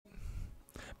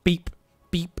Beep,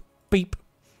 beep, beep.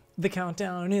 The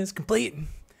countdown is complete.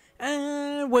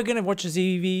 And we're gonna watch a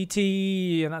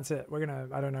ZVT, and that's it.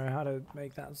 I don't know how to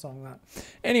make that song that.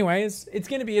 Anyways, it's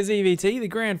gonna be a ZVT. The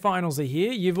grand finals are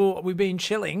here. We've been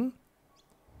chilling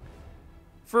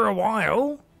for a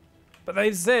while, but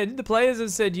the players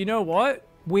have said, you know what?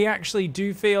 We actually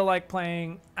do feel like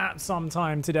playing at some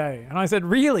time today. And I said,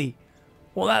 really?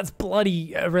 Well, that's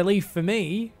bloody a relief for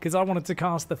me, because I wanted to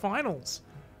cast the finals.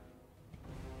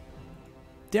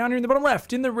 Down here in the bottom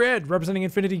left, in the red, representing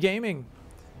Infinity Gaming,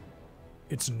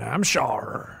 it's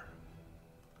Namshar.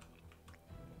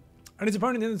 And his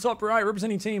opponent in the top right,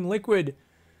 representing Team Liquid.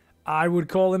 I would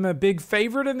call him a big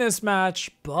favorite in this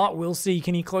match, but we'll see.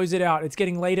 Can he close it out? It's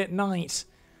getting late at night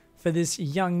for this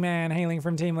young man hailing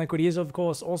from Team Liquid. He is, of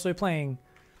course, also playing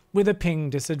with a ping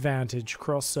disadvantage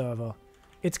cross-server.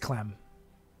 It's Clem.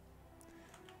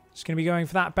 Just going to be going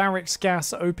for that barracks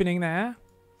gas opening there.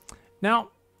 Now,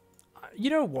 you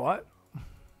know what?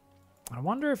 I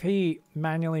wonder if he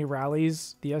manually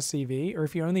rallies the SCV, or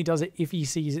if he only does it if he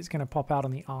sees it's going to pop out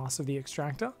on the arse of the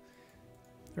extractor.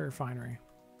 The refinery.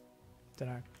 Don't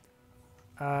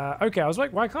know. Okay, I was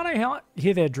like, why can't I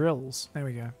hear their drills? There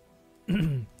we go.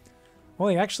 Well,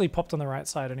 he actually popped on the right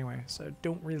side anyway, so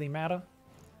don't really matter.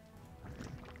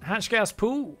 Hatch gas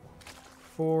pool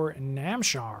for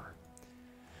Namshar.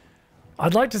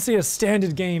 I'd like to see a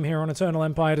standard game here on Eternal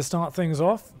Empire to start things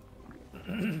off.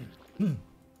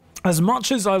 As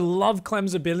much as I love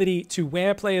Clem's ability to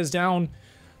wear players down,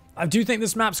 I do think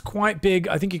this map's quite big.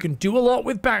 I think you can do a lot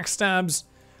with backstabs.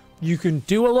 You can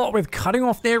do a lot with cutting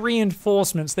off their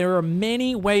reinforcements. There are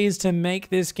many ways to make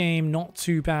this game not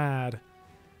too bad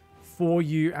for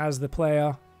you as the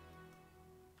player.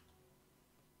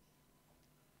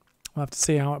 We'll have to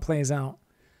see how it plays out.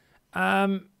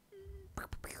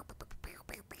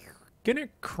 Gonna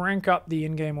crank up the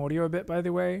in-game audio a bit, by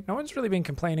the way. No one's really been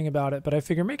complaining about it, but I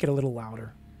figure make it a little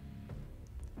louder.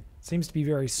 Seems to be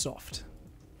very soft.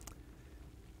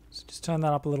 So just turn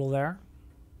that up a little there.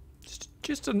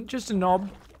 Just a knob.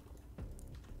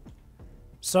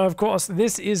 So, of course,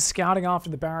 this is scouting after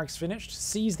the barracks finished.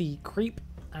 Sees the creep,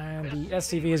 and the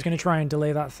SCV is going to try and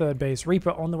delay that third base.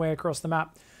 Reaper on the way across the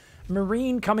map.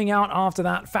 Marine coming out after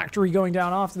that, factory going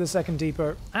down after the second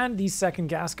depot, and the second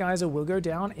gas geyser will go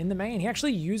down in the main. He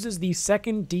actually uses the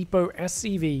second depot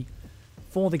SCV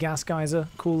for the gas geyser.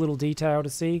 Cool little detail to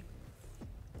see.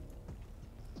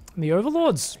 And the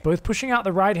Overlords both pushing out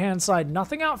the right-hand side.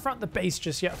 Nothing out front the base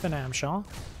just yet for Namshar.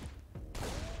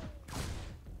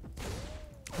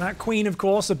 That Queen, of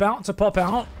course, about to pop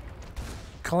out.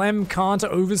 Clem can't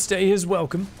overstay his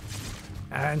welcome,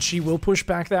 and she will push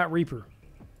back that Reaper.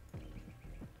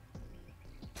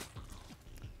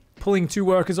 Pulling two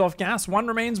workers off gas. One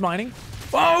remains mining.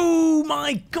 Oh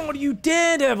my god, you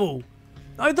daredevil!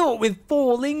 I thought with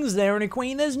 4 lings there and a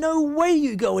queen, there's no way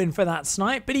you go in for that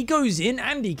snipe, but he goes in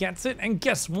and he gets it, and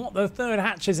guess what? The third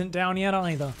hatch isn't down yet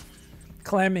either.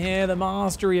 Clem here, the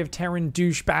mastery of Terran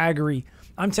douchebaggery.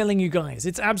 I'm telling you guys,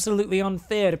 it's absolutely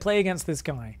unfair to play against this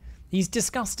guy. He's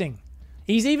disgusting.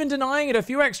 He's even denying it a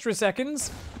few extra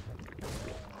seconds.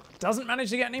 Doesn't manage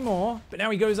to get any more, but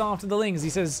now he goes after the lings. He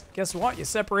says, guess what? You're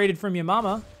separated from your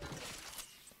mama.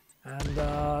 And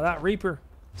that Reaper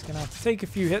is going to have to take a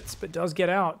few hits, but does get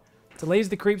out. Delays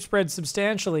the creep spread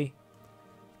substantially.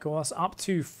 Of course, up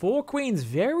to 4 queens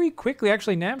very quickly.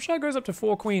 Actually, Namshar goes up to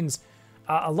 4 queens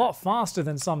a lot faster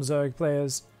than some Zerg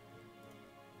players.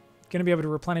 Going to be able to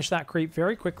replenish that creep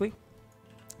very quickly.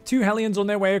 2 Hellions on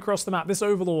their way across the map. This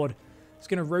Overlord is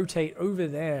going to rotate over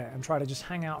there and try to just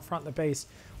hang out front the base.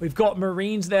 We've got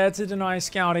Marines there to deny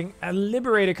scouting. A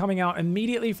Liberator coming out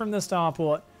immediately from the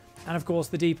starport. And of course,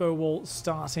 the depot wall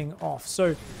starting off.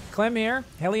 So, Clem here.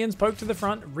 Hellions poke to the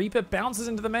front. Reaper bounces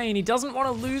into the main. He doesn't want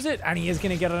to lose it. And he is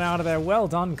going to get it out of there. Well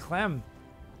done, Clem.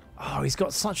 Oh, he's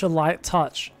got such a light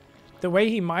touch. The way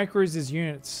he micros his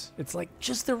units. It's like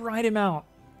just the right amount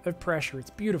of pressure. It's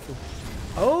beautiful.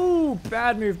 Oh,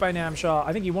 bad move by Namshar.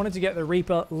 I think he wanted to get the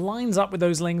Reaper. Lines up with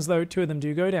those lings, though. 2 of them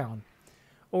do go down.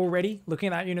 Already, looking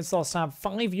at that units lost tab,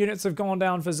 5 units have gone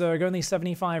down for Zerg. Only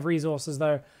 75 resources,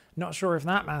 though. Not sure if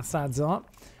that math adds up.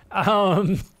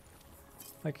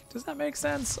 Like, does that make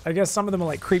sense? I guess some of them are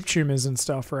like creep tumors and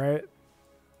stuff, right?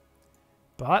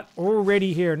 But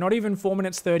already here, not even 4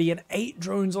 minutes 30 and 8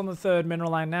 drones on the third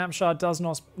mineral line. Namshar does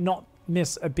not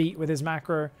miss a beat with his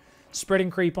macro. Spreading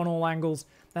creep on all angles.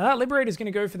 Now that Liberator is going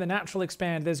to go for the natural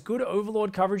expand. There's good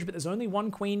Overlord coverage, but there's only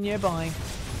 1 queen nearby.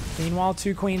 Meanwhile,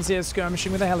 2 queens here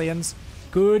skirmishing with the Hellions.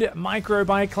 Good micro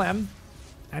by Clem.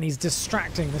 And he's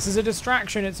distracting. This is a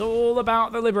distraction. It's all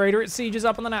about the Liberator. It sieges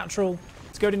up on the natural.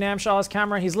 Let's go to Namshar's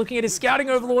camera. He's looking at his scouting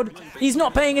overlord. He's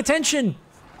not paying attention.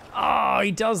 Oh,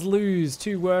 he does lose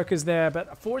 2 workers there,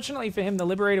 but fortunately for him, the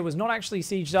Liberator was not actually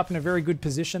sieged up in a very good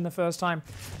position the first time.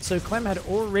 So Clem had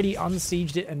already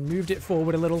unsieged it and moved it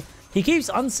forward a little. He keeps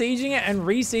unsieging it and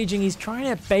resieging. He's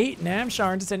trying to bait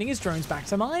Namshar into sending his drones back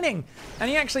to mining. And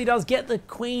he actually does get the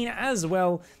queen as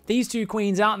well. These 2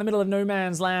 queens out in the middle of no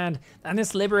man's land. And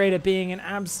this Liberator being an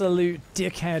absolute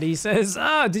dickhead. He says,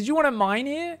 did you want to mine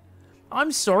here?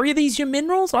 I'm sorry, are these your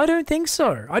minerals? I don't think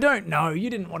so. I don't know. You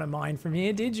didn't want to mine from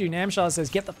here, did you? Namshar says,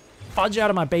 get the fudge out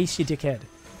of my base, you dickhead.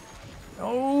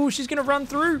 Oh, she's going to run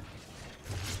through.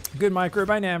 Good micro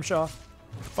by Namshar.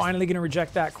 Finally going to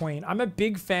reject that queen. I'm a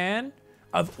big fan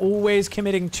of always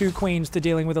committing 2 queens to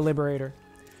dealing with a Liberator.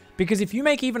 Because if you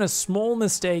make even a small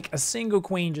mistake, a single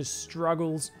queen just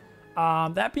struggles.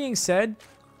 That being said,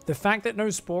 the fact that no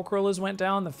Spore Crawlers went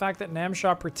down, the fact that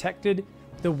Namshar protected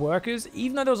the workers,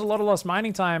 even though there was a lot of lost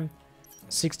mining time,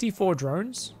 64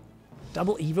 drones,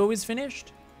 double Evo is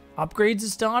finished, upgrades are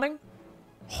starting.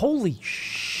 Holy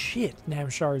shit,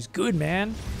 Namshar is good,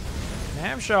 man.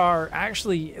 Namshar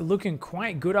actually looking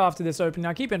quite good after this opening.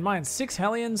 Now keep in mind, 6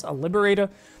 Hellions, a Liberator,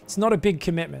 it's not a big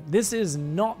commitment. This is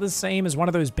not the same as one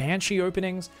of those Banshee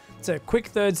openings. It's a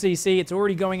quick 3rd CC, it's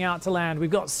already going out to land.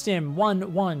 We've got Stim,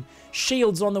 1-1,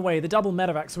 Shields on the way, the double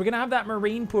medevac. So we're gonna have that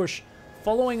Marine push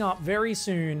following up very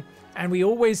soon, and we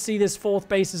always see this 4th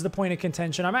base as the point of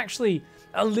contention. I'm actually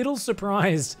a little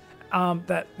surprised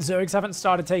that Zergs haven't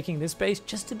started taking this base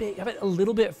just to have it a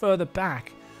little bit further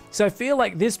back. So I feel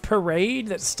like this parade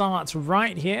that starts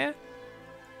right here,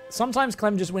 sometimes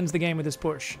Clem just wins the game with this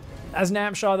push. As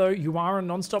Namshar, though, you are on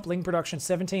non-stop Ling production.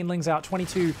 17 Lings out,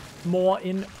 22 more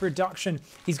in production.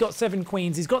 He's got 7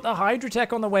 queens. He's got the Hydra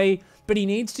Tech on the way, but he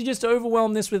needs to just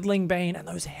overwhelm this with Ling Bane, and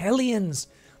those Hellions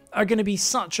are going to be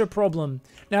such a problem.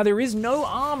 Now, there is no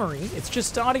armory. It's just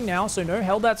starting now, so no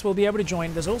Hellbats will be able to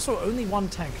join. There's also only 1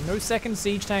 tank. No second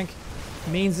siege tank.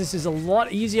 Means this is a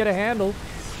lot easier to handle.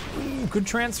 Ooh, good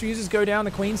transfuses go down.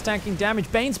 The Queen's tanking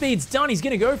damage. Bane speed's done. He's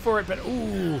going to go for it, but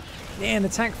ooh, man, the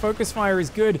tank focus fire is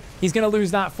good. He's going to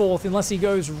lose that 4th unless he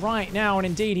goes right now, and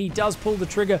indeed, he does pull the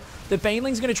trigger. The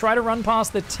Baneling's going to try to run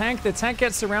past the tank. The tank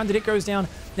gets surrounded. It goes down.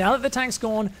 Now that the tank's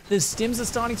gone, the stims are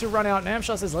starting to run out.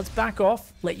 Namshar says, let's back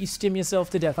off. Let you stim yourself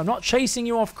to death. I'm not chasing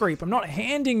you off creep. I'm not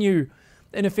handing you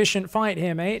an efficient fight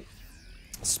here, mate.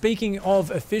 Speaking of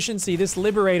efficiency, this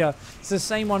Liberator, it's the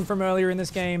same one from earlier in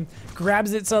this game,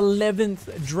 grabs its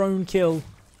 11th drone kill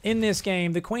in this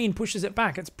game. The Queen pushes it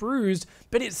back. It's bruised,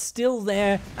 but it's still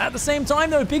there. At the same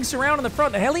time, though, big surround in the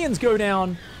front. The Hellions go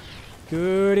down.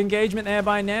 Good engagement there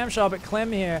by Namshar, but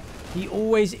Clem here, he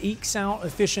always ekes out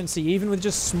efficiency, even with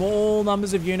just small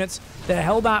numbers of units. The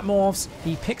Hellbat morphs,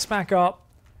 he picks back up,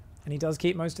 and he does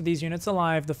keep most of these units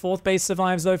alive. The 4th base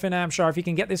survives, though, for Namshar. If he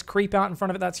can get this creep out in front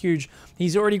of it, that's huge.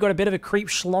 He's already got a bit of a creep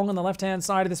schlong on the left-hand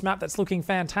side of this map that's looking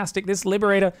fantastic. This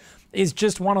Liberator is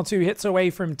just 1 or 2 hits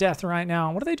away from death right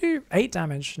now. What do they do? 8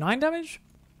 damage? 9 damage?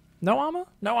 No armor?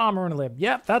 No armor on a Lib.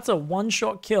 Yep, that's a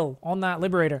 1-shot kill on that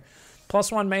Liberator.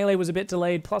 +1 melee was a bit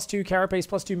delayed. +2 carapace,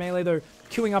 +2 melee, though,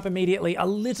 queuing up immediately. A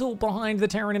little behind the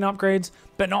Terran in upgrades,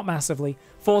 but not massively.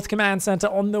 4th command center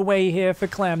on the way here for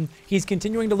Clem. He's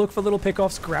continuing to look for little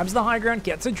pickoffs, grabs the high ground,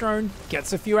 gets a drone,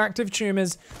 gets a few active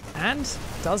tumors, and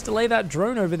does delay that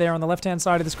drone over there on the left-hand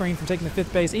side of the screen from taking the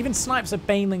 5th base. Even snipes a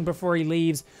Baneling before he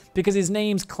leaves, because his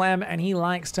name's Clem, and he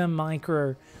likes to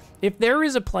micro. If there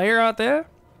is a player out there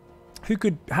who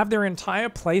could have their entire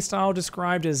playstyle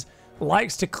described as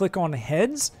likes to click on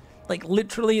heads, like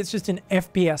literally it's just an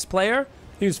FPS player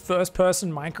who's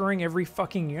first-person microing every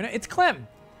fucking unit, it's Clem.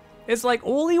 It's like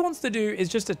all he wants to do is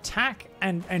just attack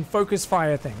and focus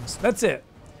fire things. That's it.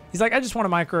 He's like, I just want to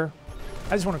micro.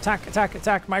 I just want to attack, attack,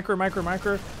 attack, micro, micro,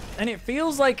 micro. And it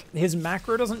feels like his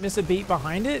macro doesn't miss a beat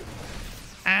behind it.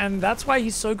 And that's why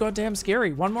he's so goddamn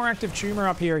scary. 1 more active tumor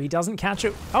up here. He doesn't catch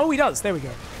it. Oh, he does. There we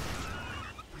go.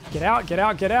 Get out, get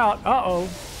out, get out. Uh-oh.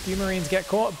 Few Marines get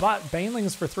caught, but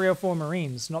Banelings for 3 or 4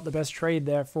 Marines. Not the best trade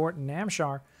there for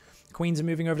Namshar. Queens are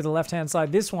moving over to the left-hand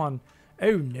side. This one,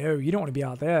 oh no, you don't want to be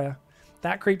out there.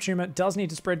 That creep tumor does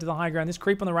need to spread to the high ground. This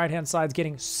creep on the right-hand side is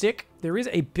getting sick. There is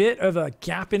a bit of a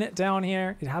gap in it down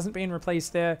here. It hasn't been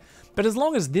replaced there. But as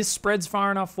long as this spreads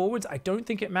far enough forwards, I don't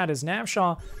think it matters.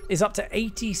 Namshar is up to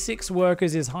 86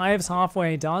 workers. His hive's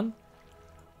halfway done.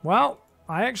 Well,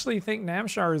 I actually think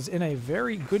Namshar is in a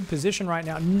very good position right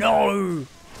now. No!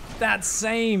 That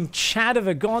same chat of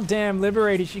a goddamn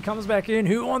Liberator. She comes back in.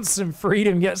 Who wants some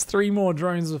freedom? Gets 3 more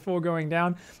drones before going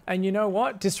down. And you know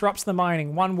what? Disrupts the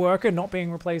mining. 1 worker not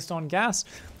being replaced on gas.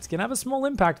 It's going to have a small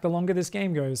impact the longer this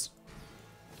game goes.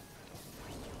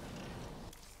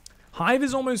 Hive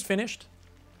is almost finished.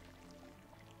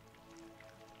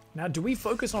 Now, do we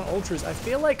focus on ultras? I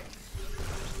feel like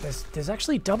there's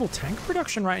actually double tank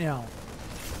production right now.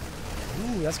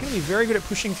 Ooh, that's going to be very good at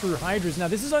pushing through hydras. Now,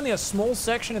 this is only a small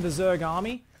section of the Zerg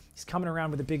army. He's coming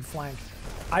around with a big flank.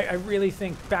 I really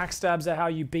think backstabs are how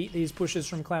you beat these pushes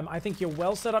from Clem. I think you're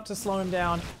well set up to slow him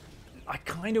down. I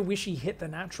kind of wish he hit the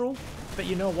natural, but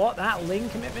you know what? That Ling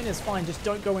commitment is fine. Just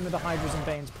don't go into the hydras and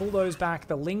banes. Pull those back.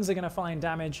 The Lings are going to find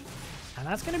damage, and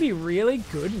that's going to be really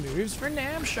good moves for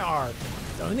Namshar.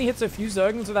 Only hits a few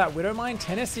Zerglings with that Widowmine.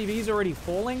 10 SCVs already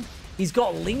falling. He's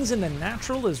got Lings in the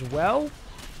natural as well.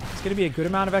 It's going to be a good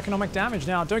amount of economic damage.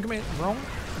 Now, don't get me wrong.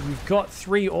 You've got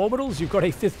 3 orbitals. You've got a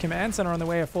 5th command center on the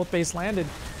way. A 4th base landed.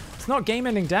 It's not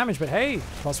game-ending damage, but hey,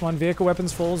 +1 vehicle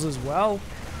weapons falls as well.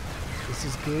 This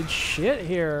is good shit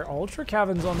here. Ultra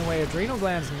Caverns on the way. Adrenal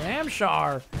Glands.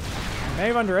 Namshar. I may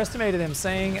have underestimated him,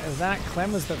 saying that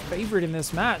Clem was the favorite in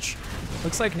this match.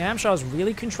 Looks like Namshar's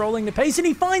really controlling the pace, and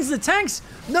he finds the tanks.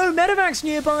 No medevacs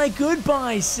nearby.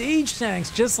 Goodbye, siege tanks.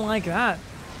 Just like that.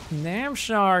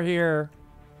 Namshar here,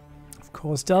 of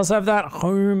course, does have that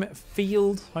home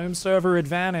field, home server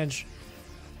advantage.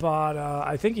 But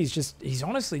I think he's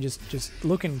honestly just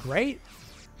looking great.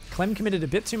 Clem committed a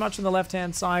bit too much on the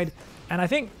left-hand side, and I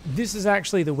think this is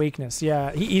actually the weakness. Yeah,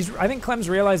 I think Clem's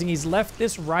realizing he's left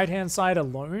this right-hand side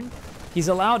alone. He's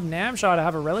allowed Namshar to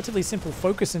have a relatively simple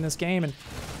focus in this game, and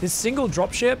this single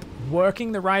dropship,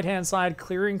 working the right-hand side,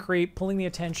 clearing creep, pulling the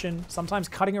attention, sometimes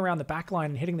cutting around the back line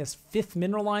and hitting this 5th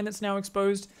mineral line that's now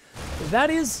exposed. That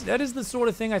is the sort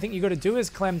of thing I think you got to do as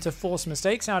Clem to force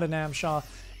mistakes out of Namshar.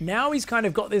 Now he's kind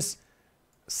of got this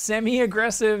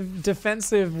semi-aggressive,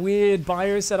 defensive, weird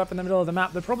bio setup in the middle of the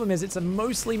map. The problem is it's a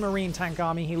mostly marine tank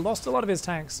army. He lost a lot of his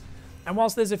tanks. And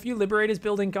whilst there's a few Liberators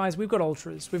building, guys, we've got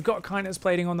Ultras. We've got Kindness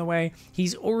Plating on the way.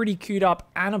 He's already queued up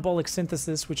Anabolic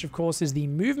Synthesis, which of course is the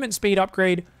movement speed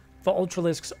upgrade for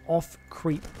Ultralisks off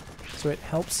creep. So it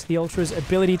helps the Ultra's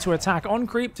ability to attack on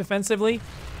creep defensively.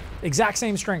 Exact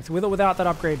same strength with or without that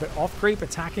upgrade, but off creep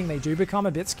attacking, they do become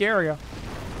a bit scarier.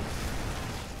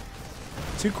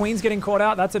 2 Queens getting caught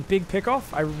out. That's a big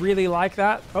pick-off. I really like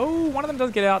that. Oh, one of them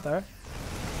does get out, though.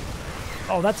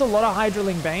 Oh, that's a lot of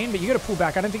Hydraling Bane, but you got to pull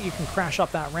back. I don't think you can crash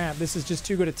up that ramp. This is just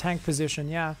too good a tank position,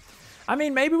 yeah. I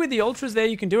mean, maybe with the Ultras there,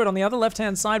 you can do it. On the other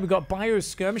left-hand side, we've got Bio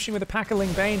skirmishing with a pack of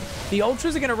Ling Bane. The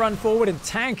Ultras are going to run forward and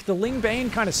tank. The Ling Bane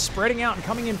kind of spreading out and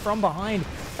coming in from behind.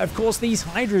 Of course, these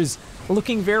Hydras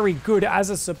looking very good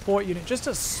as a support unit. Just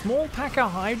a small pack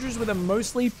of Hydras with a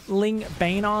mostly Ling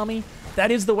Bane army. That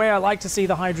is the way I like to see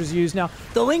the Hydras used. Now,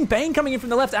 the Ling Bane coming in from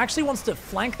the left actually wants to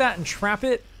flank that and trap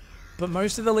it, but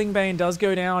most of the Ling Bane does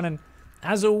go down, and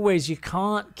as always, you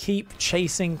can't keep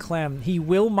chasing Clem. He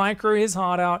will micro his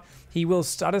heart out, he will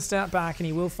stutter step back, and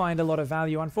he will find a lot of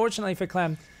value. Unfortunately for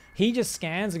Clem, he just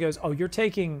scans and goes, oh, you're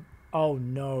taking, oh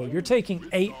no, you're taking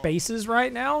 8 bases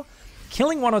right now?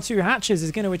 Killing 1 or 2 hatches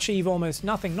is going to achieve almost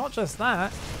nothing. Not just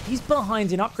that, he's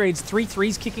behind in upgrades. 3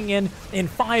 threes kicking in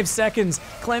 5 seconds.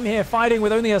 Clem here fighting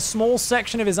with only a small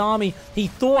section of his army. He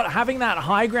thought having that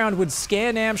high ground would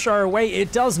scare Namshar away.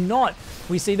 It does not.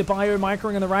 We see the Bio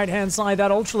microing on the right-hand side. That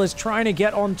Ultralist trying to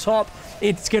get on top.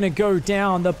 It's going to go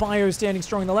down. The Bio standing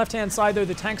strong. On the left-hand side, though,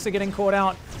 the tanks are getting caught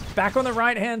out. Back on the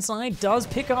right-hand side, does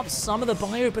pick up some of the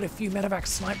Bio, but a few medevacs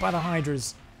sniped by the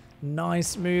Hydras.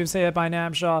 Nice moves here by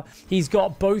Namshar. He's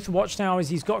got both watchtowers.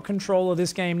 He's got control of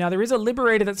this game. Now, there is a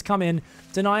Liberator that's come in,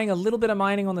 denying a little bit of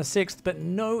mining on the 6th, but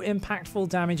no impactful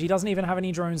damage. He doesn't even have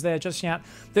any drones there just yet.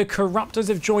 The Corruptors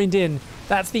have joined in.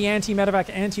 That's the anti-medevac,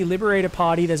 anti-Liberator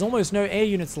party. There's almost no air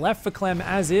units left for Clem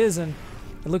as is, and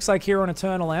it looks like here on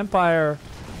Eternal Empire,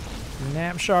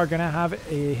 Namshar gonna have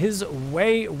his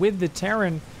way with the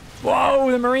Terran.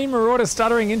 Whoa, the Marine Marauder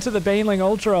stuttering into the Baneling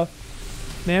Ultra.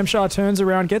 Namshar turns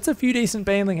around, gets a few decent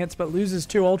Baneling hits, but loses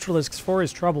 2 Ultralisks for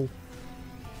his trouble.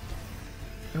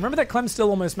 And remember that Clem's still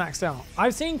almost maxed out.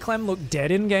 I've seen Clem look dead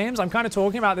in games. I'm kind of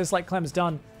talking about this like Clem's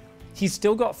done. He's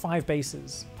still got 5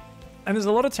 bases. And there's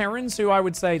a lot of Terrans who I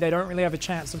would say they don't really have a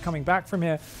chance of coming back from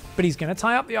here, but he's going to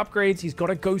tie up the upgrades. He's got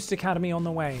a Ghost Academy on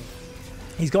the way.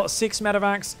 He's got 6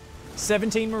 medevacs,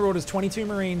 17 Marauders, 22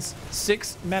 Marines,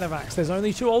 6 medevacs. There's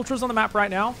only 2 Ultras on the map right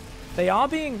now. They are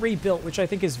being rebuilt, which I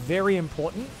think is very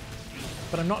important,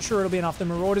 but I'm not sure it'll be enough. The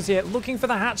Marauders here looking for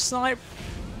the hatch snipe.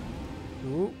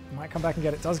 Ooh, might come back and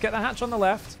get it. Does get the hatch on the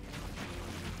left.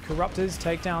 Corruptors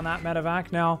take down that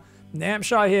medevac. Now,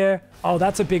 Namshar here. Oh,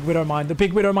 that's a big Widow Mine. The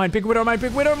big Widow Mine, big Widow Mine,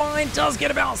 big Widow Mine does get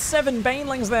about 7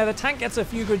 Banelings there. The tank gets a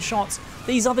few good shots.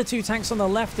 These other 2 tanks on the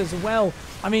left as well.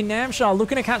 I mean, Namshar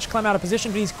looking to catch Clem out of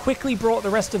position, but he's quickly brought the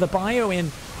rest of the Bio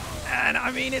in. And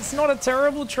I mean, it's not a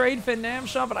terrible trade for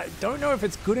Namshar, but I don't know if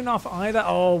it's good enough either.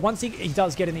 Oh, once he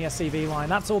does get in the SCV line,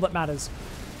 that's all that matters.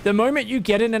 The moment you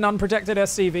get in an unprotected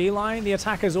SCV line, the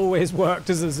attack has always worked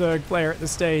as a Zerg player at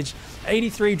this stage.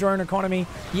 83 drone economy.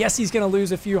 Yes, he's going to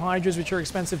lose a few Hydras, which are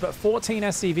expensive, but 14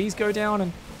 SCVs go down,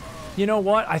 and you know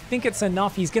what? I think it's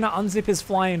enough. He's going to unzip his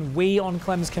flying Wii on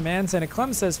Clem's command center.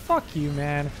 Clem says, fuck you,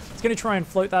 man. He's going to try and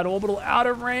float that orbital out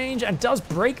of range and does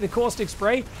break the caustic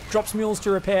spray, drops mules to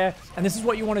repair, and this is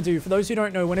what you want to do. For those who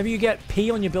don't know, whenever you get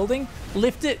P on your building,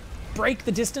 lift it, break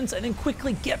the distance, and then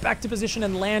quickly get back to position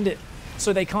and land it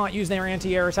so they can't use their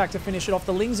anti-air attack to finish it off.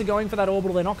 The Lings are going for that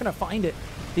orbital. They're not going to find it.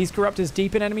 These Corruptors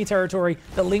deep in enemy territory.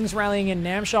 The Lings rallying in.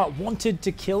 Namshar wanted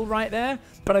to kill right there,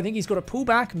 but I think he's got to pull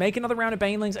back, make another round of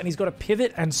Banelings, and he's got to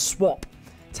pivot and swap.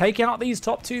 Take out these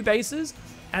top two bases,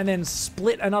 and then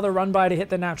split another run-by to hit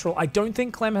the natural. I don't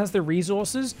think Clem has the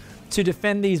resources to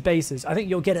defend these bases. I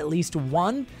think you'll get at least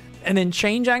one, and then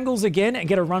change angles again and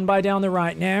get a run-by down the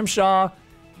right. Namshar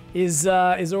is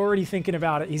already thinking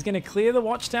about it. He's going to clear the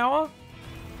watchtower.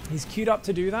 He's queued up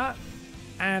to do that.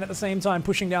 And at the same time,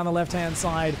 pushing down the left-hand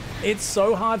side. It's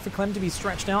so hard for Clem to be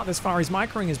stretched out this far. He's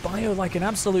microing his bio like an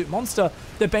absolute monster.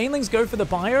 The Banelings go for the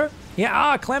bio.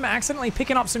 Yeah, Clem accidentally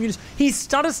picking up some units. He's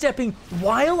stutter-stepping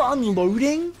while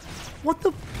unloading? What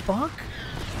the fuck?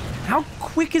 How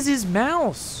quick is his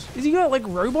mouse? Is he got, like,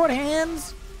 robot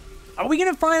hands? Are we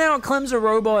going to find out Clem's a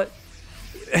robot?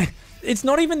 It's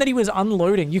not even that he was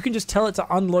unloading. You can just tell it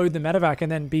to unload the medevac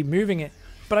and then be moving it.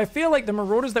 But I feel like the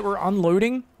Marauders that were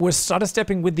unloading were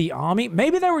stutter-stepping with the army.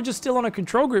 Maybe they were just still on a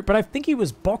control group, but I think he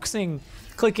was boxing,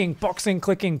 clicking, boxing,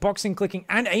 clicking, boxing, clicking,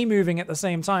 and A-moving at the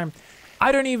same time.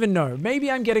 I don't even know. Maybe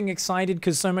I'm getting excited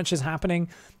because so much is happening.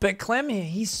 But Clem here,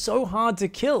 he's so hard to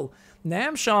kill.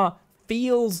 Namshar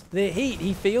feels the heat.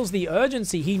 He feels the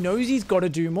urgency. He knows he's got to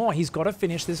do more. He's got to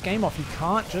finish this game off. He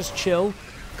can't just chill.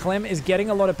 Clem is getting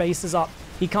a lot of bases up.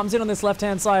 He comes in on this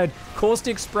left-hand side.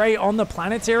 Caustic spray on the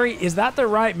planetary. Is that the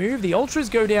right move? The ultras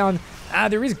go down.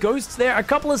 There is ghosts there. A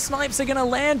couple of snipes are going to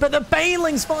land, but the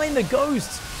Banelings find the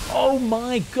ghosts. Oh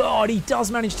my god, he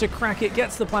does manage to crack it.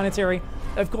 Gets the planetary.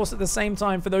 Of course, at the same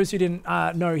time, for those who didn't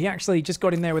know, he actually just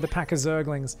got in there with a pack of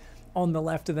Zerglings on the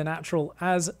left of the natural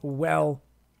as well.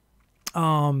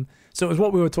 So it was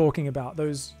what we were talking about.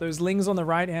 Those Lings on the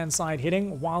right-hand side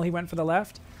hitting while he went for the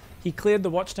left. He cleared the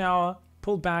watchtower,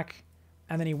 pulled back,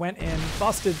 and then he went in,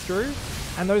 busted through,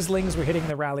 and those Lings were hitting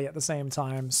the rally at the same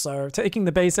time. So taking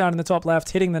the base out in the top left,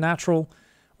 hitting the natural.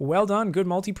 Well done. Good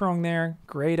multi-prong there.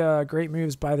 Great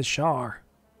moves by the Shah.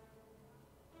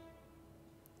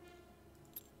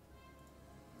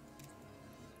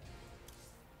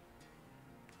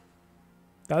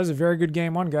 That was a very good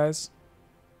game one, guys.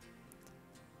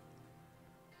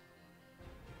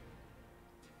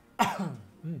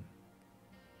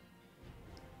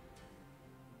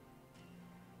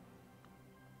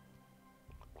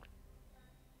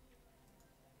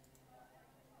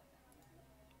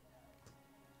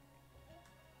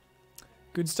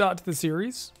 Good start to the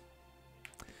series.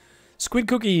 Squid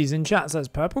Cookies in chat says,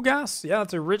 purple gas? Yeah,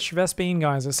 that's a rich Vespine,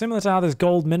 guys. It's similar to how there's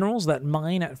gold minerals that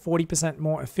mine at 40%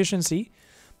 more efficiency.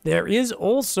 There is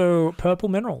also purple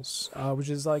minerals, which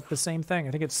is like the same thing.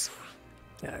 I think it's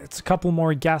a couple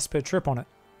more gas per trip on it.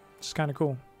 It's kind of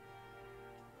cool.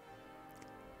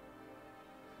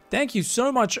 Thank you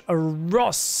so much,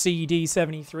 Ross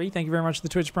CD73. Thank you very much for the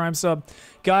Twitch Prime sub.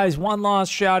 Guys, one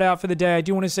last shout out for the day. I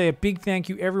do want to say a big thank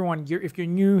you, everyone. If you're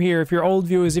new here, if you're old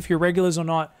viewers, if you're regulars or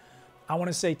not, I want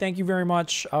to say thank you very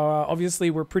much.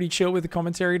 Obviously, we're pretty chill with the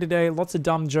commentary today. Lots of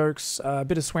dumb jokes, a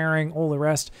bit of swearing, all the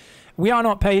rest. We are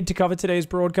not paid to cover today's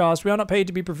broadcast. We are not paid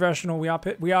to be professional. We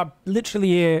are literally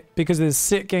here because there's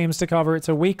sick games to cover. It's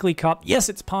a weekly cup. Yes,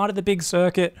 it's part of the big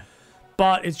circuit,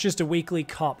 but it's just a weekly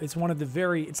cup. It's one of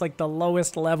the it's like the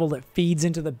lowest level that feeds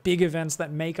into the big events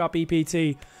that make up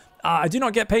EPT. I do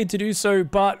not get paid to do so,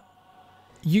 but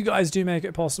you guys do make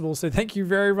it possible. So thank you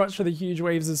very much for the huge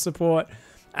waves of support.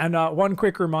 And one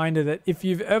quick reminder that if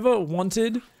you've ever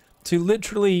wanted to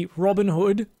literally Robin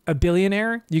Hood a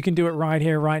billionaire, you can do it right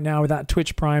here, right now with that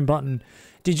Twitch Prime button.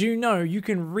 Did you know you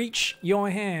can reach your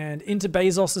hand into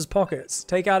Bezos's pockets,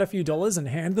 take out a few dollars and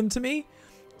hand them to me?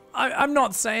 I'm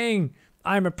not saying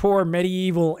I'm a poor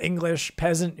medieval English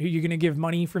peasant who you're going to give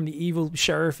money from the evil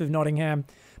sheriff of Nottingham,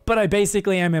 but I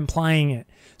basically am implying it.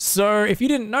 So if you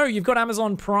didn't know, you've got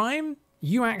Amazon Prime.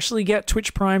 You actually get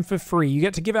Twitch Prime for free. You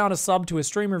get to give out a sub to a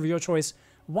streamer of your choice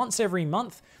once every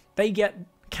month. They get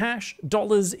cash,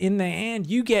 dollars in their hand.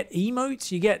 You get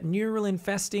emotes. You get neural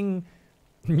infesting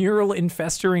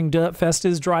dirt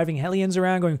festers driving hellions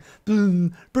around going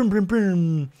boom, boom, boom,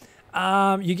 boom.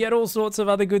 You get all sorts of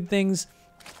other good things.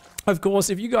 Of course,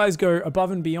 if you guys go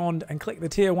above and beyond and click the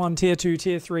tier 1, tier 2,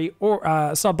 tier 3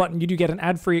 or sub button, you do get an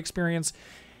ad-free experience.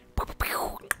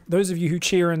 Those of you who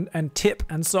cheer and tip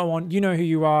and so on, you know who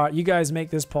you are. You guys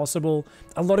make this possible.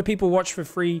 A lot of people watch for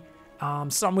free,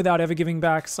 some without ever giving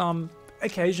back, some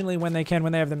occasionally when they can,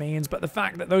 when they have the means. But the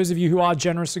fact that those of you who are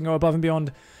generous and go above and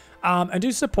beyond and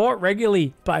do support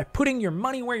regularly by putting your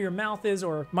money where your mouth is,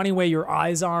 or money where your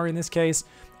eyes are in this case,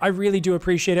 I really do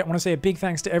appreciate it. I want to say a big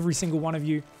thanks to every single one of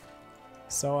you.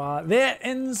 So there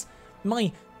ends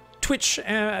my Twitch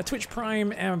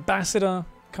Prime ambassador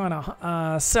kind of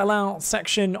sellout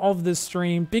section of the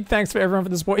stream. Big thanks for everyone for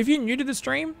the support. If you're new to the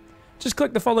stream, just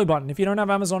click the follow button. If you don't have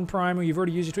Amazon Prime or you've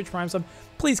already used your Twitch Prime sub,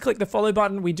 please click the follow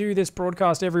button. We do this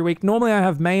broadcast every week. Normally I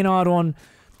have Maynard on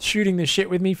shooting the shit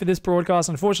with me for this broadcast.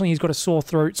 Unfortunately, he's got a sore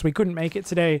throat, so he couldn't make it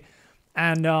today.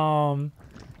 And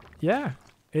yeah.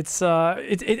 It's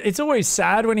always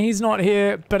sad when he's not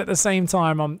here, but at the same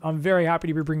time, I'm very happy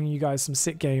to be bringing you guys some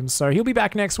sick games. So he'll be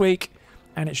back next week,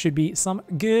 and it should be some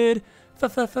good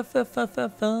fun.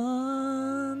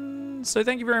 So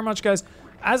thank you very much, guys.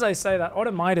 As I say that,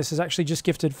 Automidas has actually just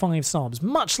gifted 5 subs.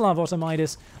 Much love,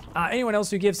 Automidas. Anyone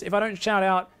else who gives, if I don't shout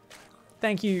out,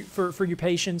 thank you for your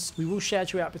patience. We will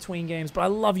shout you out between games, but I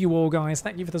love you all, guys.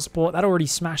 Thank you for the support. That already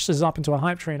smashed us up into a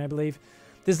hype train, I believe.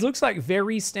 This looks like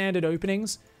very standard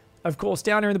openings. Of course,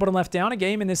 down here in the bottom left, down a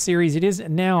game in this series. It is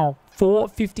now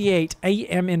 4:58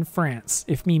 a.m. in France,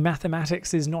 if me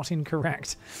mathematics is not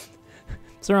incorrect.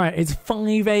 It's all right. It's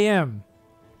 5 a.m.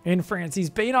 in France.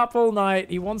 He's been up all night.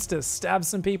 He wants to stab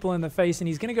some people in the face, and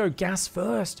he's going to go gas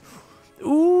first.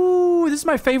 Ooh, this is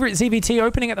my favorite ZVT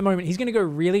opening at the moment. He's going to go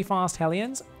really fast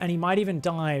Hellions, and he might even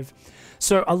dive.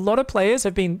 So a lot of players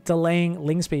have been delaying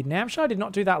Ling Speed. Namshar did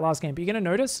not do that last game, but you're going to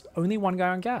notice only one guy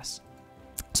on gas.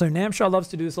 So Namshar loves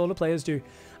to do this. A lot of players do.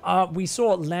 We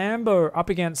saw Lambo up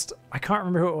against, I can't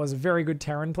remember who it was, a very good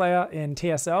Terran player in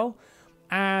TSL.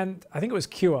 And I think it was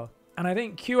Cure. And I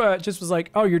think Cure just was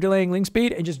like, oh, you're delaying Ling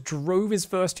Speed, and just drove his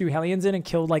first 2 Hellions in and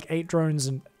killed like 8 drones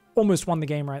and almost won the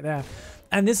game right there.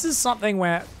 And this is something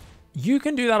where you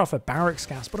can do that off a barracks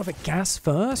gas, but off a gas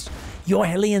first, your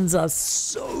Hellions are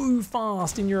so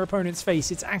fast in your opponent's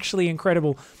face. It's actually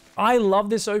incredible. I love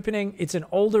this opening. It's an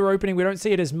older opening. We don't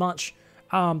see it as much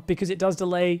because it does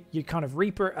delay your kind of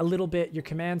Reaper a little bit, your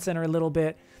command center a little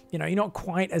bit. You know, you're not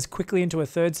quite as quickly into a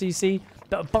 3rd CC,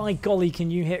 but by golly, can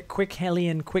you hit quick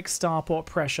Hellion, quick starport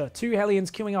pressure. 2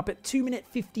 Hellions queuing up at 2 minute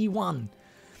 51.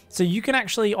 So you can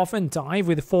actually often dive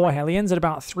with 4 Hellions at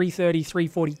about 330,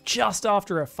 340, just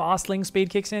after a fast Ling Speed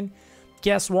kicks in.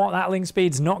 Guess what? That Ling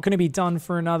Speed's not going to be done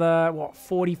for another, what,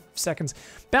 40 seconds.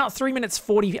 About 3 minutes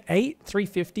 48,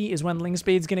 350 is when Ling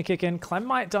Speed's going to kick in. Clem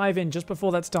might dive in just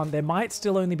before that's done. There might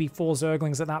still only be 4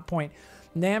 Zerglings at that point.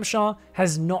 Namshar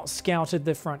has not scouted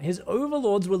the front. His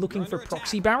overlords were looking for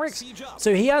proxy barracks,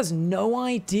 so he has no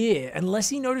idea, unless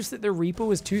he noticed that the Reaper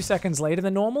was 2 seconds later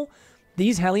than normal.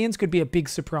 These Hellions could be a big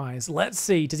surprise. Let's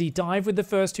see. Does he dive with the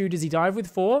first 2? Does he dive with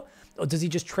 4? Or does he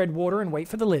just tread water and wait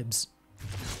for the libs?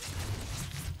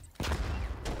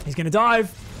 He's going to dive.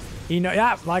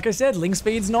 Yeah, like I said, Ling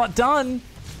Speed's not done.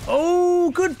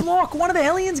 Oh, good block. One of the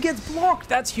Hellions gets blocked.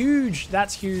 That's huge.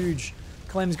 That's huge.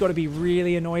 Clem's got to be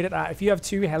really annoyed at that. If you have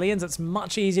 2 Hellions, it's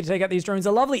much easier to take out these drones.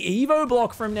 A lovely Evo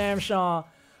block from Namshar.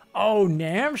 Oh,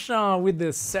 Namshar with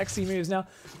the sexy moves. Now,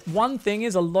 one thing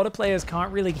is a lot of players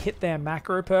can't really hit their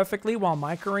macro perfectly while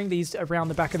microing these around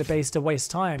the back of the base to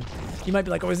waste time. You might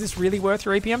be like, oh, is this really worth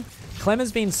your APM? Clem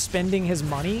has been spending his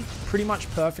money pretty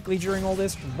much perfectly during all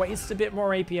this. Wastes a bit more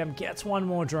APM, gets 1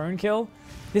 more drone kill.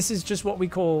 This is just what we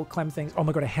call Clem things. Oh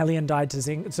my god, a Hellion died to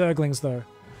Zerglings though.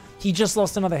 He just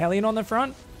lost another Hellion on the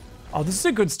front. Oh, this is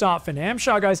a good start for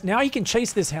Namshar, guys. Now he can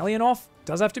chase this Hellion off.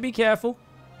 Does have to be careful.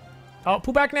 Oh,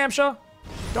 pull back, Namshar.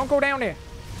 Don't go down there.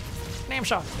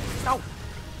 Namshar. No.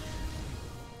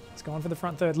 It's going for the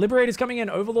front 3rd. Liberator's coming in.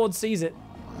 Overlord sees it.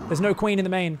 There's no queen in the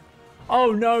main.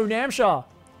 Oh, no, Namshar.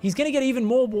 He's going to get even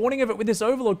more warning of it with this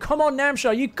Overlord. Come on,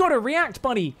 Namshar. You got to react,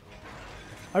 buddy.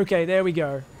 Okay, there we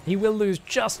go. He will lose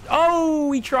just...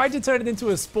 Oh, he tried to turn it into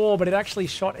a Spore, but it actually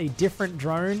shot a different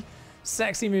drone.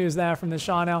 Sexy moves there from the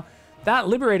Shah. Now, that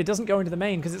Liberator doesn't go into the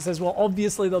main because it says, well,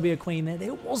 obviously there'll be a queen there.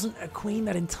 There wasn't a queen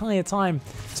that entire time.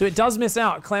 So it does miss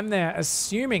out. Clem there,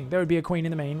 assuming there would be a queen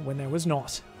in the main when there was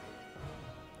not.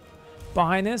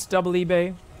 Behind this, double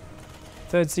eBay.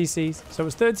 3rd CCs. So it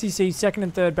was 3rd CC, 2nd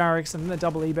and 3rd barracks, and then the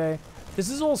double eBay. This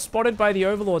is all spotted by the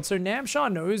Overlord. So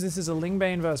Namshar knows this is a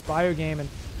Lingbane versus Bio game. And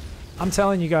I'm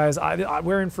telling you guys,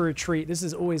 we're in for a treat. This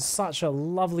is always such a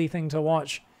lovely thing to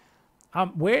watch.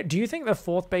 Where do you think the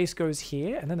 4th base goes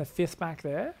here and then the 5th back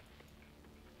there?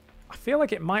 I feel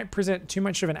like it might present too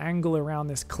much of an angle around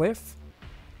this cliff.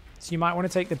 So you might want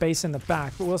to take the base in the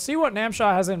back. But we'll see what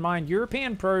Namshar has in mind.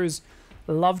 European pros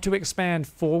love to expand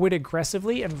forward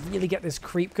aggressively and really get this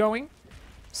creep going.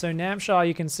 So Namshar,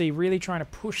 you can see, really trying to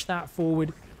push that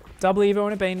forward. Double Evo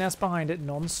and a Bane Nest behind it.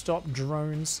 Non-stop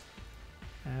drones.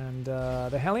 And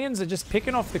the Hellions are just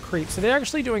picking off the creep. So they're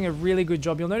actually doing a really good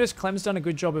job. You'll notice Clem's done a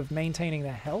good job of maintaining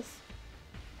their health.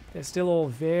 They're still all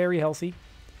very healthy.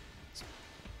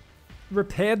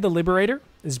 Repaired the Liberator,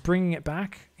 is bringing it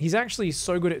back. He's actually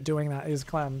so good at doing that, is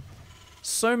Clem.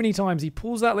 So many times he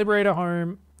pulls that Liberator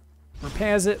home,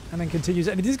 repairs it, and then continues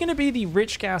it. And it is going to be the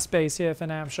rich gas base here for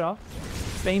Namshar.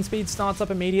 Bane speed starts up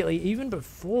immediately. Even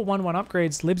before 1-1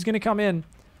 upgrades, Lib's going to come in.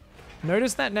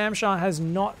 Notice that Namshar has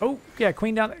not... Oh, yeah,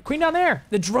 Queen down there.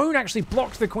 The drone actually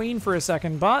blocked the Queen for a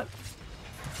second, but...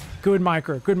 Good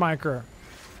micro, good micro.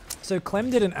 So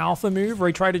Clem did an alpha move where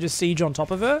he tried to just siege on top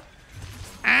of her.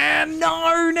 And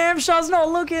no, Namshar's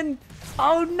not looking.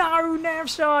 Oh no,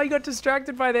 Namshar, he got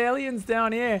distracted by the aliens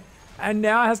down here. And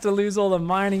now has to lose all the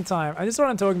mining time. And this is what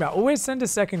I'm talking about. Always send a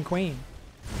second Queen.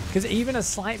 Because even a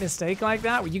slight mistake like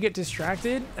that, where you get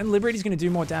distracted, and Liberator's going to do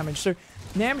more damage. So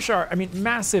Namshar, I mean,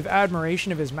 massive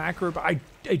admiration of his macro, but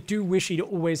I do wish he'd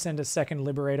always send a second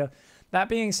Liberator. That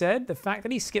being said, the fact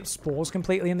that he skips spores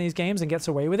completely in these games and gets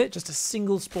away with it, just a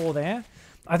single spore there,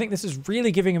 I think this is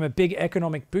really giving him a big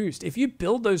economic boost. If you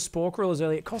build those spore crawlers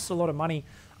early, it costs a lot of money.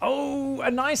 Oh,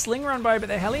 a nice Ling run by, but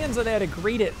the Hellions are there to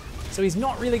greet it. So he's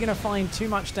not really going to find too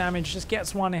much damage. Just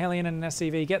gets one Hellion and an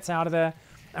SCV, gets out of there.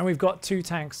 And we've got 2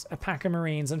 tanks, a pack of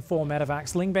Marines, and 4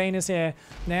 medevacs. Lingbane is here.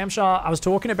 Namshar, I was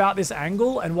talking about this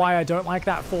angle and why I don't like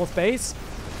that 4th base.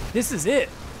 This is it.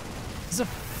 This is a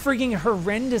frigging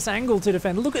horrendous angle to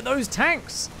defend. Look at those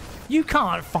tanks. You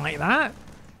can't fight that.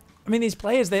 I mean, these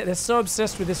players, they're so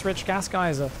obsessed with this rich gas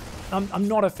geyser. I'm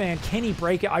not a fan. Can he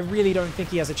break it? I really don't think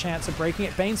he has a chance of breaking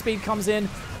it. Bane speed comes in.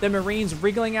 The Marines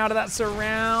wriggling out of that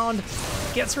surround.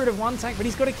 Gets rid of 1 tank, but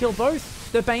he's got to kill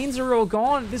both. The Banes are all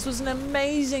gone. This was an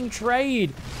amazing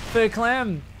trade for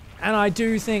Clem. And I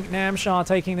do think Namshar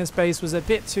taking this base was a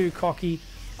bit too cocky.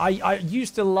 I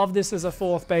used to love this as a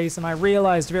 4th base, and I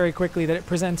realized very quickly that it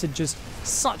presented just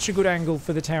such a good angle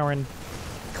for the Terran.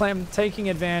 Clem taking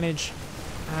advantage.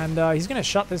 And he's going to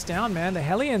shut this down, man. The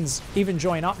Hellions even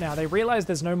join up now. They realize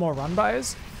there's no more run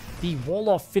buyers. The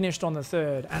Wall-Off finished on the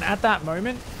 3rd. And at that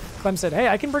moment, Clem said, hey,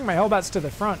 I can bring my Hellbats to the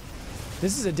front.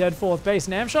 This is a dead 4th base.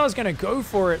 Namshar's going to go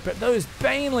for it, but those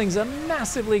Banelings are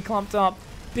massively clumped up.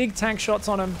 Big tank shots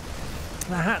on him.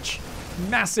 The hatch,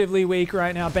 massively weak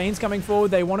right now. Bane's coming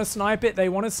forward. They want to snipe it. They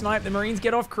want to snipe. The Marines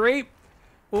get off creep.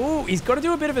 Ooh, he's got to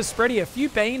do a bit of a spready. A few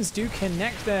Banes do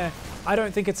connect there. I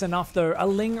don't think it's enough, though. A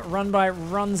Ling run by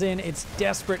runs in. It's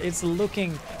desperate. It's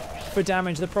looking for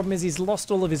damage. The problem is he's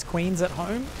lost all of his Queens at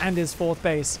home and his 4th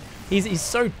base. He's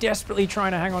so desperately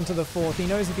trying to hang on to the 4th. He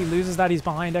knows if he loses that, he's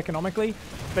behind economically.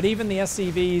 But even the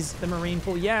SCVs, the Marine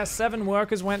pool, yeah, 7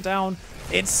 workers went down.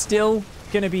 It's still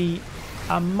going to be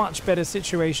a much better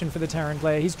situation for the Terran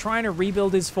player. He's trying to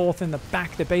rebuild his 4th in the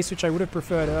back, the base, which I would have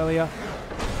preferred earlier.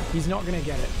 He's not going to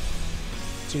get it.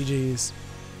 GG's.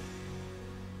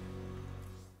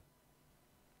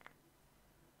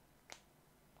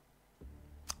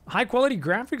 High quality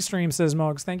graphics stream, says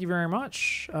Moggs. Thank you very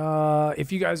much.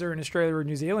 If you guys are in Australia or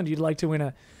New Zealand, you'd like to win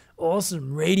an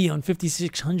awesome Radeon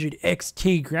 5600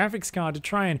 XT graphics card to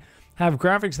try and have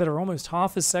graphics that are almost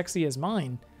half as sexy as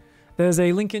mine. There's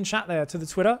a link in chat there to the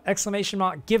Twitter, !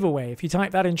 giveaway. If you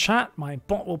type that in chat, my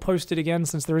bot will post it again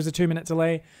since there is a 2-minute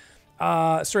delay.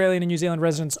 Australian and New Zealand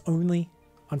residents only,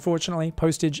 unfortunately.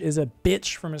 Postage is a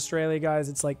bitch from Australia, guys.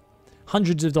 It's like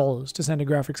hundreds of dollars to send a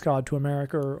graphics card to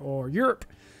America or Europe.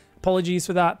 Apologies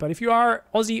for that, but if you are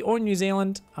Aussie or New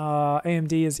Zealand,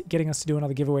 AMD is getting us to do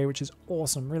another giveaway, which is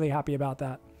awesome. Really happy about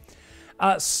that.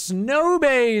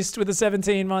 Snowbased with a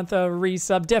 17-month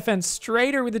resub. Defense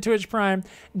Strader with the Twitch Prime.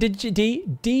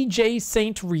 DJ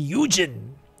Saint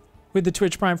Ryujin with the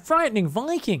Twitch Prime. Frightening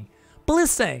Viking.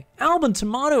 Blisse, Alban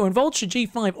Tomato, and Vulture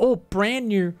G5, all brand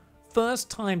new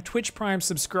first-time Twitch Prime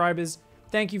subscribers.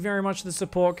 Thank you very much for the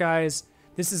support, guys.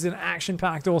 This is an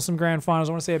action-packed, awesome Grand Finals.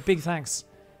 I want to say a big thanks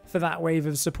for that wave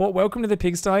of support. Welcome to the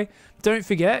Pigsty. Don't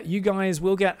forget, you guys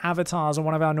will get avatars on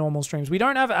one of our normal streams. We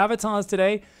don't have avatars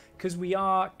today because we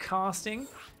are casting,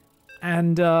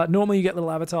 and normally you get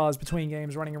little avatars between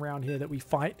games running around here that we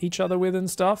fight each other with and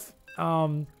stuff.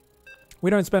 We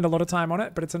don't spend a lot of time on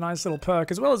it, but it's a nice little perk,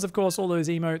 as well as, of course, all those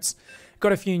emotes.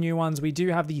 Got a few new ones. We do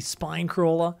have the Spine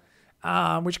Crawler,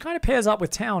 which kind of pairs up with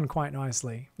Town quite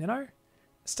nicely, you know?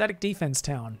 Static Defense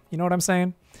Town, you know what I'm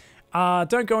saying?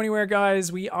 Don't go anywhere,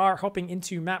 guys. We are hopping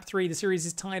into map 3. The series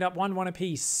is tied up 1-1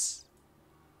 apiece.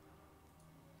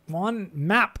 One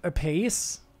map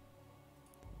apiece.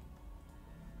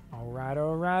 All right,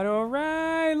 all right, all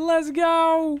right. Let's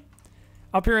go.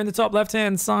 Up here in the top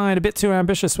left-hand side, a bit too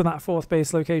ambitious with that 4th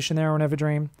base location there on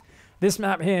Everdream. This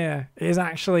map here is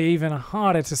actually even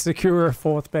harder to secure a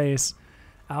 4th base.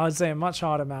 I would say a much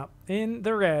harder map. In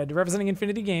the red, representing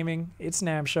Infinity Gaming, it's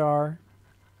Namshar.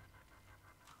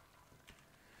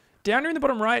 Down here in the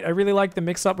bottom right, I really like the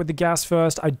mix-up with the gas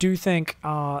first. I do think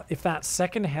if that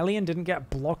second Hellion didn't get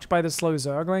blocked by the slow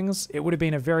Zerglings, it would have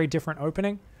been a very different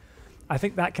opening. I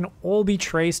think that can all be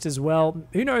traced as well.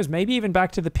 Who knows, maybe even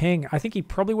back to the ping. I think he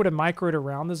probably would have microed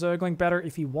around the Zergling better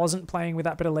if he wasn't playing with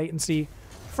that bit of latency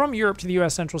from Europe to the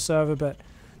US Central Server, but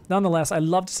nonetheless, I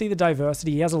love to see the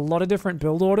diversity. He has a lot of different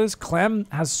build orders. Clem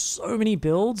has so many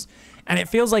builds, and it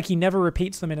feels like he never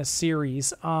repeats them in a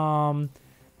series of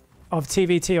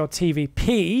TVT or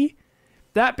TVP.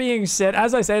 That being said,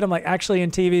 as I said, I'm like, actually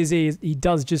in TvZ, he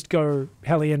does just go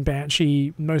Hellion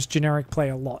Banshee, most generic play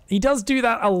a lot. He does do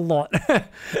that a lot.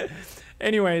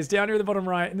 Anyways, down here at the bottom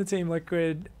right, in the Team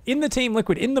Liquid, in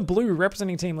the blue,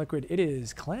 representing Team Liquid, it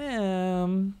is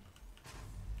Clem.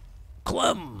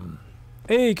 Clem.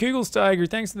 Hey, Kugelsteiger,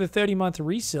 thanks for the 30-month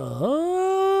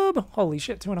resub. Holy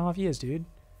shit, 2.5 years, dude.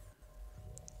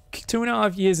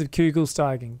 2.5 years of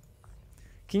Kugelsteiging.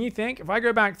 Can you think, if I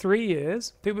go back 3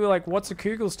 years, people are like, what's a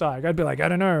Kugelsteig? I'd be like, I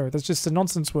don't know. That's just a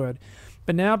nonsense word.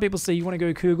 But now people say, you want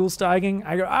to go Kugelsteiging?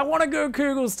 I go, I want to go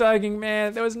Kugelsteiging,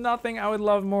 man. There was nothing I would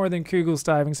love more than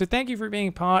Kugelsteiging. So thank you for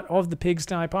being part of the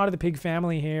Pigsty, part of the Pig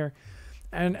family here.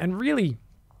 And really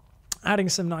adding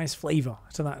some nice flavor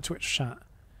to that Twitch chat.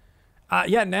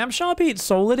 Yeah, Namshar beat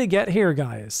Solar to get here,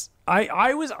 guys.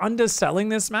 I was underselling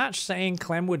this match, saying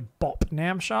Clem would bop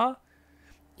Namshar.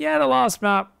 Yeah, the last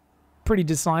map, pretty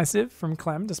decisive from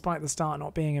Clem, despite the start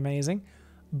not being amazing.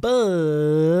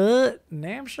 But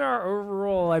Namshar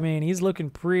overall, I mean, he's looking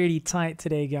pretty tight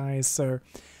today, guys. So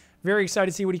very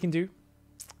excited to see what he can do.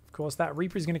 Of course, that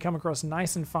Reaper is going to come across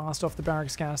nice and fast off the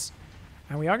barracks gas.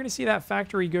 And we are going to see that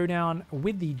factory go down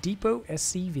with the Depot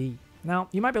SCV. Now,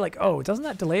 you might be like, oh, doesn't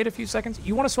that delay it a few seconds?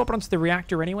 You want to swap it onto the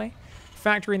reactor anyway.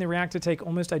 Factory and the reactor take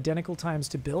almost identical times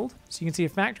to build. So you can see a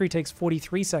factory takes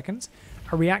 43 seconds.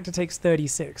 A reactor takes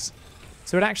 36.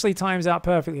 So it actually times out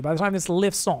perfectly. By the time this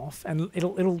lifts off, and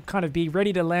it'll kind of be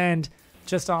ready to land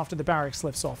just after the barracks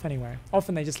lifts off anyway.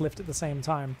 Often they just lift at the same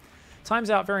time. Times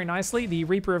out very nicely. The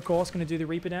Reaper, of course, going to do the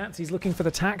Reaper dance. He's looking for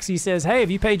the tax. He says, hey,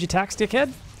 have you paid your tax,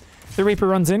 dickhead? The Reaper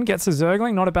runs in, gets a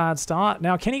Zergling. Not a bad start.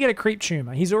 Now, can he get a creep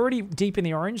tumor? He's already deep in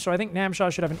the orange, so I think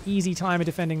Namshar should have an easy time of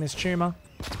defending this tumor.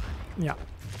 Yeah.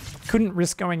 Couldn't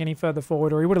risk going any further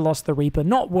forward, or he would have lost the Reaper.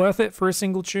 Not worth it for a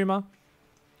single tumor.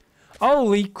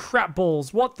 Holy crap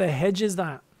balls. What the hedge is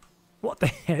that? What the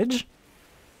hedge?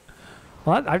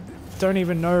 What? I don't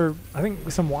even know. I think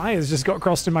some wires just got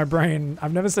crossed in my brain.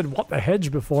 I've never said what the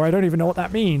hedge before. I don't even know what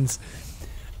that means.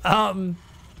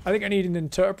 I think I need an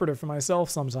interpreter for myself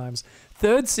sometimes.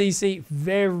 Third CC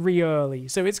very early.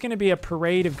 So it's going to be a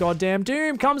parade of goddamn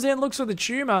doom. Comes in, looks for the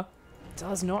tumor.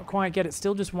 Does not quite get it.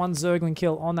 Still just one Zergling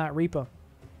kill on that Reaper.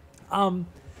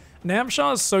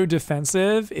 Namshar is so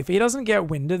defensive. If he doesn't get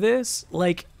wind of this,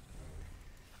 like,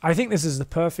 I think this is the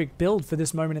perfect build for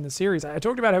this moment in the series. I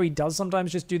talked about how he does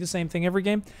sometimes just do the same thing every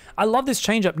game. I love this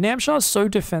change-up. Namshar is so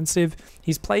defensive.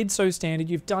 He's played so standard.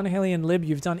 You've done Hellion Lib.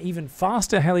 You've done even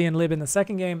faster Hellion Lib in the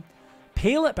second game.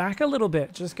 Peel it back a little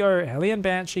bit. Just go Hellion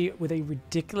Banshee with a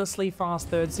ridiculously fast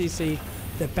third CC.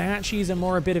 The Banshees are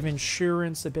more a bit of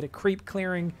insurance, a bit of creep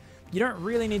clearing. You don't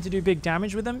really need to do big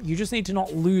damage with them. You just need to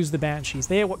not lose the Banshees.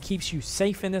 They are what keeps you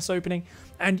safe in this opening.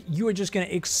 And you are just going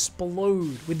to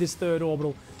explode with this third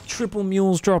orbital. Triple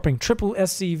mules dropping, triple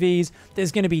SCVs.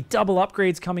 There's going to be double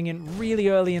upgrades coming in really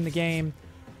early in the game.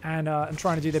 And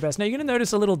trying to do their best. Now, you're going to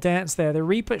notice a little dance there. The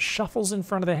Reaper shuffles in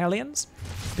front of the Hellions.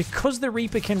 Because the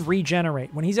Reaper can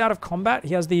regenerate. When he's out of combat,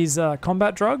 he has these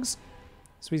combat drugs.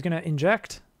 So he's going to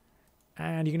inject.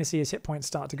 And you're going to see his hit points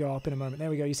start to go up in a moment. There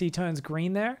we go. You see he turns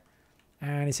green there.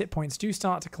 And his hit points do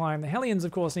start to climb. The Hellions,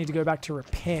 of course, need to go back to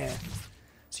repair.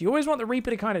 So you always want the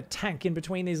Reaper to kind of tank in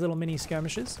between these little mini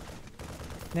skirmishes.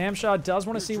 Namshar does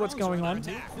want to see what's going on.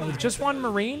 And with just one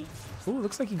Marine... Ooh,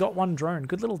 looks like he got one drone.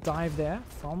 Good little dive there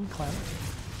from Clem.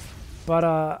 But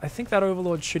I think that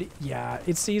Overlord should... Yeah,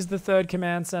 it sees the third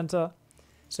command center.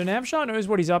 So Namshar knows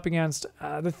what he's up against.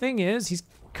 The thing is, he's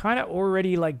kind of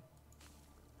already, like,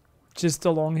 just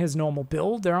along his normal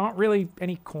build. There aren't really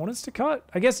any corners to cut.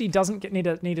 I guess he doesn't need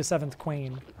a seventh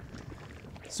queen.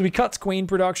 So he cuts queen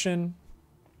production.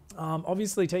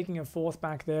 Obviously, taking a fourth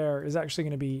back there is actually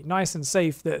going to be nice and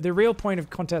safe. The real point of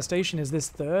contestation is this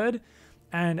third.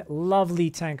 And lovely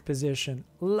tank position.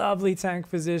 Lovely tank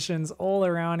positions all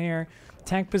around here.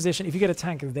 Tank position. If you get a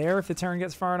tank there, if the Terran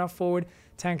gets far enough forward,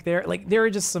 tank there. Like, there are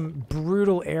just some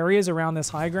brutal areas around this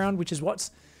high ground, which is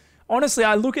what's... Honestly,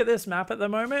 I look at this map at the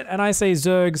moment, and I say,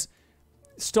 Zergs,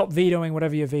 stop vetoing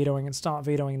whatever you're vetoing and start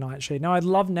vetoing Nightshade. Now, I'd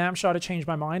love Namshar to change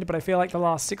my mind, but I feel like the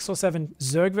last 6 or 7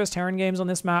 Zerg vs Terran games on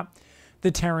this map,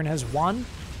 the Terran has won,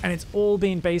 and it's all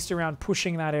been based around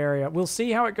pushing that area. We'll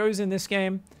see how it goes in this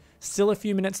game. Still a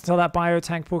few minutes until that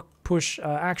bio-tank push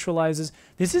actualizes.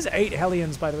 This is 8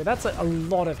 Hellions, by the way. That's a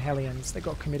lot of Hellions that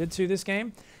got committed to this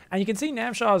game. And you can see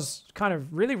Namshar's kind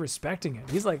of really respecting it.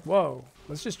 He's like, whoa,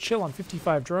 let's just chill on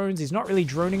 55 drones. He's not really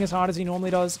droning as hard as he normally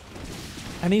does.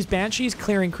 And these Banshees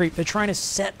clearing creep. They're trying to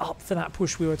set up for that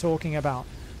push we were talking about.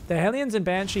 The Hellions and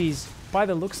Banshees, by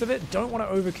the looks of it, don't want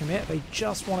to overcommit. They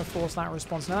just want to force that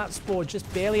response. Now that Spore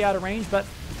just barely out of range, but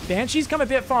Banshees come a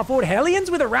bit far forward. Hellions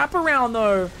with a wraparound,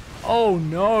 though. Oh,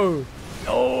 no.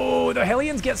 Oh, the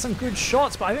Hellions get some good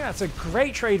shots, but I think that's a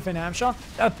great trade for Namshar.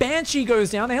 A Banshee goes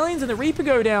down. The Hellions and the Reaper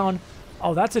go down.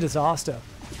 Oh, that's a disaster.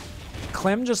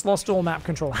 Clem just lost all map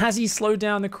control. Has he slowed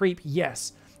down the creep?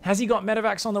 Yes. Has he got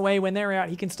medevacs on the way? When they're out,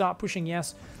 he can start pushing,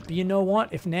 yes. But you know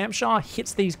what? If Namshar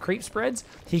hits these creep spreads,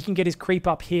 he can get his creep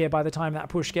up here by the time that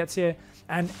push gets here.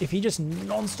 And if he just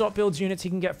non-stop builds units, he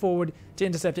can get forward to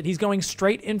intercept it. He's going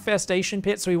straight Infestation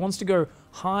Pit, so he wants to go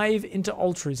Hive into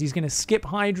Ultras. He's going to skip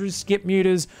Hydras, skip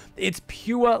Mutas. It's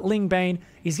pure Ling Bane.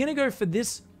 He's going to go for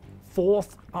this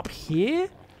 4th up here,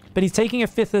 but he's taking a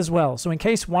 5th as well. So in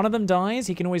case one of them dies,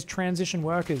 he can always transition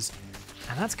workers.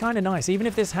 And that's kind of nice. Even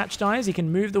if this hatch dies, he can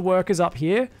move the workers up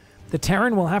here. The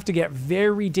Terran will have to get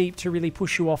very deep to really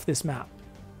push you off this map.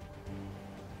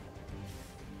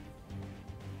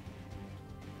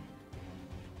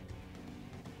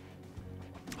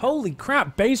 Holy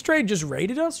crap, base trade just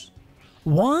raided us?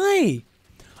 Why?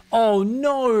 Oh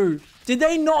no. Did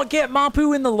they not get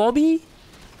Mapu in the lobby?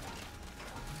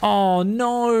 Oh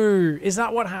no. Is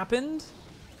that what happened?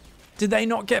 Did they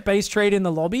not get base trade in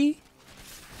the lobby?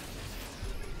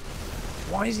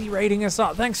 Why is he raiding us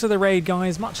up? Thanks for the raid,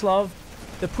 guys. Much love.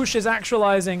 The push is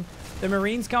actualizing. The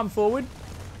Marines come forward,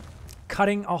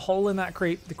 cutting a hole in that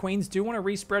creep. The Queens do want to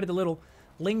respread it a little.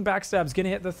 Ling backstab's going to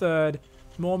hit the 3rd.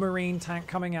 More Marine tank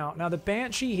coming out. Now, the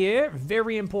Banshee here,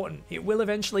 very important. It will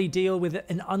eventually deal with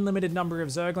an unlimited number of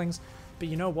Zerglings. But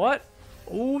you know what?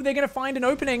 Oh, they're going to find an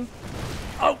opening.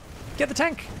 Oh, get the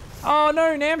tank. Oh,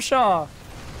 no, Namshar.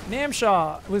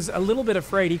 Namshar was a little bit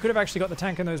afraid. He could have actually got the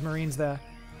tank and those Marines there.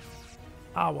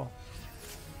 Ah, well.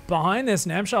 Behind this,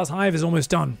 Namshar's Hive is almost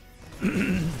done.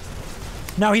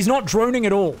 Now, he's not droning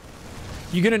at all.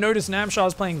 You're going to notice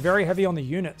Namshar's playing very heavy on the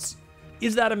units.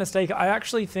 Is that a mistake? I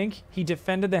actually think he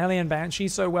defended the Hellion Banshee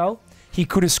so well, he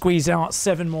could have squeezed out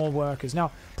 7 more workers.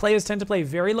 Now, players tend to play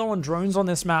very low on drones on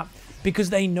this map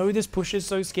because they know this push is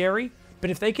so scary,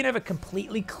 but if they can ever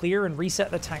completely clear and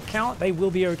reset the tank count, they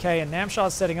will be okay, and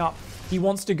Namshar's setting up. He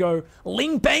wants to go.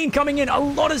 Ling Bane coming in. A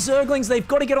lot of Zerglings. They've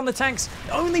got to get on the tanks.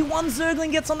 Only one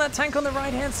Zergling gets on that tank on the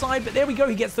right-hand side, but there we go.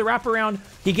 He gets the wraparound.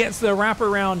 He gets the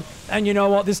wraparound. And you know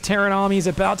what? This Terran army is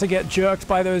about to get jerked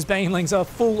by those Banelings. A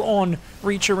full-on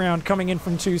reach-around coming in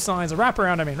from 2 sides. A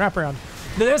wraparound, I mean, wraparound.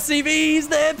 The SCVs,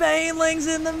 they're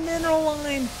Banelings in the mineral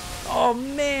line. Oh,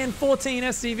 man. 14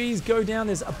 SCVs go down.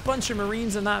 There's a bunch of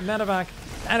Marines in that medevac.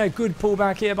 And a good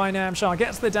pullback here by Namshar.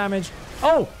 Gets the damage.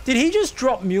 Oh, did he just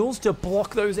drop mules to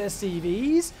block those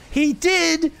SCVs? He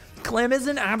did! Clem is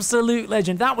an absolute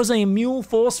legend. That was a mule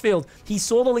force field. He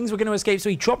saw the Lings were going to escape,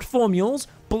 so he dropped 4 mules,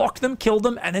 blocked them, killed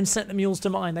them, and then sent the mules to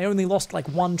mine. They only lost like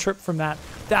 1 trip from that.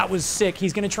 That was sick.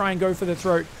 He's going to try and go for the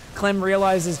throat. Clem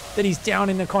realizes that he's down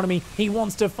in economy. He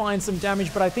wants to find some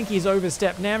damage, but I think he's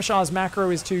overstepped. Namshar's macro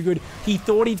is too good. He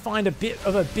thought he'd find a bit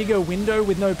of a bigger window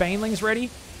with no Banelings ready.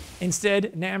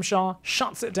 Instead, Namshar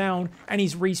shuts it down, and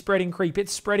he's respreading creep.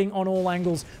 It's spreading on all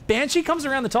angles. Banshee comes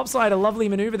around the top side. A lovely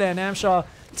maneuver there. Namshar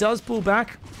does pull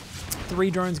back.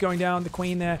 3 drones going down. The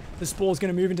Queen there. The Spore's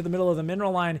going to move into the middle of the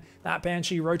mineral line. That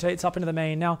Banshee rotates up into the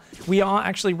main. Now, we are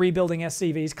actually rebuilding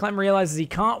SCVs. Clem realizes he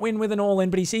can't win with an all-in,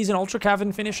 but he sees an Ultra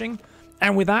Cavern finishing.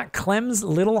 And with that, Clem's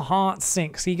little heart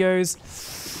sinks. He goes...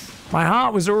 My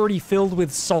heart was already filled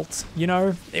with salt, you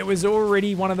know? It was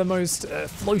already one of the most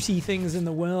floaty things in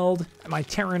the world. My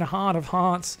Terran heart of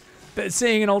hearts. But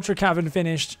seeing an Ultra Cavern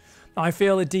finished, I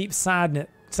feel a deep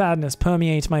sadness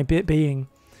permeate my being.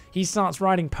 He starts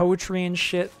writing poetry and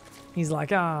shit. He's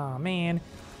like, ah, man.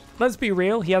 Let's be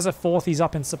real, he has a 4th, he's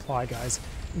up in supply, guys.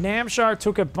 Namshar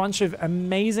took a bunch of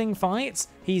amazing fights.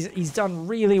 He's done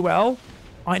really well.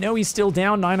 I know he's still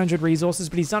down 900 resources,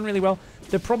 but he's done really well.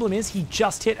 The problem is he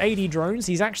just hit 80 drones.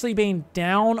 He's actually been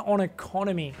down on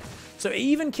economy. So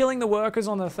even killing the workers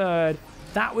on the third,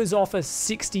 that was off a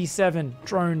 67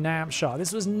 drone Namshar.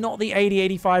 This was not the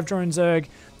 80-85 drone Zerg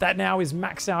that now is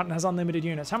maxed out and has unlimited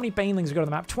units. How many banelings have got on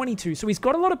the map? 22. So he's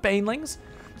got a lot of banelings.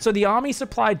 So the army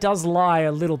supply does lie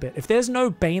a little bit. If there's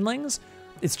no banelings,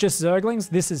 it's just Zerglings,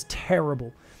 this is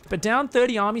terrible. But down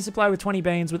 30 army supply with 20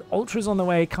 banes, with ultras on the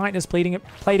way, kindness plating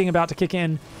about to kick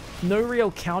in. No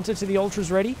real counter to the ultras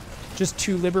ready. Just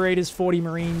 2 liberators, 40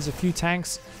 marines, a few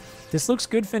tanks. This looks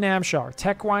good for Namshar.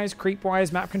 Tech-wise,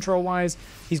 creep-wise, map control-wise,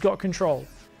 he's got control.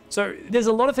 So there's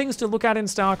a lot of things to look at in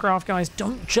StarCraft, guys.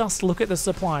 Don't just look at the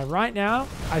supply. Right now,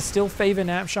 I still favor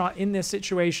Namshar in this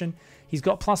situation. He's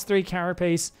got +3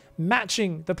 carapace,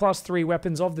 matching the +3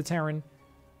 weapons of the Terran.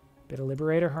 Bit of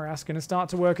Liberator harass going to start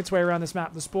to work its way around this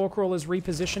map. The Spore Crawler's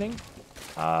repositioning.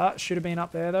 Should have been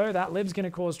up there, though. That Lib's going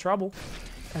to cause trouble.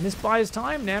 And this buys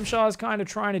time. Namshar's kind of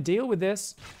trying to deal with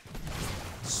this.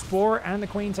 Spore and the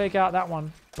Queen take out that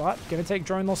one. But going to take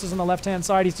drone losses on the left-hand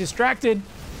side. He's distracted.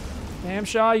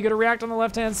 Namshar, you got to react on the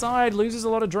left-hand side. Loses a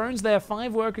lot of drones there.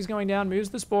 5 workers going down.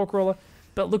 Moves the Spore Crawler.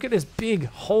 But look at this big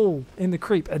hole in the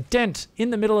creep. A dent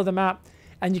in the middle of the map.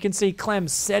 And you can see Clem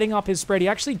setting up his spread. He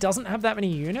actually doesn't have that many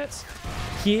units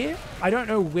here. I don't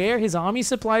know where his army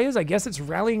supply is. I guess it's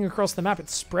rallying across the map.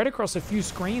 It's spread across a few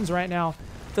screens right now.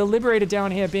 The Liberator down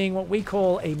here being what we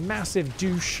call a massive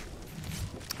douche.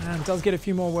 And does get a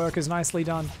few more workers. Nicely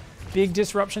done. Big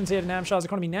disruptions here to Namshar's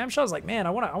economy. Namshar's like, man, I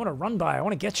want to run by. I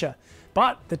want to get you.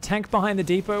 But the tank behind the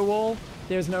depot wall,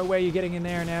 there's no way you're getting in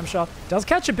there. Namshar does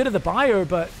catch a bit of the bio,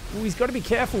 but he's got to be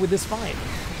careful with this fight.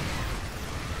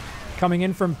 Coming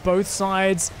in from both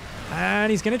sides.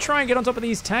 And he's going to try and get on top of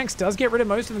these tanks. Does get rid of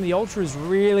most of them. The Ultra is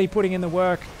really putting in the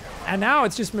work. And now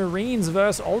it's just Marines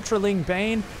versus Ultraling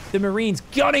Bane. The Marines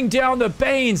gunning down the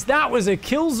Banes. That was a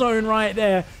kill zone right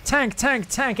there. Tank, tank,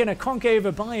 tank in a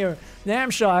concave bio.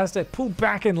 Namshar has to pull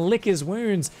back and lick his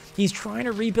wounds. He's trying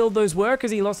to rebuild those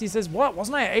workers he lost. He says, what?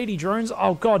 Wasn't I at 80 drones?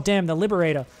 Oh, god damn, the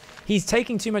Liberator. He's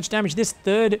taking too much damage. This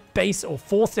third base, or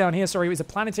fourth down here, sorry, it was a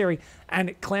planetary,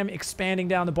 and Clem expanding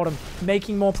down the bottom,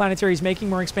 making more planetaries, making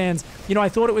more expands. You know, I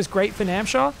thought it was great for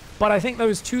Namshar, but I think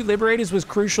those 2 Liberators was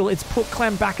crucial. It's put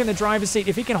Clem back in the driver's seat.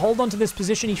 If he can hold on to this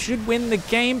position, he should win the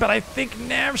game, but I think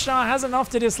Namshar has enough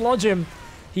to dislodge him.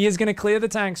 He is going to clear the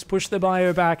tanks, push the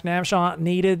bio back. Namshar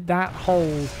needed that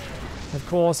hold. Of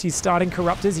course, he's starting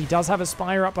Corruptors. He does have a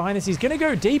Spire up behind this. He's going to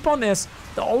go deep on this.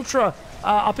 The Ultra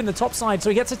up in the top side, so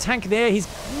he gets a tank there. He's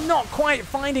not quite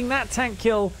finding that tank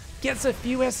kill. Gets a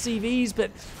few SCVs,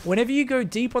 but whenever you go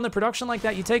deep on the production like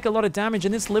that, you take a lot of damage,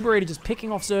 and this Liberator just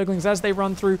picking off Zerglings as they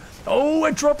run through. Oh,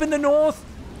 a drop in the north.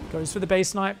 Goes for the base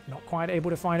snipe. Not quite able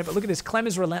to find it, but look at this. Clem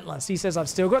is relentless. He says, I've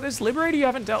still got this Liberator you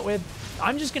haven't dealt with.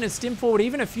 I'm just going to stim forward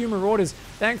even a few Marauders.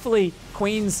 Thankfully,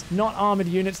 Queen's not armored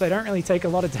units. They don't really take a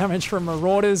lot of damage from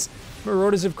Marauders.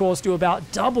 Marauders, of course, do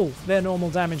about double their normal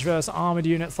damage versus armored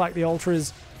units like the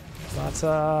Ultras. But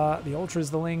the Ultras,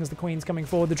 the Lings, the Queen's coming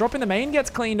forward. The drop in the main gets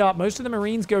cleaned up. Most of the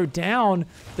Marines go down.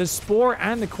 The Spore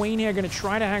and the Queen here are going to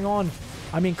try to hang on.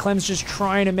 I mean, Clem's just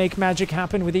trying to make magic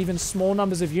happen with even small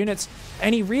numbers of units.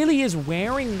 And he really is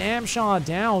wearing Namshar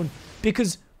down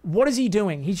because what is he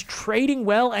doing? He's trading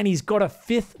well, and he's got a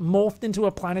 5th morphed into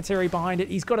a planetary behind it.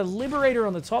 He's got a Liberator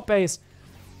on the top base.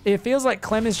 It feels like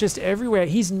Clem is just everywhere.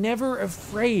 He's never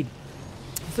afraid.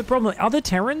 That's the problem. Other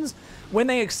Terrans, when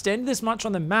they extend this much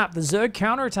on the map, the Zerg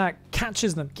counterattack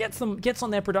catches them, gets on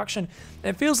their production.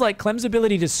 It feels like Clem's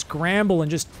ability to scramble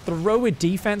and just throw a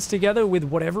defense together with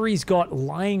whatever he's got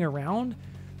lying around,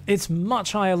 it's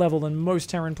much higher level than most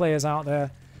Terran players out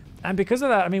there. And because of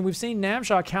that, I mean, we've seen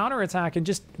Namshar counterattack, and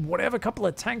just whatever couple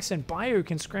of tanks and bio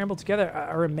can scramble together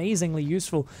are amazingly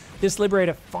useful. This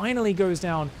Liberator finally goes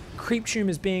down. Creep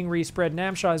tumors being respread.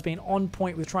 Namshar has been on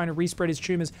point with trying to respread his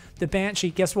tumors. The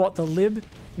Banshee, guess what? The Lib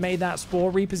made that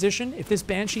Spore reposition. If this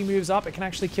Banshee moves up, it can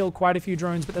actually kill quite a few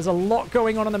drones, but there's a lot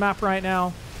going on the map right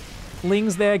now.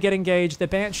 Lings there get engaged. The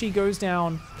Banshee goes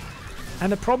down.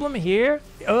 And the problem here,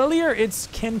 earlier it's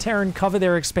can Terran cover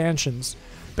their expansions.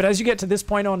 But as you get to this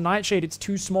point on Nightshade, it's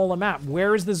too small a map.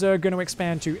 Where is the Zerg going to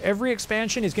expand to? Every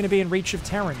expansion is going to be in reach of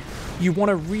Terran. You want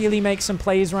to really make some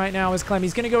plays right now as Clem.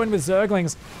 He's going to go in with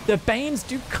Zerglings. The Banes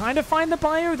do kind of find the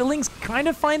bio. The Lings kind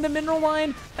of find the mineral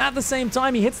line. At the same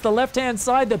time, he hits the left-hand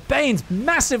side. The Banes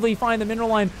massively find the mineral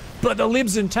line. But the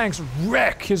Libs and tanks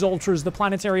wreck his Ultras, the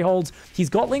planetary holds. He's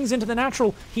got Lings into the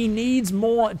natural. He needs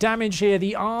more damage here.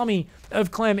 The army of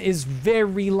Clem is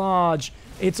very large.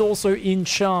 It's also in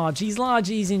charge. He's large,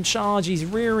 he's in charge, he's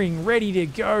rearing, ready to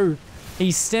go.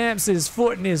 He stamps his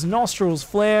foot and his nostrils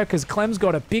flare because Clem's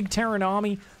got a big Terran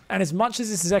army. And as much as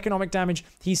this is economic damage,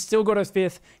 he's still got a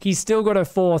 5th, he's still got a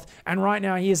 4th, and right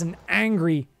now he is an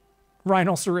angry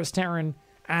Rhinoceros Terran.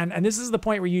 And this is the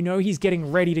point where you know he's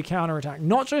getting ready to counterattack.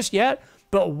 Not just yet,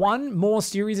 but one more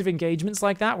series of engagements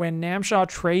like that where Namshar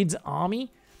trades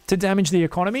army to damage the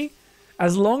economy.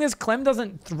 As long as Clem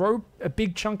doesn't throw a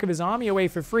big chunk of his army away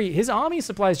for free, his army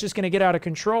supply is just going to get out of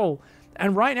control.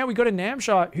 And right now we got a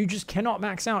Namshar who just cannot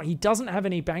max out. He doesn't have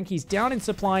any bank. He's down in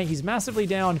supply. He's massively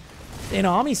down in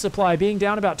army supply, being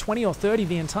down about 20 or 30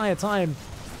 the entire time.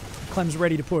 Clem's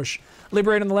ready to push.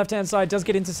 Liberate on the left-hand side does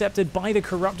get intercepted by the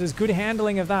Corruptors. Good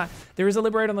handling of that. There is a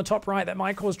Liberate on the top right that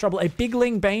might cause trouble. A big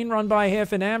Ling Bane run by here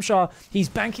for Namshar. He's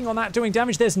banking on that, doing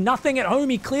damage. There's nothing at home.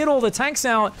 He cleared all the tanks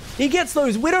out. He gets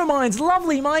those Widow Mines.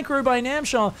 Lovely micro by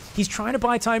Namshar. He's trying to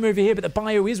buy time over here, but the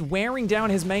bio is wearing down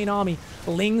his main army.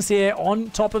 Lings here on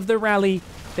top of the rally.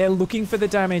 They're looking for the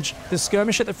damage. The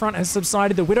skirmish at the front has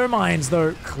subsided. The Widow Mines,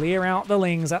 though, clear out the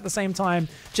Lings at the same time.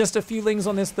 Just a few Lings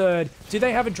on this third. Do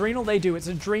they have Adrenal? They do. It's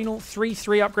Adrenal.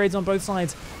 3/3 upgrades on both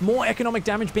sides. More economic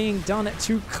damage being done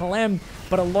to Clem,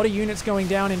 but a lot of units going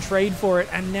down in trade for it.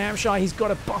 And Namshar, he's got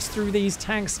to bust through these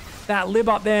tanks. That Lib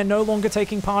up there no longer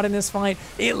taking part in this fight.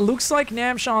 It looks like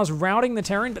Namshar's routing the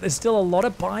Terran, but there's still a lot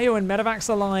of bio and medevacs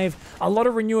alive. A lot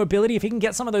of renewability. If he can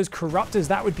get some of those Corruptors,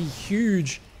 that would be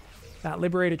huge. That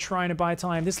Liberator trying to buy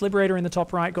time. This Liberator in the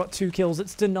top right got 2 kills.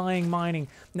 It's denying mining.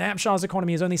 Namshar's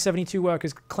economy is only 72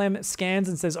 workers. Clem scans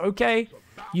and says, okay,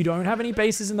 you don't have any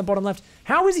bases in the bottom left.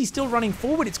 How is he still running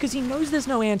forward? It's because he knows there's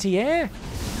no anti-air.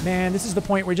 Man, this is the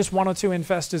point where just 1 or 2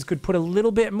 infestors could put a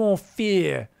little bit more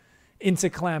fear into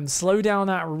Clem. Slow down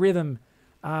that rhythm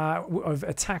of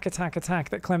attack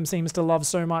that Clem seems to love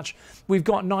so much. We've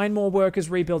got 9 more workers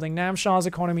rebuilding. Namshar's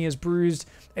economy is bruised.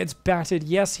 It's battered.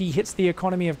 Yes, he hits the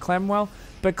economy of Clem well,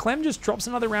 but Clem just drops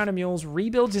another round of mules,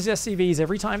 rebuilds his SCVs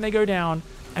every time they go down,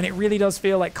 and it really does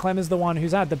feel like Clem is the one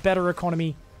who's had the better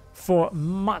economy for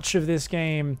much of this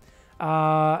game.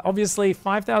 Obviously,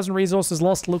 5,000 resources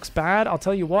lost looks bad. I'll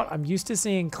tell you what, I'm used to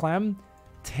seeing Clem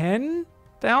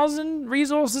 10,000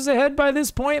 resources ahead by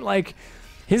this point. Like,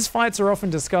 his fights are often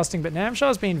disgusting, but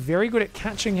Namshar's been very good at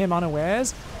catching him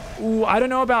unawares. Ooh, I don't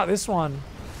know about this one.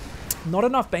 Not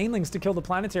enough Banelings to kill the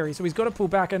Planetary, so he's got to pull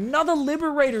back. Another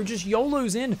Liberator just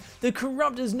YOLOs in. The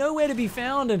Corruptor's nowhere to be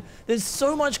found, and there's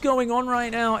so much going on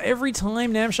right now. Every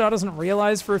time Namshar doesn't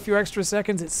realize for a few extra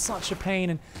seconds, it's such a pain.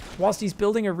 And whilst he's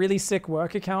building a really sick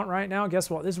work account right now, guess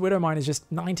what? This Widow Mine is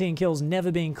just 19 kills,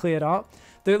 never being cleared up.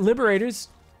 The Liberator's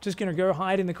just going to go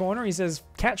hide in the corner. He says,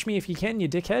 catch me if you can, you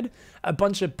dickhead. A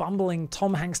bunch of bumbling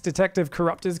Tom Hanks detective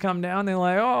Corruptors come down. They're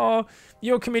like, oh,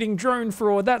 you're committing drone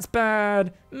fraud. That's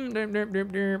bad. But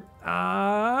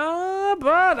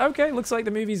okay, looks like the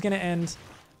movie's going to end.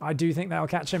 I do think that'll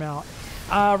catch him out.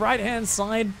 Right-hand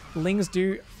side, Lings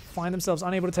do find themselves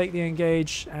unable to take the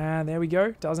engage. And there we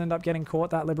go. Does end up getting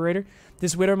caught, that Liberator.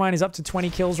 This Widow Mine is up to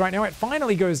 20 kills right now. It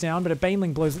finally goes down, but a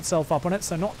Baneling blows itself up on it,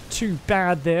 so not too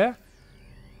bad there.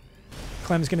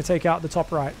 Clem's going to take out the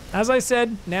top right. As I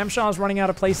said, Namshar's running out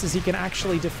of places he can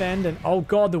actually defend, and oh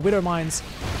god, the Widow Mines.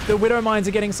 The Widow Mines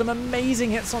are getting some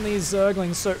amazing hits on these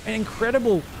Zerglings, so an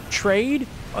incredible trade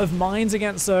of mines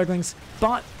against Zerglings,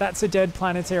 but that's a dead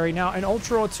Planetary. Now, an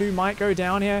Ultra or 2 might go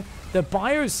down here. The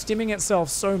bio's stimming itself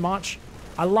so much.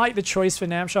 I like the choice for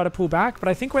Namshar to pull back, but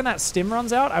I think when that stim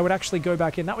runs out, I would actually go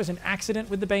back in. That was an accident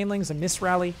with the Banelings, a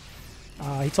misrally.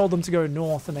 He told them to go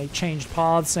north, and they changed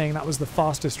paths, saying that was the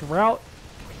fastest route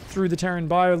through the Terran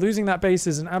bio. Losing that base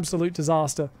is an absolute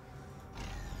disaster.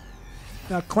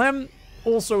 Now, Clem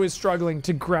also is struggling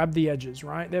to grab the edges,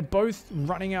 right? They're both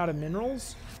running out of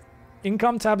minerals.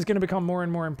 Income tab is going to become more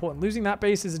and more important. Losing that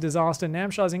base is a disaster.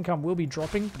 Namshar's income will be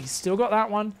dropping, but he's still got that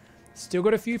one. Still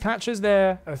got a few patches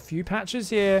there, a few patches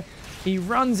here. He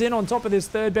runs in on top of this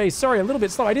third base. Sorry, a little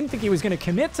bit slow. I didn't think he was going to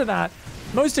commit to that.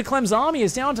 Most of Clem's army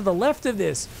is down to the left of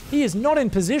this. He is not in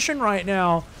position right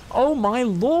now. Oh my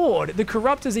lord. The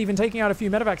Corruptor's even taking out a few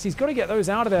medevacs. He's got to get those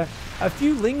out of there. A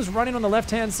few Lings running on the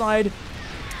left-hand side.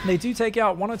 They do take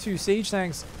out 1 or 2 siege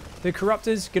tanks. The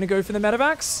Corruptor's going to go for the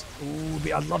medevacs.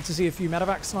 Ooh, I'd love to see a few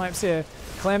medevac snipes here.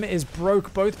 Clem is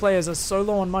broke. Both players are so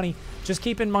low on money. Just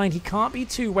keep in mind, he can't be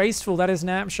too wasteful. That is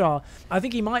Namshar. I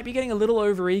think he might be getting a little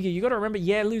overeager. You got to remember,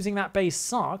 yeah, losing that base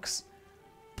sucks.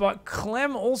 But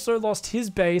Clem also lost his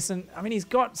base. And, I mean, he's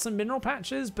got some mineral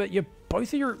patches, but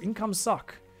both of your incomes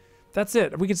suck. That's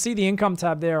it. We can see the income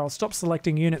tab there. I'll stop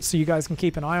selecting units so you guys can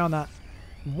keep an eye on that.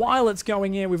 While it's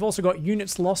going in, we've also got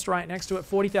units lost right next to it.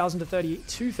 40,000 to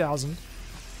 32,000.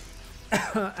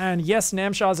 And yes,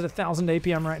 Namshar's at 1,000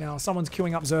 APM right now. Someone's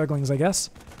queuing up Zerglings, I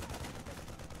guess.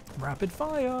 Rapid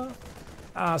fire.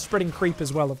 Spreading creep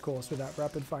as well, of course, with that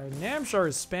rapid fire. Namshar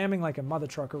is spamming like a mother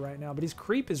trucker right now, but his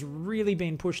creep is really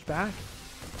being pushed back.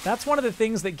 That's one of the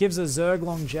things that gives a Zerg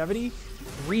longevity.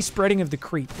 Respreading of the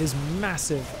creep is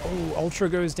massive. Oh, Ultra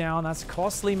goes down. That's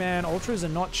costly, man. Ultras are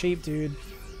not cheap, dude.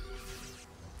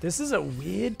 This is a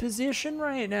weird position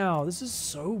right now. This is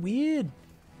so weird.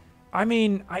 I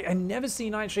mean, I never see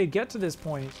Nightshade get to this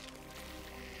point.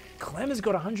 Clem has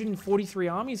got 143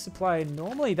 army supply.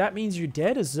 Normally, that means you're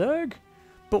dead as Zerg.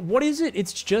 But what is it?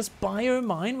 It's just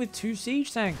Biomine with 2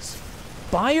 siege tanks.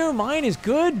 Biomine is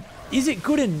good. Is it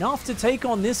good enough to take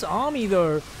on this army,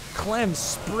 though? Clem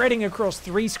spreading across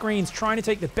 3 screens, trying to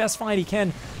take the best fight he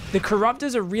can. The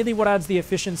Corruptors are really what adds the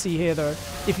efficiency here, though.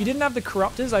 If you didn't have the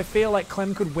Corruptors, I feel like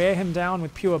Clem could wear him down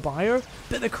with pure bio,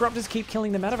 but the Corruptors keep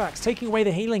killing the medevacs, taking away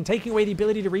the healing, taking away the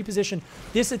ability to reposition.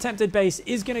 This attempted base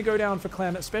is going to go down for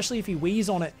Clem, especially if he wheeze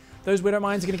on it. Those Widow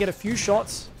Mines are going to get a few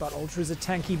shots, but Ultras are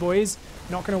tanky, boys.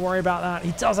 Not going to worry about that.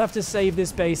 He does have to save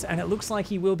this base, and it looks like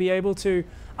he will be able to.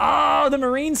 Oh, the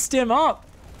Marines stim up.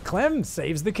 Clem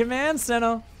saves the command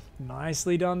center.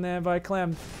 Nicely done there by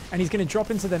Clem. And he's going to drop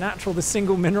into the natural, the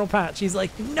single mineral patch. He's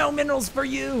like, no minerals for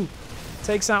you.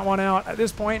 Takes that one out. At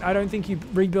this point, I don't think you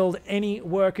rebuild any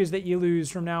workers that you lose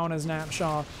from now on as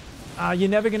Namshar. You're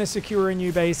never going to secure a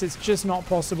new base. It's just not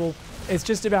possible. It's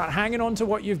just about hanging on to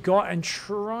what you've got and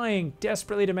trying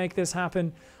desperately to make this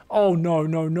happen. Oh, no,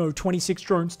 no, no. 26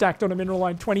 drones stacked on a mineral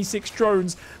line. 26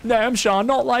 drones. Namshar,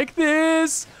 not like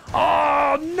this.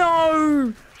 Oh,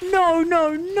 no. No,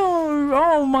 no, no.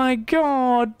 Oh, my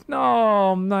God.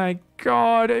 Oh, my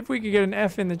God. If we could get an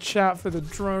F in the chat for the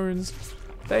drones.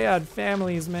 They had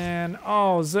families, man.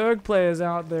 Oh, Zerg players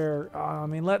out there. I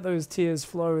mean, let those tears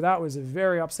flow. That was a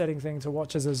very upsetting thing to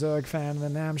watch as a Zerg fan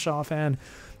and a Namshar fan.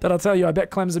 But I'll tell you, I bet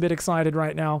Clem's a bit excited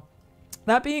right now.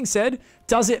 That being said,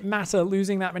 does it matter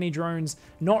losing that many drones?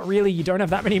 Not really. You don't have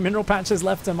that many mineral patches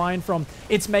left to mine from.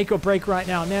 It's make or break right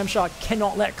now. Namshar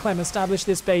cannot let Clem establish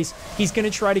this base. He's going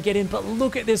to try to get in, but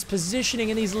look at this positioning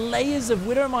and these layers of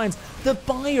Widow Mines. The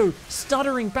bio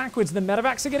stuttering backwards. The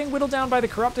medevacs are getting whittled down by the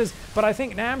Corruptors, but I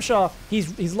think Namshar,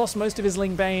 he's lost most of his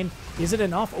Ling Bane. Is it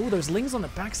enough? Oh, those Lings on the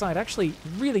backside actually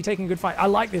really taking a good fight. I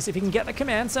like this. If he can get the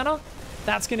command center,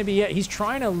 that's going to be it. He's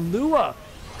trying to lure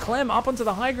Clem up onto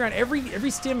the high ground. Every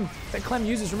stim that Clem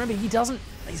uses, remember,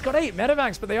 he's got 8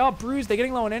 medevacs, but they are bruised. They're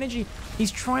getting low on energy.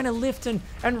 He's trying to lift and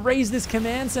raise this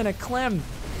command center. Clem,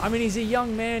 I mean, he's a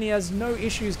young man. He has no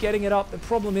issues getting it up. The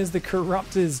problem is the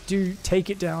Corruptors do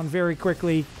take it down very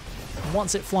quickly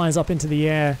once it flies up into the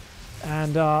air.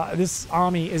 And this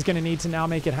army is going to need to now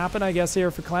make it happen, I guess, here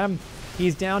for Clem.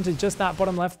 He's down to just that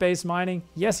bottom left base mining.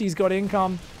 Yes, he's got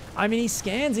income. I mean, he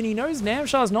scans and he knows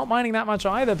Namshar's not mining that much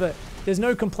either, but there's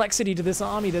no complexity to this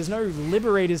army. There's no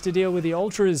liberators to deal with the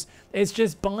Ultras. It's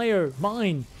just bio,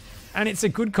 mine. And it's a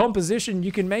good composition.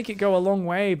 You can make it go a long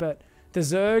way, but the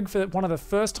Zerg, for one of the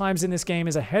first times in this game,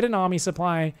 is ahead in army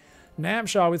supply.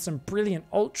 Namshar with some brilliant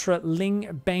Ultra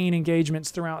Ling Bane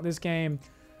engagements throughout this game.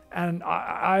 And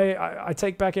I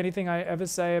take back anything I ever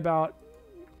say about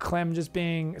Clem just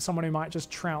being someone who might just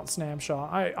trounce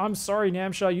Namshar. I'm sorry,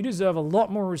 Namshar. You deserve a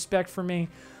lot more respect from me.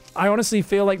 I honestly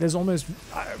feel like there's almost,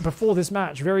 before this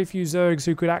match, very few Zergs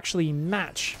who could actually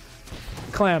match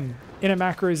Clem in a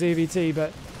macros EVT,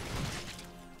 but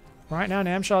right now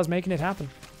Namshar's making it happen.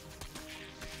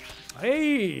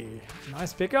 Hey,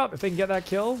 nice pickup. If they can get that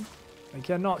kill, they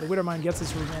cannot. The Widowmine gets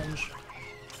its revenge.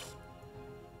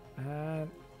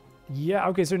 Yeah,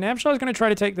 okay, so Namshar's going to try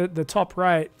to take the top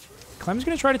right. Clem's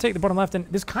going to try to take the bottom left, and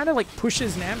this kind of like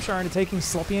pushes Namshar into taking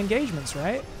sloppy engagements,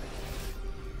 right?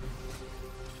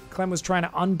 Clem was trying to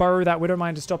unburrow that Widow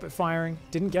Mine to stop it firing.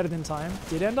 Didn't get it in time.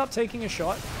 Did end up taking a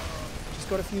shot. Just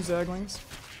got a few Zerglings.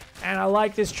 And I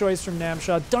like this choice from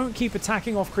Namshar. Don't keep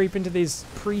attacking off creep into these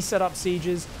pre-set up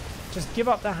sieges. Just give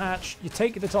up the hatch. You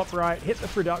take the top right, hit the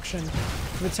production.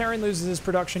 When the Terran loses his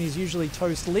production, he's usually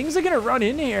toast. Lings are going to run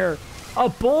in here. A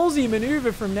ballsy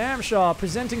maneuver from Namshar,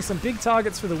 presenting some big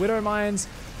targets for the Widow Mines.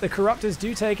 The Corruptors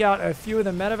do take out a few of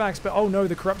the medevacs, but oh no,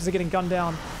 the Corruptors are getting gunned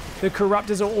down. The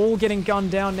Corruptors are all getting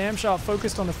gunned down. Namshar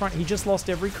focused on the front. He just lost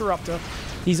every Corruptor.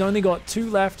 He's only got 2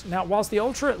 left. Now, whilst the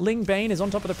Ultra Ling Bane is on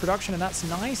top of the production, and that's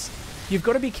nice, you've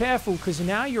got to be careful, because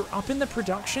now you're up in the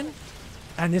production,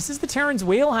 and this is the Terran's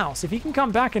wheelhouse. If he can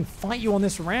come back and fight you on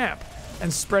this ramp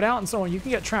and spread out and so on, you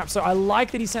can get trapped. So I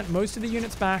like that he sent most of the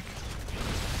units back.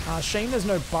 Shame there's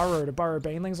no burrow to burrow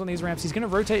Banelings on these ramps. He's going to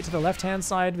rotate to the left-hand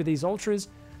side with these Ultras.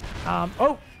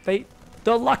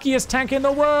 The luckiest tank in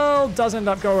the world does end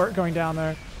up going down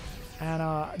there.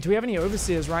 And do we have any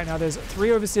overseers right now? There's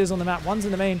 3 overseers on the map. One's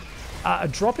in the main. A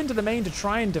drop into the main to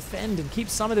try and defend and keep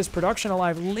some of this production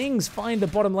alive. Lings find the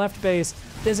bottom left base.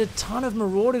 There's a ton of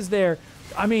marauders there.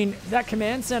 I mean, that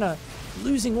command center,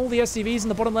 losing all the SCVs in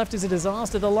the bottom left is a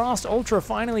disaster. The last Ultra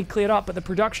finally cleared up, but the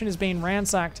production has been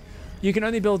ransacked. You can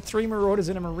only build 3 marauders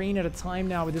in a marine at a time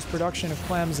now with this production of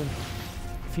Clem's, and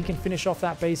if he can finish off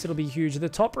that base, it'll be huge. The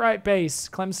top right base,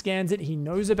 Clem scans it. He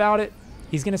knows about it.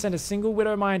 He's going to send a single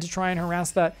Widow Mine to try and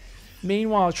harass that.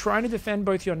 Meanwhile, trying to defend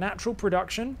both your natural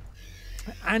production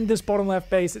and this bottom left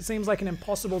base, it seems like an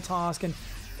impossible task. And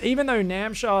even though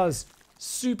Namshar's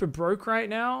super broke right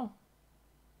now,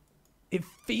 it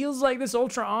feels like this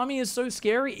Ultra army is so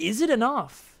scary. Is it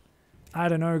enough? I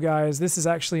don't know, guys. This is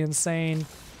actually insane.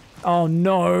 Oh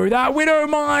no, that Widow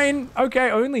Mine!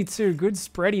 Okay, only 2. Good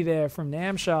spready there from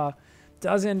Namshar.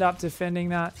 Does end up defending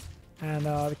that. And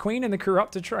the Queen and the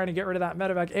Corruptor trying to get rid of that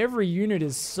medevac. Every unit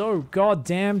is so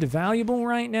goddamn valuable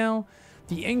right now.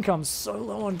 The income's so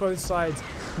low on both sides.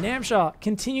 Namshar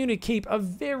continue to keep a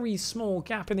very small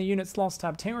gap in the units lost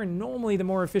tab. Terran, normally the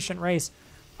more efficient race,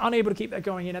 unable to keep that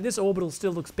going in. Now this orbital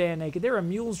still looks bare naked. There are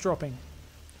mules dropping.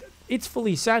 It's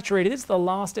fully saturated. It's the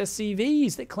last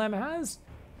SCVs that Clem has.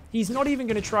 He's not even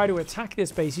going to try to attack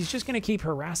this base. He's just going to keep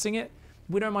harassing it.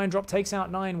 Widow Mine drop takes out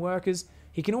 9 workers.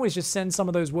 He can always just send some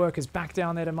of those workers back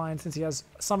down there to mine since he has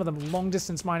some of them long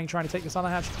distance mining trying to take this other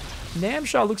hatch.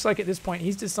 Namshar looks like at this point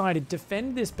he's decided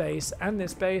defend this base, and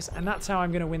that's how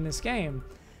I'm going to win this game.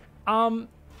 Oh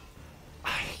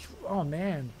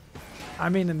man. I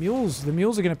mean, the mules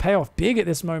are going to pay off big at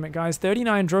this moment, guys.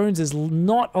 39 drones is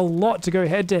not a lot to go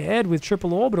head to head with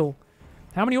triple orbital.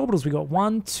 How many orbitals we got?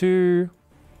 1, 2,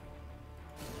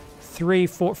 3,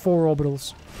 4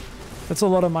 orbitals. That's a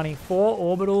lot of money. 4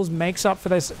 orbitals makes up for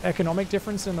this economic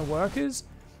difference in the workers.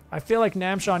 I feel like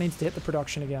Namshar needs to hit the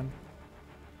production again.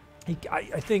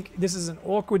 I think this is an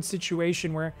awkward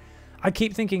situation where I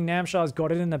keep thinking Namshar's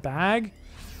got it in the bag.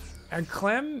 And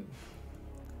Clem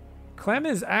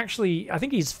is actually, I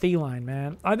think he's feline,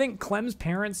 man. I think Clem's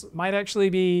parents might actually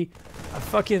be a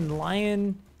fucking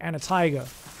lion and a tiger.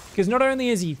 Because not only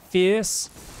is he fierce,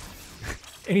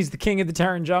 and he's the king of the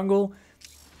Terran jungle,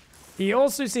 he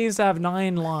also seems to have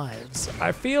 9 lives.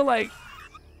 I feel like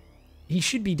he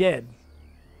should be dead.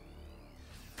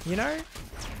 You know?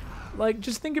 Like,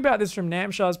 just think about this from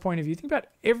Namshar's point of view. Think about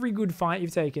every good fight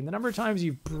you've taken. The number of times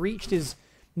you've breached his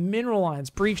mineral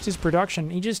lines, breached his production.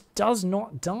 He just does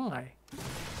not die.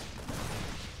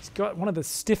 He's got one of the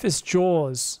stiffest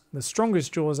jaws, the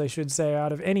strongest jaws, I should say,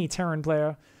 out of any Terran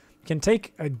player. Can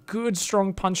take a good,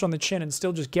 strong punch on the chin and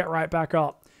still just get right back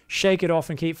up. Shake it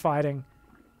off and keep fighting.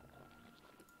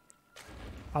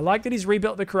 I like that he's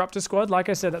rebuilt the Corruptor squad. Like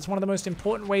I said, that's one of the most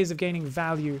important ways of gaining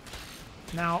value.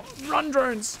 Now, run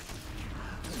drones!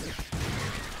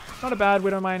 Not a bad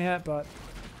Widow Mine hit, but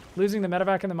losing the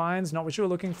medevac and the mines, not what you were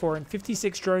looking for. And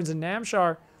 56 drones in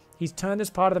Namshar, he's turned this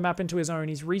part of the map into his own.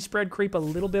 He's respread creep a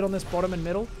little bit on this bottom and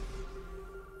middle.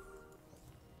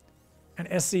 And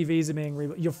SCVs are being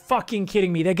rebuilt. You're fucking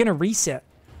kidding me. They're going to reset.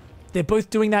 They're both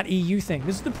doing that EU thing.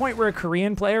 This is the point where a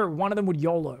Korean player, one of them would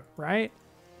YOLO, right?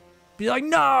 Be like,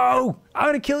 no, I'm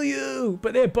going to kill you.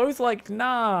 But they're both like,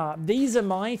 nah, these are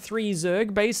my 3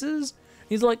 Zerg bases.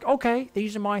 He's like, okay,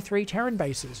 these are my 3 Terran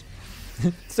bases.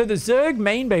 So the Zerg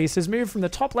main base has moved from the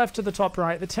top left to the top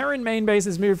right. The Terran main base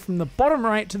has moved from the bottom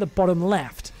right to the bottom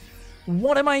left.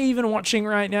 What am I even watching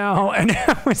right now? And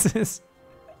how is this?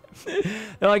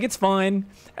 They're like, it's fine.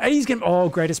 And he's going to, oh,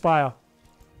 Great Aspire.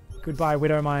 Goodbye,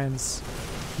 Widow Mines.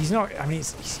 He's not, I mean,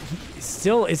 it's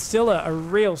still a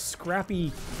real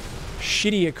scrappy,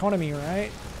 shitty economy,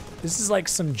 right? This is like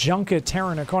some junker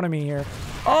Terran economy here.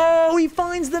 Oh, he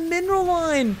finds the mineral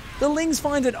line. The Lings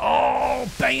find it. Oh,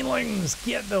 Banelings.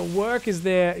 Get the workers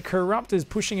there. Corruptor's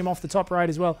pushing him off the top right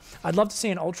as well. I'd love to see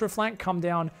an ultra flank come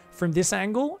down from this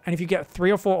angle. And if you get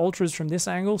 3 or 4 ultras from this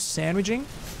angle, sandwiching,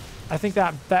 I think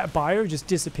that bio just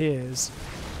disappears.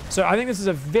 So I think this is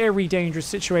a very dangerous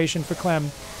situation for Clem.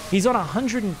 He's on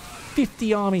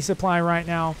 150 army supply right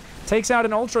now. Takes out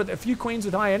an ultra. A few queens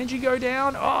with high energy go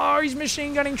down. Oh, he's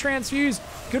machine gunning transfuse.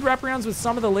 Good wraparounds with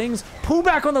some of the Lings. Pull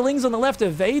back on the Lings on the left.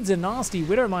 Evades a nasty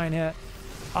Widow Mine hit.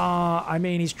 I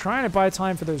mean, he's trying to buy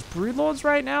time for those Broodlords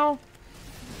right now.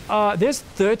 There's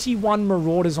 31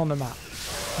 Marauders on the map.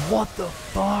 What the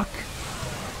fuck?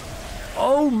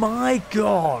 Oh my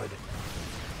god.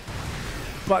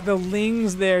 But the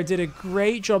Lings there did a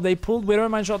great job. They pulled Widow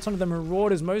Mine shots onto the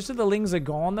Marauders. Most of the Lings are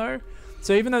gone though.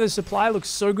 So even though the supply looks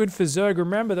so good for Zerg,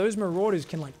 remember those Marauders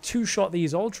can like 2-shot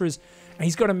these Ultras. And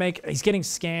he's getting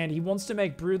scanned. He wants to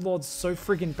make Broodlords so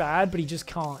friggin' bad, but he just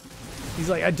can't. He's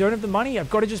like, I don't have the money. I've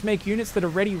got to just make units that are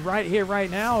ready right here, right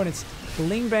now. And it's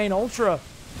Lingbane Ultra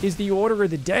is the order of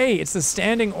the day. It's the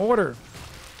standing order.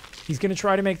 He's going to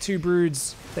try to make 2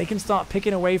 broods. They can start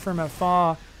picking away from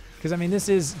afar. Because, I mean, this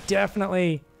is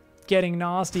definitely getting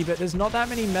nasty. But there's not that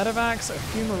many medevacs. A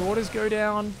few marauders go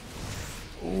down.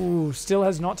 Ooh, still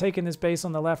has not taken this base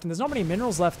on the left. And there's not many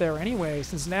minerals left there anyway,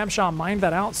 since Namshar mined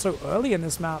that out so early in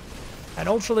this map. And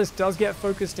Ultralisk does get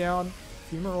focused down. A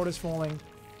few marauders falling.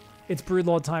 It's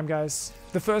Broodlord time, guys.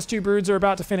 The first 2 broods are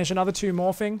about to finish. Another 2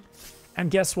 morphing. And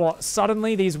guess what?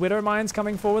 Suddenly, these Widow Mines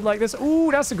coming forward like this.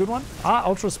 Ooh, that's a good one. Ah,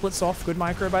 Ultra splits off. Good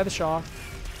micro by the Shah.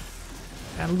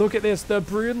 And look at this. The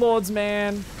Broodlords,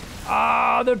 man.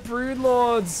 Ah, the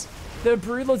Broodlords. The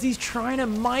Broodlords, he's trying to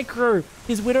micro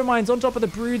his Widow Mines on top of the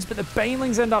Broods, but the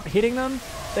Banelings end up hitting them.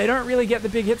 They don't really get the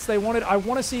big hits they wanted. I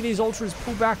want to see these Ultras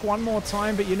pull back one more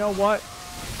time, but you know what?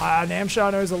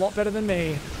 Namshar knows a lot better than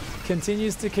me.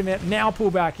 Continues to commit. Now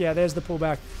pull back. Yeah, there's the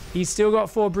pullback. He's still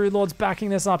got 4 Broodlords backing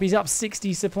this up. He's up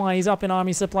 60 supply. He's up in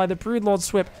army supply. The Broodlord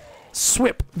swip.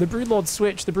 The Broodlord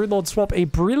switch. The Broodlord swap. A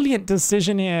brilliant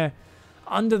decision here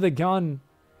under the gun.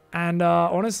 And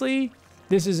honestly,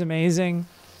 this is amazing.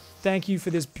 Thank you for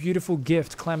this beautiful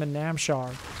gift, Clem and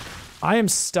Namshar. I am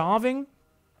starving.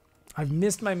 I've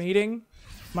missed my meeting,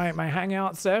 my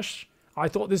hangout sesh. I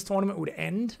thought this tournament would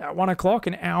end at 1 o'clock,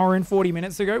 an hour and 40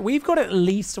 minutes ago. We've got at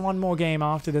least one more game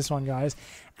after this one, guys.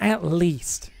 At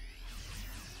least.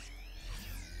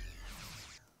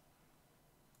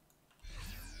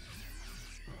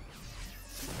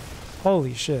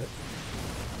 Holy shit.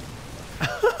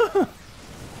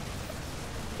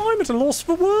 I'm at a loss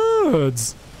for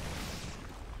words.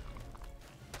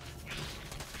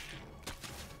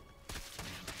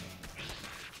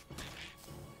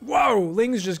 Whoa,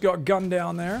 Lings just got gunned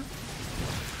down there.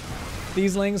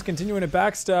 These Lings continuing to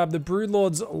backstab. The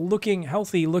Broodlord's looking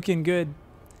healthy, looking good.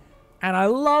 And I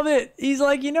love it. He's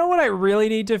like, you know what I really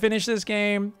need to finish this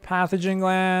game? Pathogen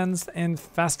glands,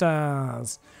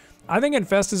 Infestors. I think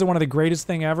Infestors are one of the greatest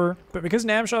thing ever. But because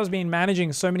Namshar's been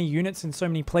managing so many units in so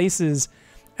many places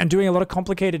and doing a lot of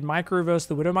complicated micro versus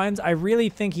the Widow Mines, I really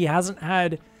think he hasn't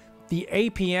had the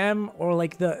APM or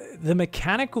like the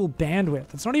mechanical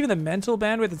bandwidth. It's not even the mental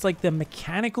bandwidth. It's like the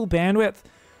mechanical bandwidth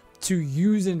to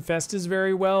use Infestors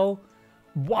very well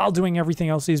while doing everything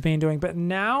else he's been doing. But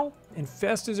now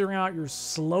Infestors are out. You're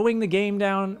slowing the game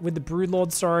down with the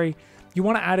Broodlord. Sorry. You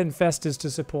want to add Infestors to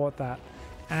support that.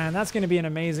 And that's going to be an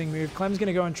amazing move. Clem's going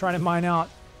to go and try to mine out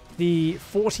the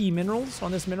 40 minerals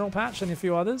on this mineral patch and a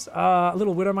few others. A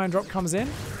little Widow Mine drop comes in.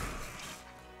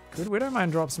 Good Widow Mine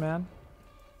drops, man.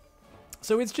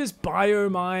 So it's just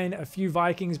Biomine, a few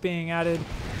Vikings being added.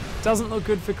 Doesn't look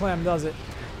good for Clem, does it?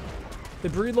 The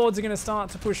Broodlords are going to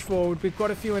start to push forward. We've got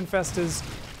a few Infestors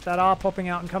that are popping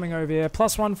out and coming over here.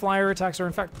 +1 flyer attacks, or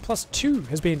in fact, +2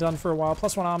 has been done for a while.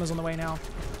 +1 armor's on the way now.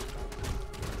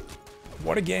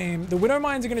 What a game. The Widow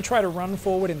Mines are going to try to run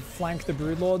forward and flank the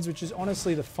Broodlords, which is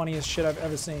honestly the funniest shit I've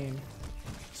ever seen.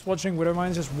 Just watching Widow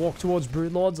Mines just walk towards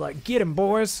Broodlords like, get them,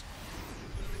 boys.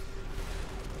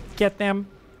 Get them.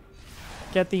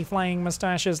 Get the flying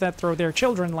mustaches that throw their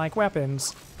children like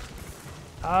weapons.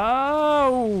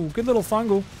 Oh, good little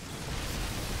fungal.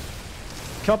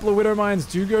 Couple of Widow Mines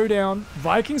do go down.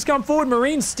 Vikings come forward.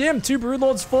 Marine stim. 2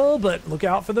 Broodlords fall, but look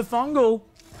out for the fungal.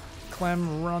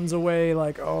 Clem runs away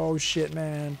like, oh shit,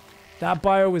 man. That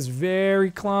bio is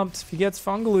very clumped. If he gets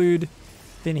fungalooed,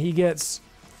 then he gets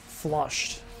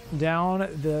flushed down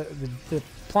the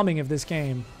plumbing of this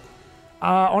game.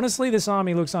 Honestly, this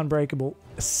army looks unbreakable.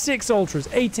 6 Ultras,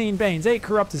 18 Banes, 8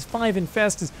 Corruptors, 5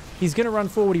 Infestors. He's going to run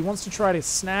forward. He wants to try to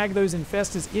snag those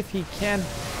Infestors if he can.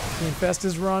 The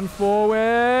Infestors run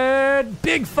forward.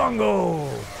 Big Fungal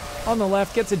on the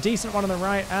left. Gets a decent one on the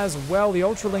right as well. The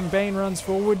Ultraling Bane runs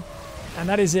forward. And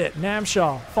that is it.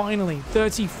 Namshar, finally,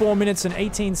 34 minutes and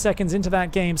 18 seconds into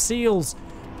that game, seals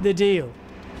the deal.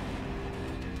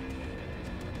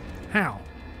 How?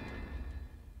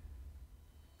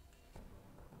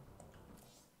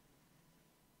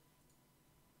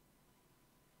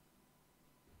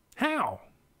 How?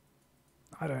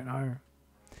 I don't know.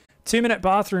 2-minute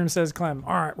bathroom, says Clem.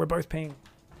 All right, we're both peeing.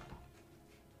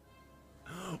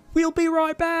 We'll be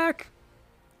right back.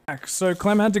 So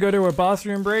Clem had to go to a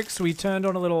bathroom break, so we turned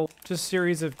on a little just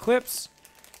series of clips.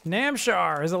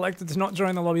 Namshar is elected to not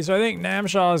join the lobby, so I think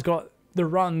Namshar's got the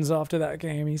runs after that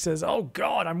game. He says, oh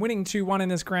god, I'm winning 2-1 in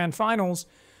this grand finals,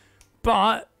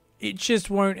 but it just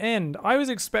won't end. I was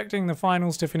expecting the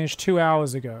finals to finish 2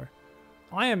 hours ago.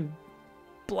 I am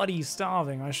bloody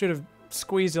starving. I should have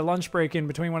squeezed a lunch break in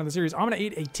between one of the series. I'm going to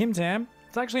eat a Tim Tam.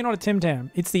 It's actually not a Tim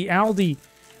Tam. It's the Aldi.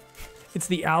 It's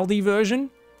the Aldi version.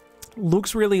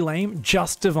 looks really lame.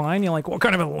 Just Divine. You're like, what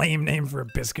kind of a lame name for a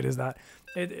biscuit is that?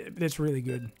 It's really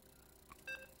good.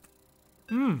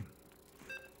 Mmm.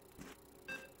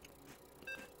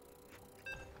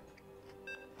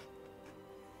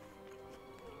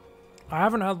 I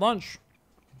haven't had lunch.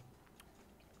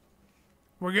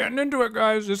 We're getting into it,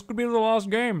 guys. This could be the last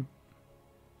game.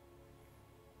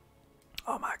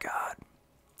 Oh my god.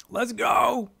 Let's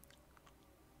go.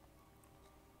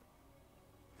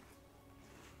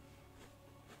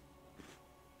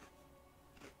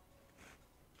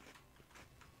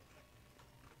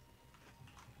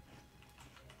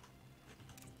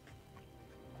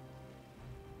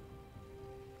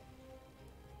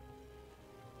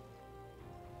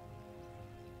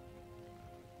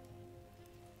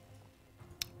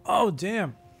 Oh,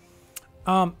 damn.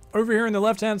 Over here on the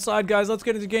left-hand side, guys, let's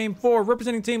get into game 4.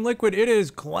 Representing Team Liquid, it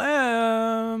is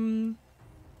Clem.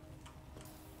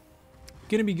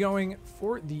 Gonna be going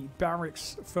for the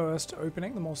barracks first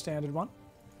opening, the more standard one.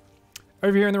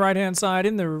 Over here on the right-hand side,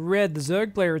 in the red, the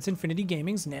Zerg player, it's Infinity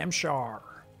Gaming's Namshar.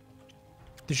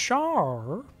 The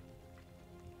Shar.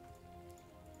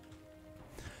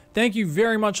 Thank you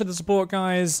very much for the support,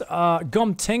 guys.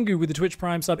 Gom Tengu with the Twitch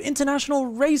Prime sub. International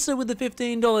Racer with the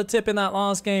 $15 tip in that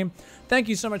last game. Thank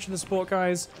you so much for the support,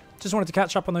 guys. Just wanted to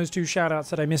catch up on those 2 shoutouts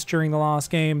that I missed during the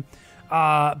last game.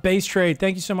 Base Trade,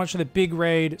 thank you so much for the big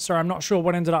raid. Sorry, I'm not sure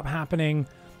what ended up happening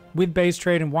with Base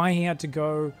Trade and why he had to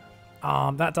go.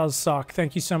 That does suck.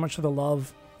 Thank you so much for the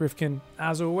love, Rifkin.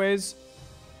 As always,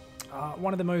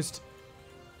 one of the most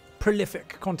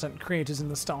prolific content creators in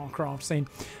the StarCraft scene.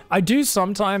 I do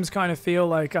sometimes kind of feel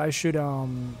like I should there's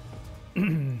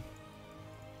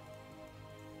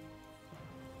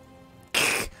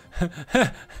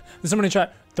someone in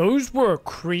chat. Those were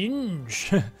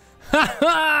cringe.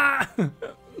 Yeah.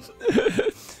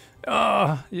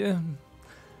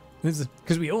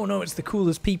 Because we all know it's the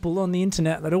coolest people on the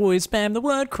internet that always spam the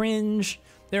word cringe.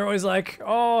 They're always like,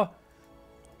 oh,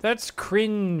 that's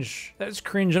cringe. That's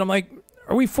cringe. And I'm like,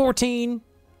 are we 14?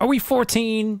 Are we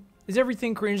 14? Is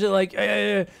everything cringe? They're like,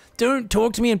 don't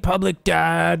talk to me in public,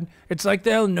 Dad. It's like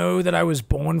they'll know that I was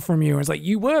born from you. It's like,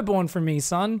 you were born from me,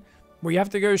 son. We have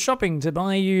to go shopping to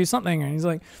buy you something. And he's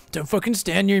like, don't fucking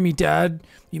stand near me, Dad.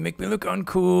 You make me look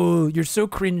uncool. You're so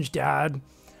cringe, Dad.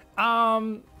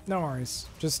 No worries.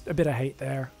 Just a bit of hate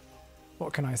there.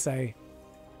 What can I say?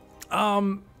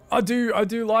 I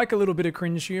do like a little bit of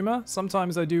cringe humor.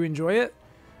 Sometimes I do enjoy it.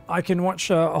 I can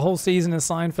watch a whole season of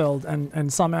Seinfeld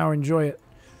and somehow enjoy it.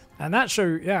 And that show,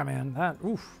 yeah, man, that,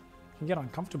 oof, can get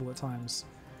uncomfortable at times.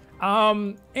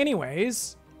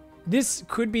 Anyways, this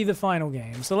could be the final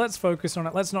game, so let's focus on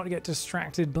it. Let's not get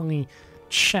distracted by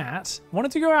chat.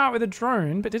 Wanted to go out with a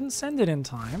drone, but didn't send it in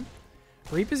time.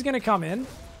 Reaper's going to come in.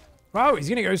 Oh, he's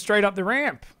going to go straight up the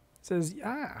ramp. It says,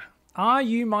 yeah. Are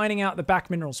you mining out the back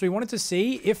minerals? So we wanted to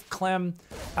see if if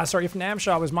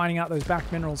Namshar was mining out those back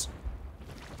minerals.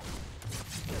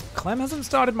 Clem hasn't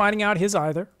started mining out his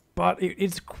either, but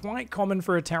it's quite common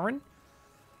for a Terran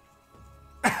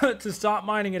to start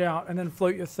mining it out and then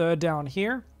float your third down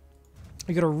here.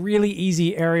 You got a really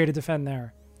easy area to defend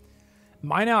there.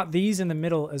 Mine out these in the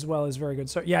middle as well is very good.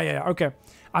 So yeah, okay.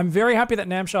 I'm very happy that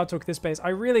Namshar took this base. I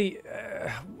really,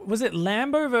 was it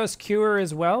Lambo versus Cure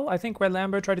as well? I think where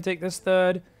Lambo tried to take this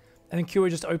third and then Cure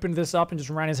just opened this up and just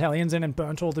ran his Hellions in and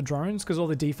burnt all the drones because all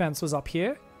the defense was up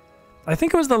here. I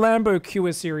think it was the Lambo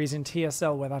Cure series in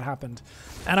TSL where that happened.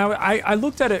 And I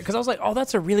looked at it because I was like, oh,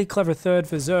 that's a really clever third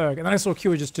for Zerg. And then I saw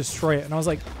Cure just destroy it. And I was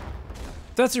like,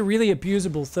 that's a really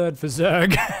abusable third for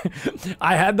Zerg.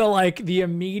 I had the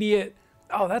immediate,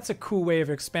 oh, that's a cool way of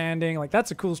expanding. Like,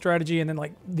 that's a cool strategy. And then,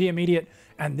 like, the immediate,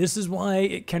 and this is why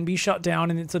it can be shut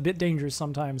down and it's a bit dangerous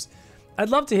sometimes. I'd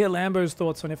love to hear Lambo's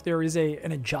thoughts on if there is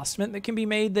an adjustment that can be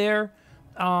made there.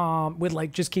 With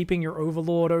like just keeping your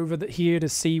overlord over here to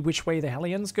see which way the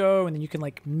Hellions go, and then you can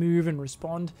like move and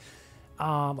respond.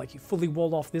 Like you fully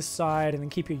wall off this side and then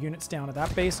keep your units down at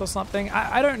that base or something.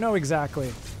 I don't know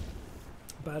exactly.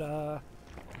 But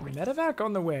medevac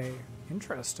on the way.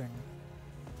 Interesting.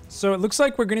 So it looks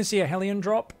like we're gonna see a Hellion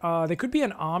drop. There could be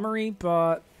an armory,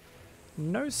 but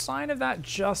no sign of that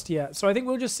just yet. So I think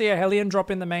we'll just see a Hellion drop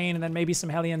in the main and then maybe some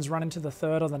Hellions run into the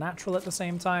third or the natural at the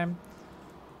same time.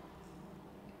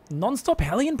 Non-stop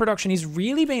Hellion production. He's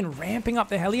really been ramping up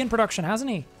the Hellion production,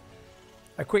 hasn't he?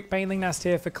 A quick Baneling Nest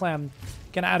here for Clem.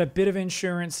 Gonna add a bit of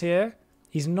insurance here.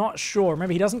 He's not sure.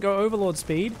 Remember, he doesn't go Overlord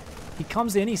speed. He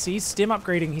comes in, he sees Stim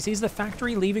upgrading. He sees the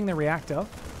factory leaving the reactor.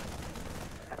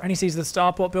 And he sees the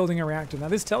starport building a reactor. Now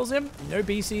this tells him no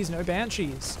BCs, no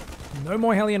Banshees. No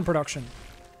more Hellion production.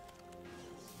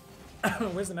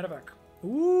 Where's the medevac?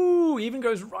 Ooh, even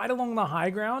goes right along the high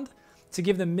ground. to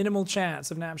give them minimal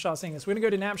chance of Namshar seeing this. We're going to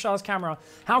go to Namshar's camera.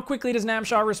 How quickly does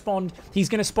Namshar respond? He's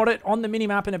going to spot it on the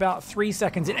minimap in about 3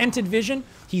 seconds. It entered vision.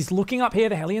 He's looking up here.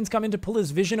 The Hellions come in to pull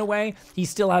his vision away. He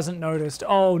still hasn't noticed.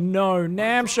 Oh no,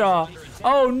 Namshar.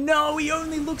 Oh no, he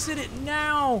only looks at it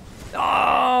now.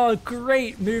 Oh,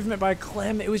 great movement by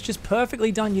Clem. It was just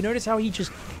perfectly done. You notice how he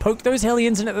just poked those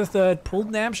Hellions in at the third,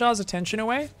 pulled Namshar's attention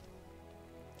away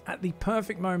at the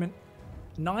perfect moment.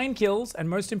 9 kills, and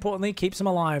most importantly, keeps him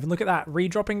alive. And look at that,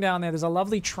 re-dropping down there. There's a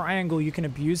lovely triangle you can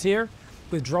abuse here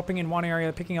with dropping in one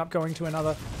area, picking up, going to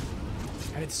another.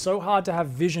 And it's so hard to have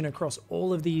vision across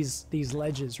all of these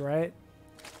ledges, right?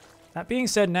 That being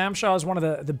said, Namshar is one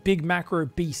of the big macro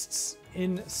beasts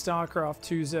in StarCraft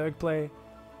 2 Zerg play.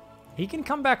 He can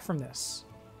come back from this.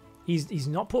 He's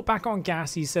not put back on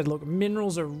gas. He said, look,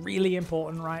 minerals are really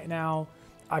important right now.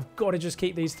 I've got to just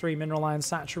keep these 3 mineral lines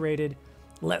saturated.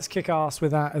 Let's kick ass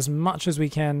with that as much as we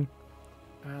can.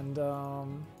 And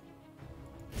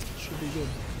should be good.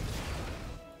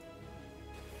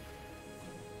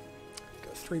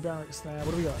 Got 3 barracks there.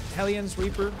 What do we got? Hellions,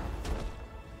 Reaper.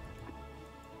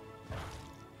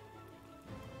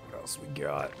 What else we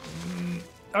got?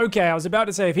 Okay, I was about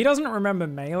to say, if he doesn't remember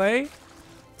melee,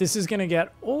 this is going to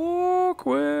get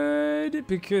awkward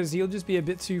because he'll just be a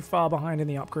bit too far behind in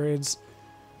the upgrades.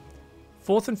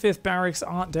 4th and 5th barracks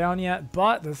aren't down yet,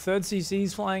 but the 3rd CC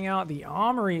is flying out. The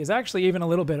armory is actually even a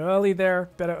little bit early there.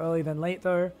 Better early than late,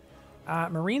 though.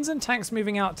 Marines and tanks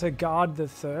moving out to guard the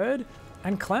 3rd.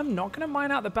 And Clem not going to mine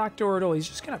out the back door at all. He's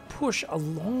just going to push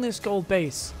along this gold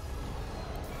base.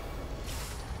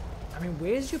 I mean,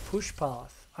 where's your push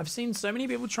path? I've seen so many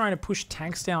people trying to push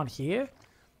tanks down here.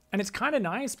 And it's kind of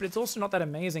nice, but it's also not that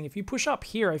amazing. If you push up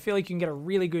here, I feel like you can get a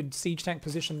really good siege tank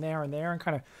position there and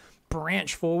kind of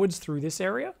branch forwards through this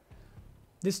area.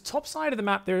 This top side of the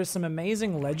map, there are some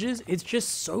amazing ledges. It's just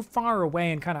so far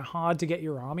away and kind of hard to get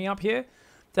your army up here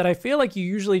that I feel like you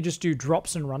usually just do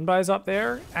drops and run-bys up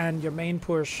there, and your main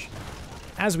push,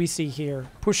 as we see here,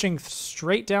 pushing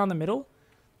straight down the middle.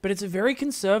 But it's a very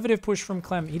conservative push from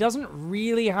Clem. He doesn't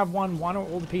really have one or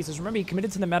all the pieces. Remember, he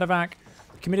committed to the medevac,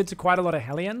 committed to quite a lot of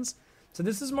Hellions. So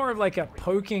this is more of like a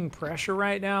poking pressure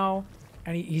right now.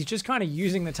 And he's just kind of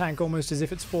using the tank almost as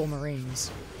if it's 4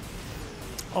 Marines.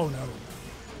 Oh no.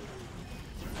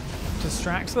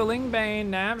 Distracts the Lingbane.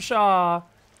 Namshar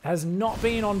has not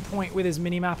been on point with his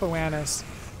minimap awareness.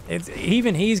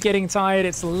 Even he's getting tired.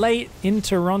 It's late in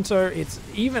Toronto. It's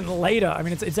even later. I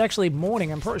mean, it's actually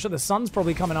morning. I'm pretty sure the sun's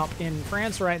probably coming up in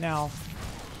France right now.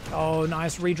 Oh,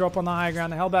 nice redrop on the high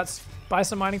ground. The Hellbats buy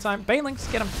some mining time. Banelings,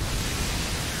 get him.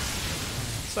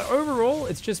 So overall,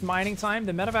 it's just mining time.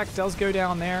 The medevac does go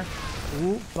down there.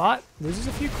 Ooh, but loses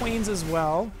a few queens as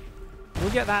well. We'll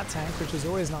get that tank, which is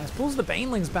always nice. Pulls the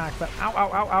banelings back, but ow,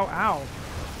 ow, ow, ow, ow.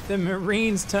 The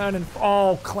Marines turn and...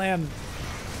 Oh, Clem.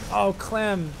 Oh,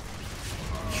 Clem.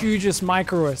 Hugest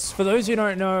microist. For those who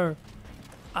don't know,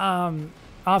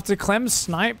 after Clem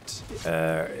sniped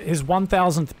his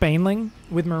 1000th baneling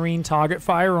with Marine target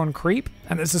fire on creep,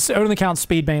 and this only counts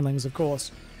speed banelings, of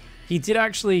course, he did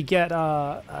actually get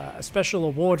a special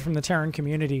award from the Terran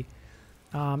community.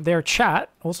 Their chat,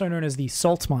 also known as the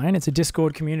Salt Mine, it's a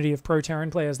Discord community of pro-Terran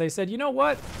players. They said, you know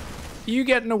what? You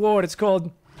get an award. It's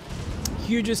called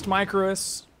Hugest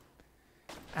Microist.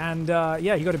 And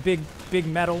yeah, he got a big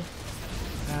medal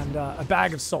and a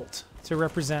bag of salt to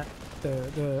represent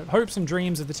the hopes and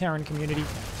dreams of the Terran community.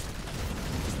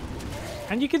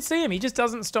 And you can see him. He just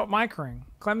doesn't stop microing.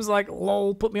 Clem's like,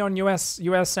 lol, put me on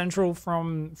US Central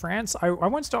from France. I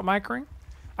won't stop microing.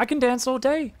 I can dance all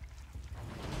day.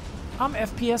 I'm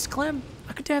FPS Clem.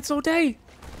 I could dance all day.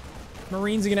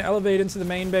 Marines are going to elevate into the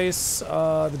main base.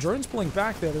 The drone's pulling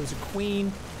back there. There's a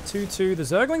queen. 2-2. The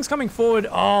Zergling's coming forward.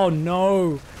 Oh,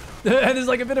 no. There's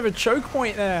like a bit of a choke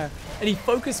point there. And he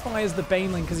focus fires the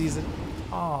Baneling because he's...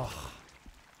 Oh.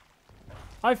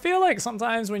 I feel like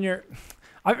sometimes when you're...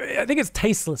 I think it's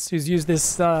Tasteless who's used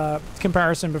this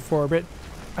comparison before, but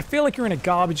I feel like you're in a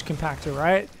garbage compactor,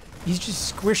 right? He's just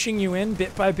squishing you in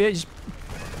bit by bit. It's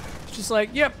just like,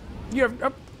 yep, you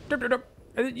have...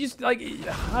 Just like,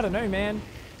 I don't know, man.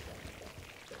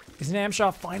 Is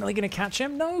Namshar finally going to catch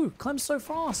him? No, Clem's so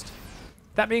fast.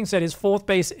 That being said, his 4th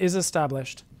base is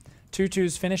established.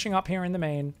 2-2's finishing up here in the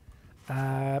main.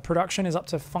 Production is up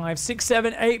to 5, 6,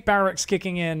 7, 8 barracks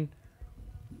kicking in.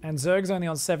 And Zerg's only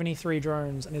on 73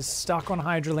 drones and is stuck on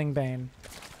Hydraling Bane.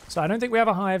 So I don't think we have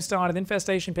a hive started.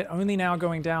 Infestation Pit only now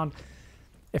going down.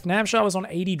 If Namshar was on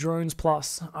 80 drones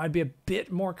plus, I'd be a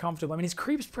bit more comfortable. I mean, his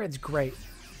creep spread's great.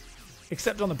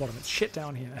 Except on the bottom. It's shit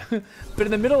down here. But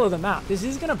in the middle of the map, this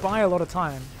is going to buy a lot of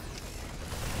time.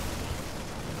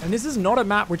 And this is not a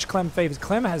map which Clem favors.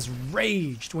 Clem has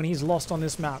raged when he's lost on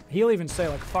this map. He'll even say,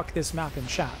 like, fuck this map in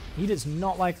chat. He does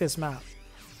not like this map.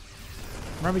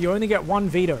 Remember, you only get one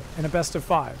veto in a best of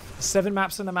 5. 7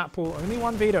 maps in the map pool, only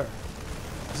one veto.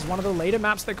 This is one of the later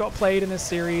maps that got played in this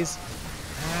series.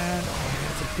 And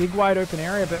it's a big wide open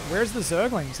area, but where's the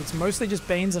Zerglings? It's mostly just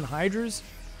Banes and Hydras.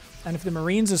 And if the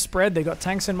Marines are spread, they got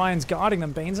tanks and mines guarding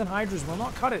them. Banes and Hydras will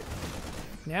not cut it.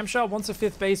 Namshar wants a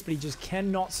 5th base, but he just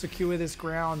cannot secure this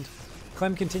ground.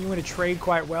 Clem continuing to trade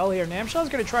quite well here. Namshar's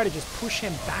going to try to just push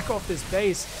him back off this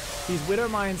base. These Widow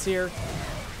Mines here.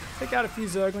 Pick out a few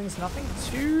Zerglings. Nothing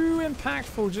too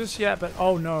impactful just yet, but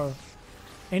oh no.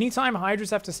 Anytime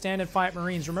Hydras have to stand and fight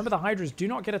Marines, remember the Hydras do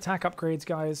not get attack upgrades,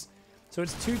 guys. So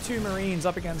it's 2-2 Marines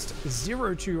up against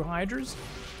 0-2 Hydras.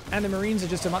 And the Marines are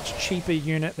just a much cheaper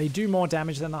unit. They do more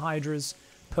damage than the Hydras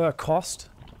per cost.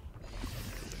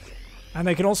 And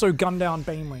they can also gun down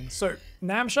Banelings. So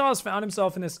Namshar has found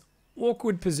himself in this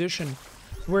awkward position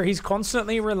where he's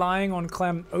constantly relying on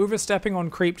Clem, overstepping on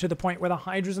creep to the point where the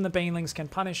Hydras and the Banelings can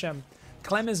punish him.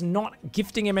 Clem is not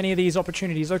gifting him any of these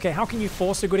opportunities. Okay, how can you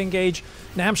force a good engage?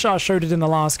 Namshar showed it in the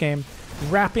last game.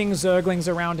 Wrapping Zerglings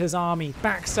around his army,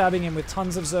 backstabbing him with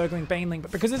tons of Zergling Baneling.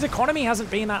 But because his economy hasn't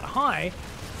been that high,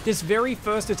 this very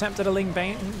first attempt at a Ling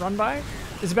Bane run by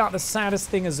is about the saddest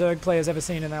thing a Zerg player's ever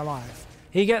seen in their life.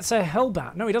 He gets a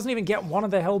Hellbat. No, he doesn't even get one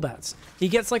of the Hellbats. He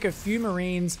gets like a few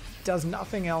Marines, does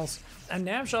nothing else. And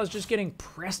Namshar's just getting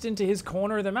pressed into his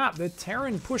corner of the map. The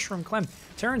Terran push from Clem.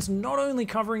 Terran's not only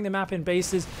covering the map in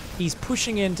bases, he's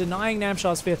pushing in, denying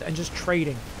Namshar's 5th, and just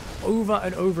trading over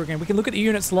and over again. We can look at the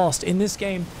units lost in this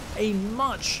game. A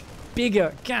much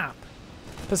bigger gap,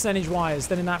 percentage-wise,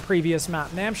 than in that previous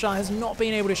map. Namshar has not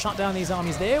been able to shut down these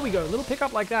armies. There we go. A little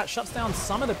pickup like that shuts down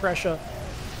some of the pressure.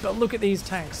 But look at these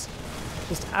tanks.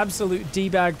 Just absolute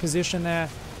D-bag position there.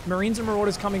 Marines and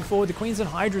Marauders coming forward. The Queens and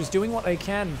Hydras doing what they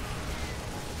can.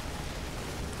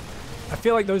 I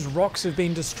feel like those rocks have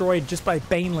been destroyed just by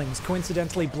Banelings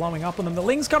coincidentally blowing up on them. The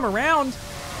Lings come around.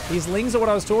 These Lings are what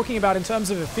I was talking about in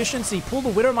terms of efficiency. Pull the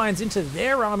Widow Mines into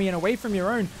their army and away from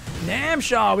your own.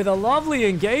 Namshar with a lovely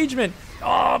engagement.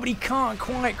 Oh, but he can't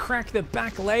quite crack the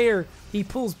back layer. He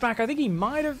pulls back. I think he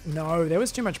might have... No, there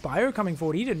was too much bio coming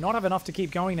forward. He did not have enough to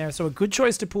keep going there. So a good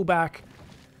choice to pull back.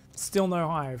 Still no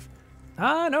hive.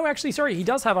 No, actually, sorry. He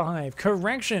does have a hive.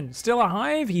 Correction. Still a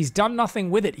hive. He's done nothing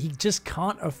with it. He just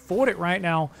can't afford it right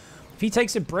now. If he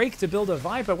takes a break to build a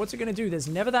Viper, what's it going to do? There's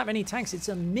never that many tanks. It's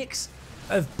a mix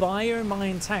of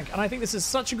bio-mine tank. And I think this is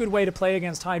such a good way to play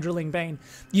against Hydra Ling Bane.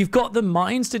 You've got the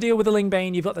mines to deal with the Ling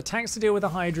Bane. You've got the tanks to deal with the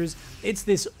Hydras. It's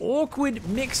this awkward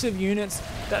mix of units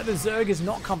that the Zerg is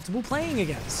not comfortable playing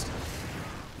against.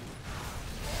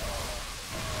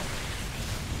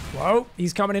 Whoa,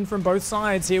 he's coming in from both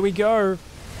sides. Here we go.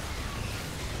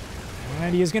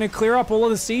 And he is going to clear up all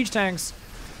of the siege tanks.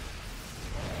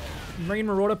 Marine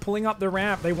Marauder pulling up the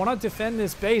ramp. They want to defend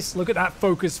this base. Look at that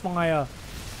focus fire.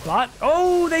 But,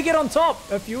 oh, they get on top.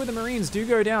 A few of the Marines do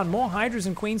go down. More Hydras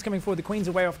and Queens coming forward. The Queens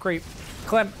are way off creep.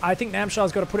 Clem, I think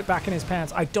Namshar's got to put it back in his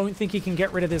pants. I don't think he can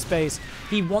get rid of this base.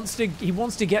 He wants to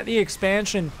get the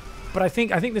expansion. But I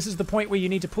think this is the point where you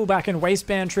need to pull back and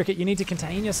waistband trick it. You need to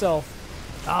contain yourself.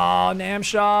 Oh,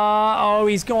 Namshar. Oh,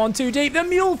 he's gone too deep. The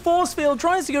Mule force field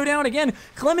tries to go down again.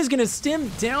 Clem is going to stim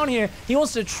down here. He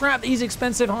wants to trap these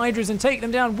expensive Hydras and take them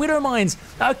down. Widow Mines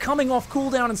are coming off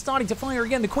cooldown and starting to fire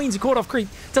again. The Queens are caught off creep.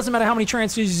 Doesn't matter how many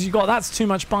transfusions you got. That's too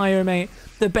much bio, mate.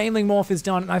 The Baneling Morph is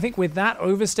done. And I think with that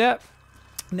overstep,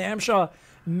 Namshar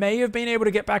may have been able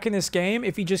to get back in this game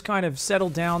if he just kind of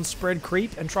settled down, spread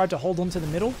creep, and tried to hold on to the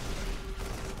middle.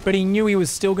 But he knew he was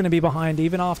still going to be behind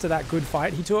even after that good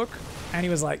fight he took. And he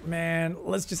was like, man,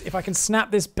 let's just, if I can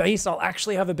snap this base, I'll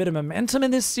actually have a bit of momentum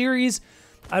in this series.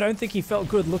 I don't think he felt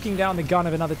good looking down the gun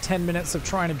of another 10 minutes of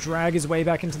trying to drag his way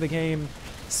back into the game,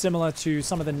 similar to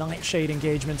some of the Nightshade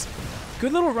engagements.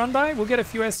 Good little run by. We'll get a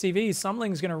few SCVs.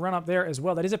 Sumling's going to run up there as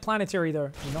well. That is a planetary,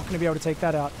 though. You're not going to be able to take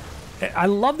that out. I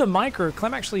love the micro.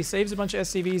 Clem actually saves a bunch of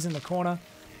SCVs in the corner.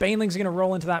 Baneling's going to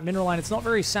roll into that mineral line. It's not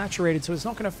very saturated, so it's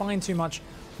not going to find too much.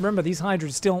 Remember, these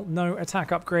Hydras still no attack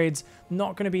upgrades.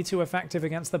 Not going to be too effective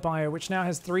against the Bio, which now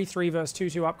has 3-3 versus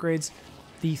 2-2 upgrades.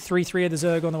 The 3-3 of the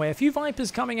Zerg on the way. A few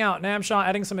Vipers coming out. Namshar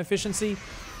adding some efficiency.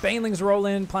 Banelings roll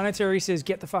in. Planetary says,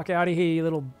 get the fuck out of here, you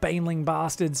little Baneling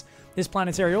bastards. This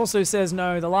Planetary also says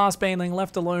no. The last Baneling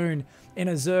left alone in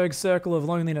a Zerg circle of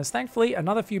loneliness. Thankfully,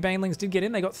 another few Banelings did get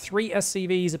in. They got 3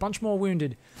 SCVs, a bunch more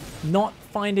wounded. Not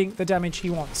finding the damage he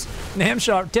wants.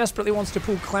 Namshar desperately wants to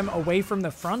pull Clem away from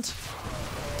the front.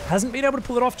 Hasn't been able to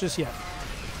pull it off just yet.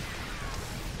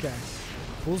 Okay.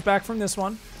 Pulls back from this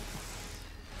one.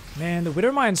 Man, the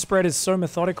Widow Mine spread is so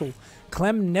methodical.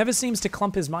 Clem never seems to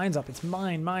clump his mines up. It's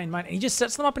mine, mine, mine. And he just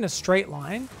sets them up in a straight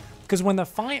line. Because when the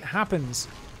fight happens...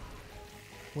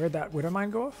 Where'd that Widow Mine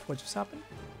go off? What just happened?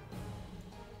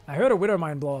 I heard a Widow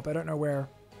Mine blow up. I don't know where.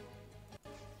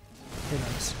 Who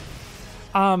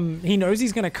knows? He knows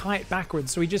he's going to kite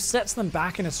backwards. So he just sets them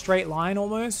back in a straight line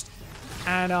almost.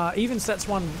 And even sets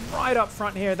one right up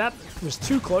front here. That was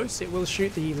too close. It will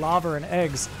shoot the lava and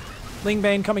eggs.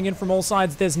 Lingbane coming in from all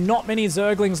sides. There's not many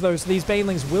Zerglings though, so these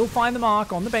Banelings will find the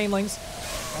mark on the Banelings.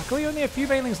 Luckily only a few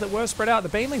Banelings that were spread out. The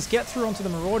Banelings get through onto the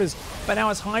Marauders, but now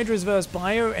it's Hydras versus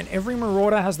Bio, and every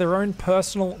Marauder has their own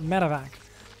personal medevac.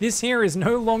 This here is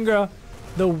no longer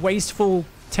the wasteful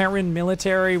Terran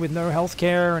military with no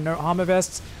healthcare and no armor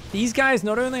vests. These guys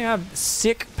not only have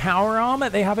sick power armor,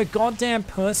 they have a goddamn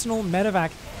personal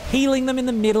medevac healing them in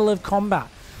the middle of combat.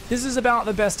 This is about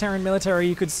the best Terran military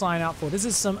you could sign up for. This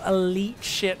is some elite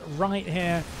shit right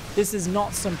here. This is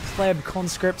not some pleb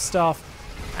conscript stuff.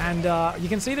 And you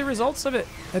can see the results of it.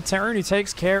 A Terran who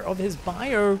takes care of his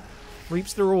bio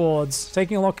reaps the rewards.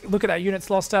 Taking a look at that units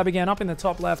lost tab again up in the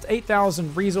top left.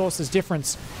 8,000 resources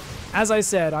difference. As I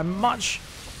said, I'm much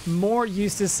more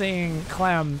used to seeing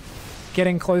Clem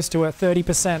getting close to a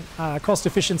 30% cost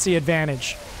efficiency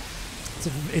advantage.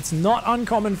 It's not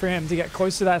uncommon for him to get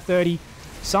close to that 30.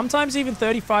 Sometimes even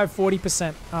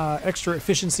 35-40% extra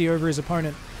efficiency over his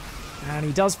opponent. And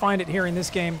he does find it here in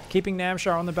this game, keeping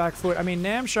Namshar on the back foot. I mean,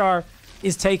 Namshar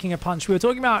is taking a punch. We were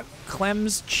talking about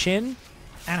Clem's chin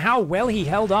and how well he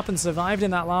held up and survived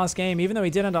in that last game, even though he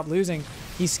did end up losing.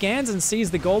 He scans and sees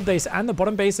the gold base and the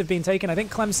bottom base have been taken. I think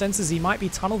Clem senses he might be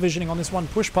tunnel visioning on this one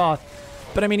push path.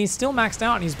 But I mean, he's still maxed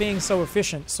out and he's being so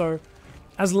efficient. So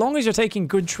as long as you're taking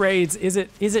good trades, is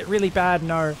it really bad?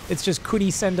 No. It's just, could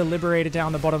he send a Liberator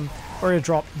down the bottom or a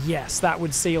drop? Yes, that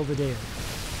would seal the deal.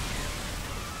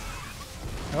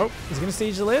 Oh, he's going to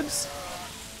siege the libs.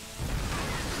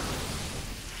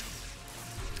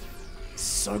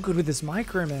 So good with this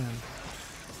micro, man.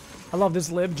 I love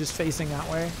this lib just facing that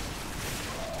way.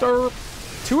 Derp.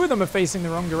 Two of them are facing the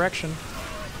wrong direction.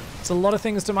 It's a lot of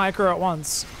things to micro at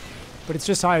once. But it's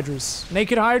just Hydras.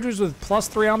 Naked Hydras with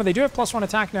 +3 armor. They do have +1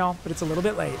 attack now, but it's a little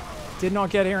bit late. Did not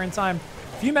get here in time.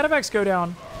 A few medevacs go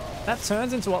down. That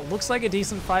turns into what looks like a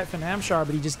decent fight for Namshar,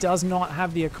 but he just does not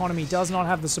have the economy, does not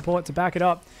have the support to back it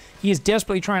up. He is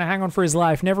desperately trying to hang on for his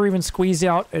life. Never even squeezed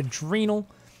out Adrenal.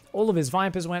 All of his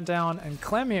Vipers went down, and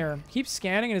Clem here keeps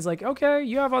scanning and is like, okay,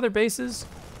 you have other bases.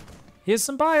 Here's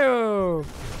some bio.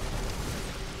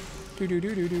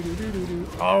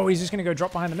 Oh, he's just going to go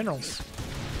drop behind the minerals.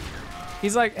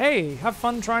 He's like, hey, have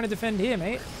fun trying to defend here,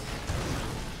 mate.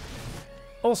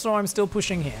 Also, I'm still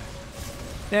pushing here.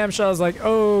 Namshar's like,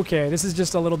 okay, this is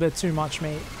just a little bit too much,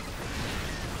 mate.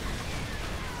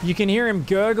 You can hear him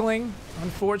gurgling,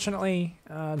 unfortunately,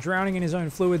 drowning in his own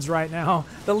fluids right now.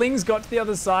 The Ling's got to the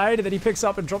other side that he picks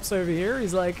up and drops over here.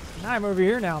 He's like, nah, I'm over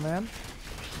here now, man.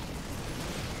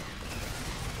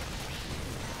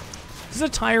 This is a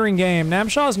tiring game.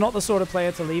 Namshar's not the sort of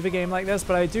player to leave a game like this,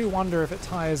 but I do wonder if it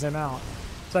tires him out.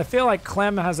 So I feel like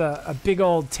Clem has a big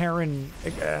old Terran,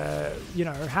 you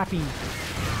know, happy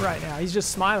right now. He's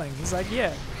just smiling. He's like,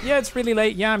 yeah, it's really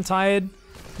late. Yeah, I'm tired.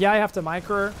 Yeah, I have to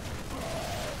micro.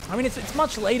 I mean, it's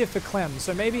much later for Clem,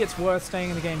 so maybe it's worth staying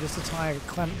in the game just to tire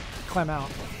Clem out.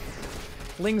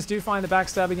 Lings do find the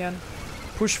backstab again.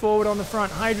 Push forward on the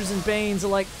front. Hydras and Banes are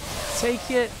like, take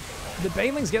it. The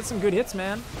Banelings get some good hits,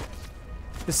 man.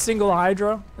 The single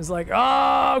Hydra is like,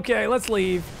 oh, okay, let's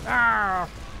leave. Ah.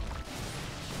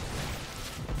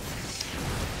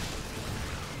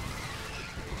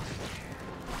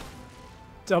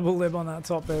 Double lib on that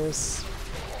top base.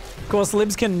 Of course,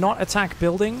 libs cannot attack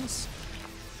buildings.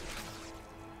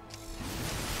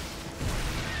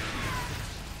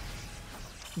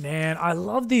 Man, I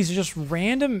love these just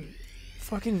random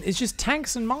fucking... It's just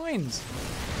tanks and mines.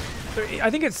 So I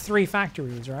think it's 3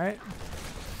 factories, right?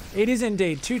 It is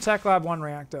indeed. 2 tech lab, 1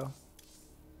 reactor.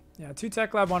 Yeah, 2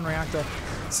 tech lab, 1 reactor.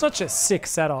 Such a sick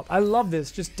setup. I love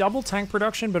this. Just double tank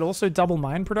production, but also double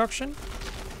mine production.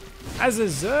 As a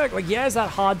Zerg, like, yeah, is that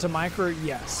hard to micro?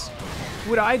 Yes.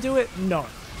 Would I do it? No.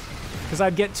 Because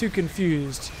I'd get too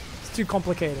confused. It's too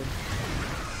complicated.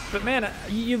 But man,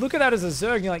 you look at that as a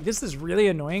Zerg, and you're like, this is really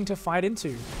annoying to fight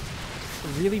into.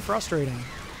 Really frustrating.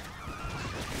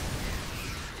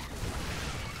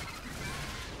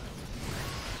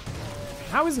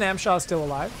 How is Namshar still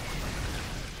alive?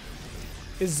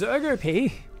 Is Zerg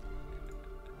OP?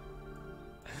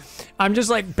 I'm just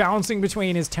like bouncing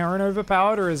between, is Terran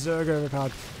overpowered or is Zerg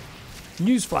overpowered?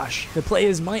 Newsflash, the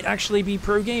players might actually be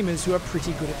pro gamers who are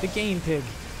pretty good at the game, Pig.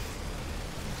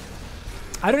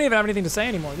 I don't even have anything to say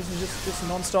anymore. This is just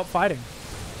non-stop fighting.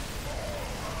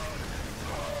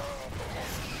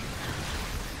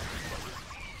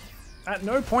 At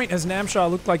no point has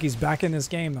Namshar looked like he's back in this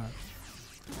game, though.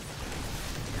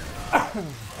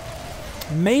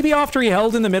 Maybe after he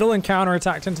held in the middle and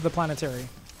counterattacked into the planetary.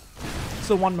 It's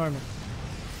the one moment.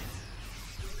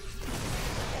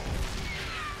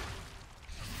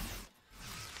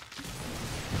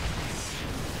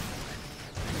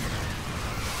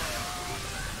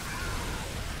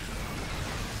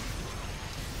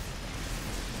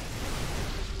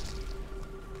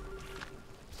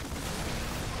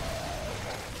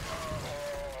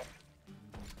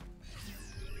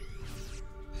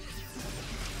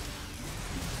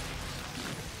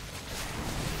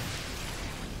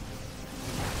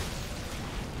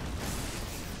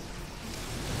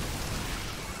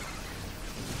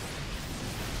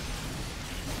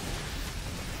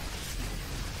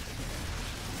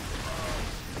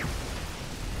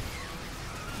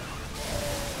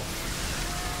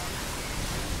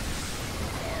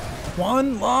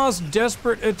 One last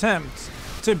desperate attempt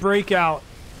to break out.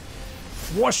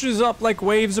 Washes up like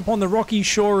waves upon the rocky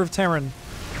shore of Terran.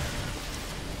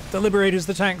 The Liberators,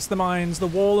 the tanks, the mines, the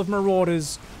wall of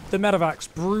marauders, the medevacs,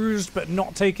 bruised but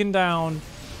not taken down,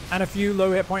 and a few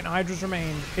low hit point Hydras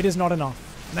remain. It is not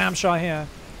enough. Namshar here,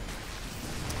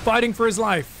 fighting for his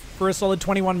life for a solid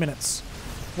 21 minutes.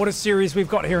 What a series we've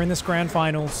got here in this grand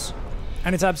finals.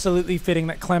 And it's absolutely fitting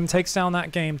that Clem takes down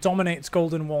that game, dominates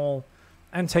Golden Wall,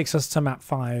 and takes us to map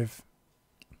 5.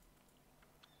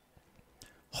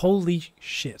 Holy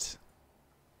shit.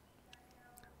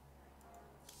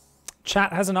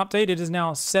 Chat has an update. It is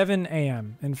now 7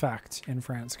 a.m. in fact, in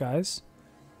France, guys.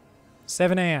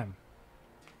 7 a.m.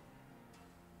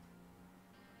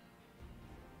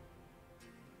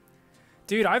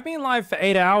 Dude, I've been live for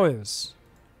 8 hours.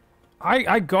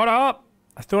 I got up.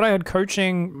 I thought I had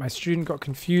coaching. My student got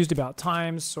confused about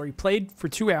times, so he played for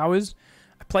 2 hours.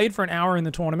 I played for an hour in the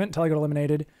tournament until I got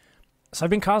eliminated. So I've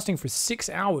been casting for 6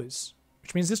 hours,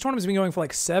 which means this tournament's been going for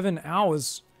like 7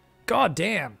 hours. God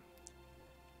damn.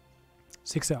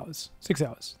 6 hours. 6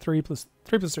 hours. 3 plus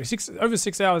 3. Over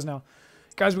 6 hours now.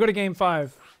 Guys, we've got a game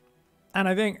 5. And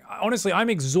I think, honestly, I'm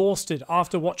exhausted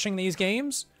after watching these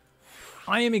games.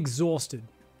 I am exhausted.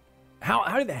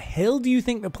 How the hell do you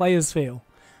think the players feel?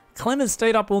 Clem has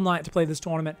stayed up all night to play this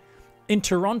tournament. In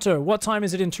Toronto, what time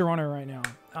is it in Toronto right now?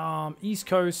 East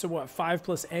Coast, so what, 5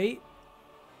 plus 8?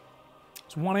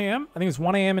 It's 1 a.m. I think it's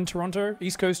 1 a.m. in Toronto.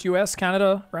 East Coast, US,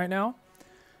 Canada right now.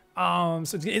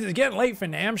 So it's getting late for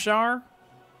Namshar.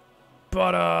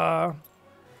 But,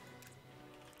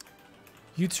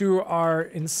 you two are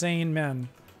insane men.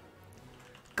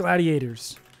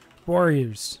 Gladiators.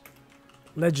 Warriors.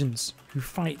 Legends who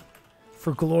fight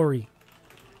for glory.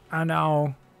 And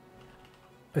now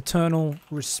eternal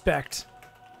respect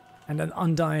and an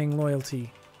undying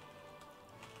loyalty.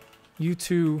 You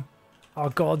two are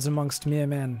gods amongst mere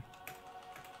men.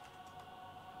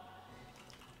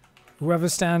 Whoever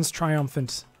stands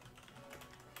triumphant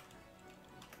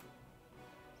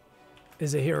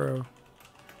is a hero,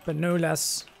 but no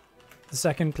less the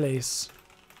second place.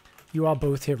 You are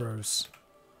both heroes.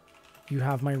 You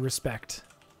have my respect.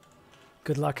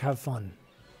 Good luck, have fun.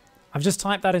 I've just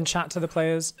typed that in chat to the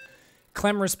players.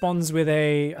 Clem responds with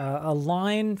a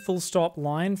line, full stop,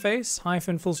 line face,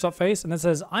 hyphen, full stop face, and it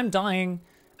says, I'm dying,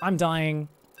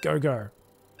 go, go.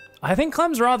 I think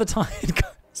Clem's rather tired,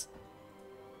 guys.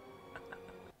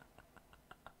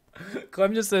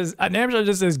 Clem just says, Namshar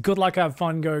just says, good luck, have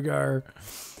fun, go, go.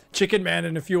 Chicken Man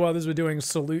and a few others were doing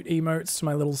salute emotes to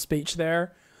my little speech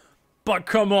there. But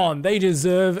come on, they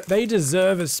deserve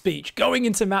a speech. Going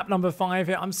into map number 5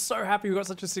 here, I'm so happy we got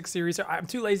such a 6 series here. I'm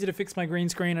too lazy to fix my green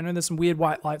screen. I know there's some weird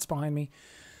white lights behind me.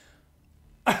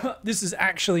 This is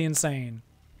actually insane.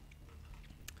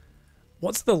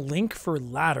 What's the link for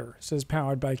ladder? Says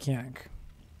powered by Kiank.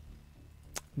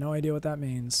 No idea what that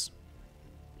means.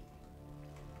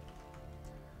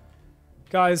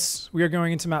 Guys, we are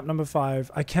going into map number 5.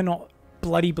 I cannot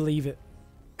bloody believe it.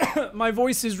 My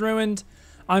voice is ruined.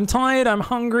 I'm tired, I'm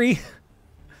hungry,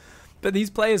 but these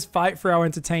players fight for our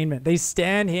entertainment. They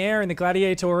stand here in the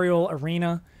gladiatorial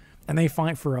arena and they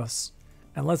fight for us.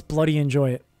 And let's bloody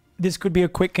enjoy it. This could be a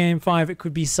quick game 5, it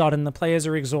could be sudden. The players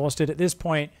are exhausted. At this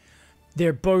point,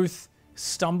 they're both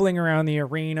stumbling around the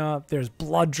arena. There's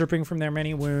blood dripping from their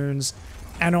many wounds.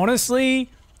 And honestly,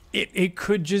 it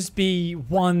could just be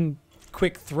one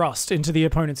quick thrust into the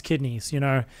opponent's kidneys, you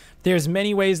know. There's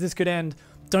many ways this could end.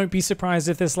 Don't be surprised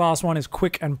if this last one is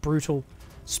quick and brutal.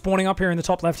 Spawning up here in the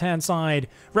top left-hand side,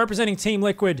 representing Team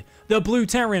Liquid, the Blue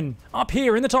Terran. Up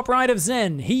here in the top right of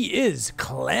Zen, he is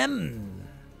Clem.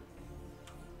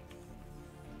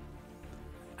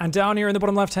 And down here in the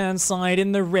bottom left-hand side,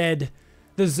 in the red,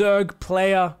 the Zerg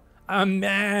player, a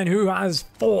man who has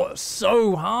fought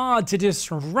so hard to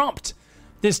disrupt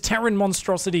this Terran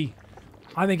monstrosity.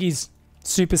 I think he's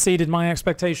superseded my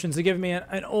expectations to give me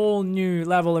an all-new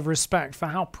level of respect for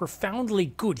how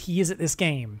profoundly good he is at this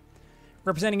game.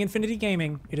 Representing Infinity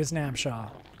Gaming, it is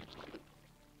Namshar.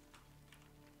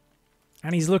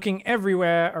 And he's looking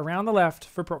everywhere around the left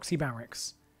for proxy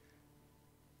barracks.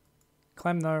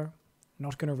 Clem, though,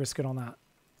 not going to risk it on that.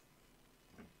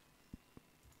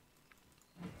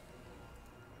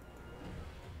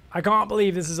 I can't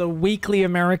believe this is a weekly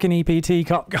American EPT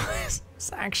Cup, guys.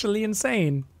 It's actually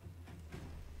insane.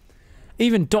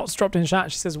 Even Dots dropped in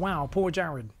chat. She says, wow, poor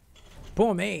Jared.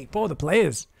 Poor me. Poor the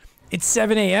players. It's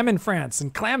 7 a.m. in France,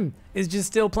 and Clem is just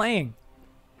still playing.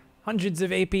 Hundreds of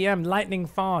APM, lightning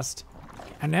fast.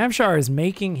 And Namshar is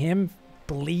making him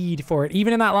bleed for it.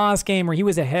 Even in that last game where he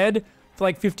was ahead for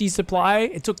like 50 supply,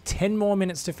 it took 10 more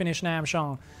minutes to finish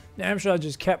Namshar. Namshar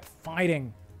just kept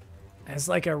fighting. It's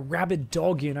like a rabid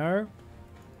dog, you know?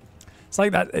 It's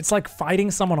like that. It's like fighting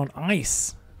someone on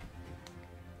ice.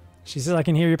 She says, I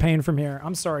can hear your pain from here.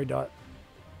 I'm sorry, Dot.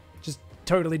 Just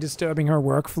totally disturbing her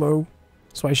workflow.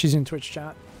 That's why she's in Twitch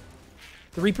chat.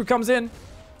 The Reaper comes in.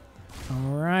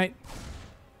 All right.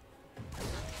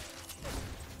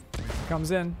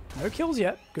 Comes in. No kills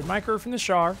yet. Good micro from the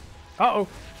Shar. Uh-oh.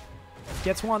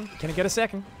 Gets one. Can it get a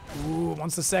second? Ooh,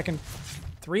 wants the second.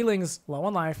 3 lings, low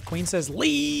on life. Queen says,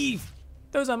 leave!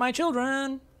 Those are my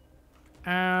children!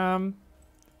 Come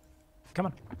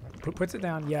on. Puts it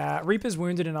down. Yeah, Reaper's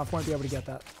wounded enough. Won't be able to get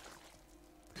that.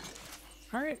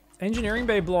 Alright. Engineering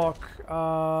bay block.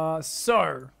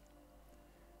 So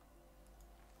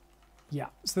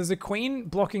there's a queen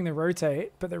blocking the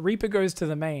rotate, but the Reaper goes to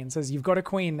the main. Says, you've got a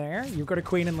queen there. You've got a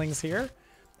queen and lings here.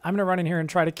 I'm going to run in here and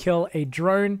try to kill a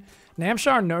drone.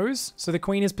 Namshar knows, so the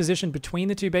queen is positioned between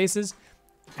the 2 bases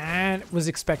and was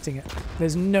expecting it.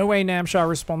 There's no way Namshar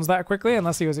responds that quickly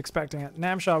unless he was expecting it.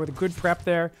 Namshar with a good prep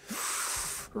there.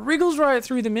 Wriggles right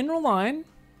through the mineral line.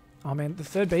 Oh man, the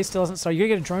 3rd base still hasn't started. You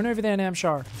gotta get a drone over there,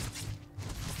 Namshar.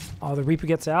 Oh, the Reaper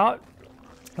gets out.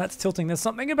 That's tilting. There's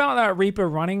something about that Reaper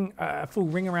running a full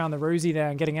ring around the Rosie there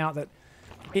and getting out that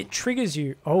it triggers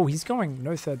you. Oh, he's going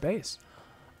no 3rd base.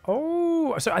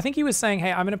 Oh, so I think he was saying,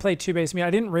 hey, I'm going to play 2 base mute.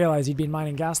 I didn't realize he'd been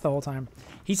mining gas the whole time.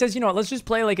 He says, you know what, let's just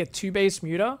play like a 2 base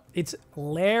muter. It's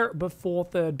lair before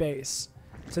 3rd base.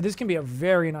 So this can be a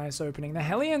very nice opening. The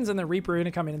Hellions and the Reaper are going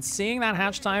to come in, and seeing that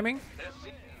hatch timing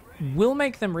will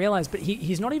make them realize, but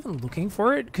he's not even looking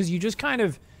for it because you just kind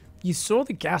of, you saw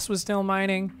the gas was still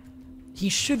mining. He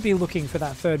should be looking for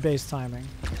that 3rd base timing.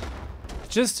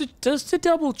 Just to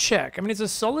double check. I mean, it's a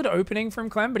solid opening from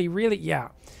Clem, but he really, yeah.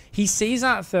 He sees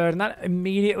that 3rd, and that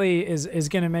immediately is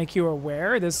going to make you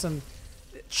aware there's some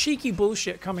cheeky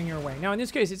bullshit coming your way. Now, in this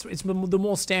case, it's the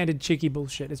more standard cheeky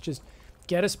bullshit. It's just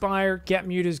get Aspire, get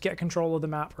Muters, get control of the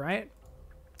map, right?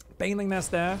 Baneling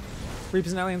Nest there.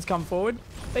 Reapers and Aliens come forward.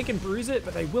 They can bruise it,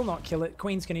 but they will not kill it.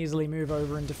 Queens can easily move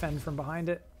over and defend from behind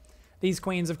it. These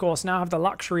Queens, of course, now have the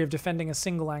luxury of defending a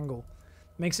single angle.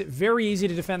 Makes it very easy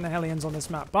to defend the Hellions on this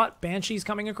map. But Banshee's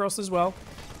coming across as well.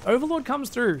 Overlord comes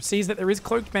through, sees that there is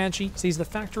Cloaked Banshee, sees the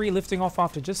factory lifting off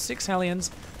after just 6 Hellions.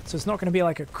 So it's not going to be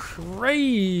like a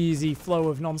crazy flow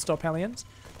of non-stop Hellions.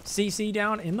 CC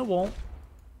down in the wall.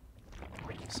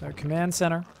 So command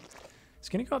center. It's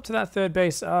going to go up to that 3rd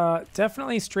base.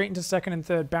 Definitely straight into 2nd and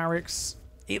 3rd barracks.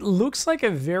 It looks like a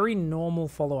very normal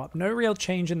follow-up. No real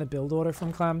change in the build order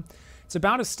from Clem. It's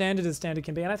about as standard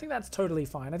can be, and I think that's totally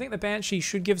fine. I think the Banshee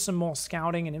should give some more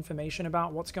scouting and information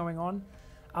about what's going on.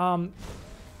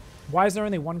 Why is there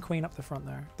only 1 queen up the front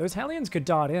there? Those Hellions could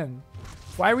dart in.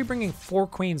 Why are we bringing 4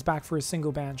 queens back for a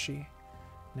single Banshee?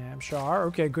 Namshar,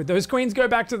 okay, good. Those queens go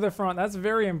back to the front. That's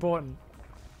very important.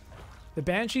 The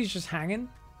Banshee's just hanging.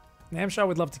 Namshar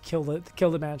would love to kill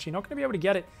the Banshee. Not going to be able to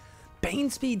get it. Bane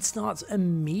speed starts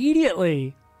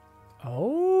immediately.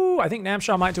 Oh, I think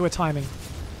Namshar might do a timing.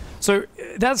 So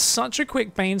that's such a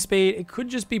quick Bane speed. It could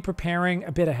just be preparing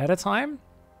a bit ahead of time.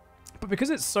 But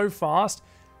because it's so fast,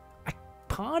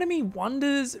 part of me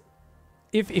wonders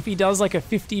if he does like a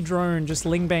 50 drone just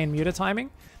Ling Bane muter timing.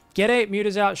 Get 8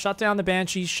 muters out, shut down the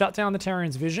Banshees, shut down the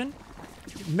Terran's vision,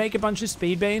 make a bunch of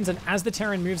speed Banes, and as the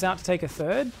Terran moves out to take a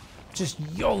 3rd, just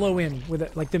YOLO in with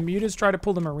it. Like the muters try to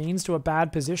pull the Marines to a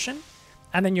bad position,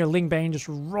 and then your Ling Bane just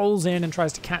rolls in and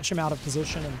tries to catch him out of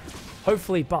position and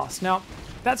hopefully bust. Now,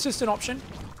 that's just an option.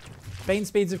 Bane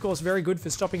speed's, of course, very good for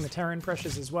stopping the Terran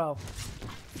pressures as well.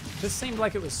 This seemed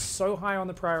like it was so high on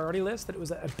the priority list that it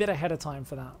was a bit ahead of time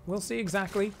for that. We'll see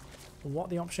exactly what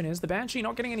the option is. The Banshee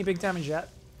not getting any big damage yet.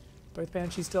 Both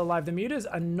Banshees still alive. The mutas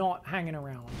are not hanging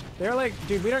around. They're like,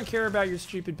 dude, we don't care about your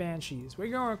stupid Banshees.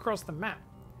 We're going across the map.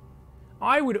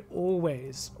 I would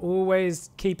always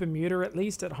keep a muta at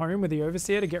least at home with the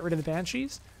Overseer to get rid of the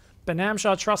Banshees. But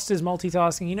Namshar trusts his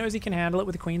multitasking. He knows he can handle it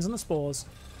with the Queens and the Spores.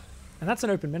 And that's an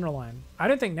open mineral line. I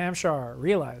don't think Namshar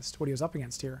realized what he was up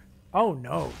against here. Oh,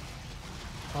 no.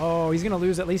 Oh, he's going to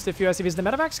lose at least a few SCVs. The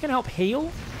Medevac's going to help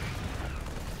heal.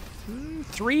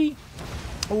 3.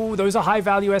 Oh, those are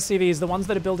high-value SCVs, the ones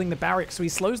that are building the barracks. So he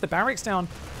slows the barracks down.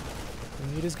 The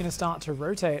muta's going to start to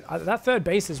rotate. That third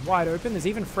base is wide open. There's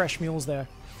even fresh mules there.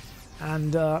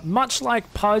 And much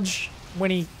like Pudge,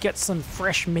 when he gets some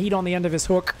fresh meat on the end of his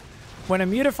hook, when a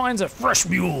muta finds a fresh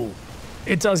mule,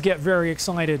 it does get very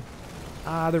excited.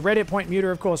 The red hit point muta,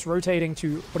 of course, rotating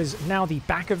to what is now the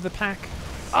back of the pack.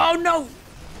 Oh, no!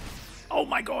 Oh,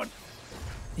 my God.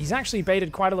 He's actually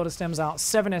baited quite a lot of stems out.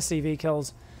 7 SCV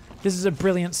kills. This is a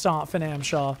brilliant start for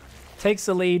Namshar. Takes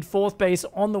the lead. 4th base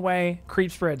on the way.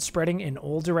 Creep spread spreading in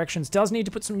all directions. Does need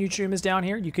to put some new tumors down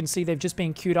here. You can see they've just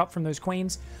been queued up from those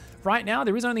queens. Right now,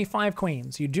 there is only 5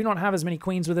 queens. You do not have as many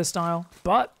queens with this style.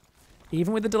 But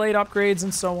even with the delayed upgrades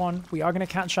and so on, we are going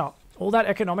to catch up. All that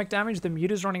economic damage, the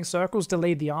mutas running circles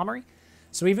delayed the armory.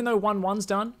 So even though 1-1's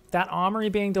done, that armory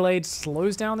being delayed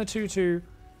slows down the 2-2.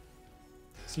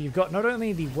 So you've got not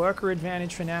only the worker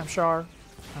advantage for Namshar,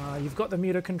 you've got the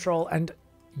muta control, and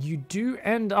you do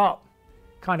end up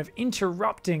kind of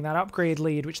interrupting that upgrade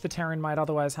lead, which the Terran might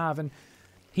otherwise have. And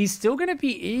he's still going to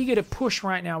be eager to push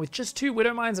right now with just 2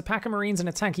 Widow Mines, a pack of Marines, and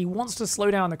a tank. He wants to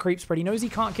slow down the creep spread. He knows he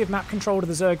can't give map control to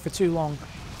the Zerg for too long,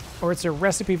 or it's a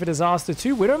recipe for disaster.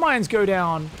 2 Widow Mines go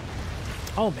down.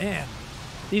 Oh, man.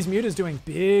 These mutas doing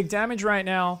big damage right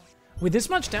now. With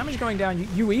this much damage going down,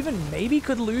 you even maybe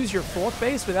could lose your 4th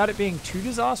base without it being too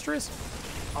disastrous.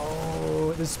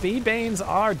 Oh, the speed banes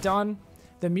are done.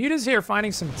 The muta's here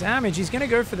finding some damage. He's going to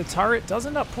go for the turret. Does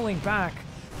end up pulling back.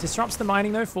 Disrupts the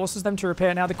mining, though. Forces them to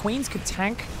repair. Now, the Queens could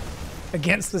tank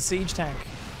against the siege tank.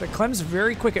 But Clem's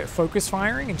very quick at focus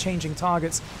firing and changing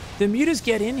targets. The mutas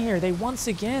get in here. They once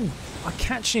again are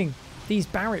catching these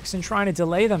barracks and trying to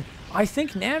delay them. I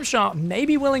think Namshar may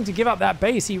be willing to give up that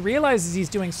base. He realizes he's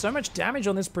doing so much damage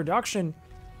on this production.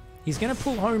 He's going to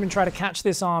pull home and try to catch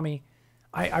this army.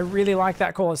 I really like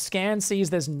that call. Scan sees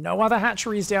there's no other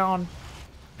hatcheries down.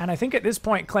 And I think at this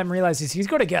point, Clem realizes he's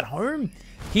got to get home.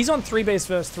 He's on 3 base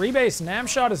versus 3 base.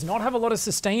 Namshar does not have a lot of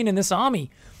sustain in this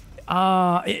army.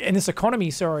 In this economy,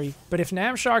 sorry. But if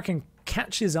Namshar can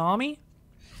catch his army,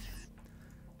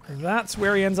 that's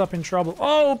where he ends up in trouble.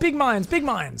 Oh, big mines, big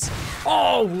mines.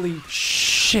 Holy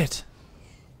shit.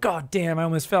 God damn, I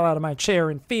almost fell out of my chair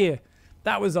in fear.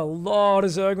 That was a lot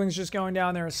of Zerglings just going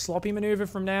down there. A sloppy maneuver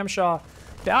from Namshar.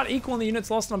 About equal in the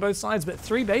units lost on both sides, but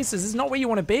 3 bases is not where you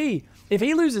want to be. If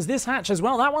he loses this hatch as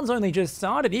well, that one's only just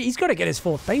started. He's got to get his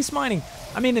 4th base mining.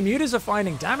 I mean, the mutas are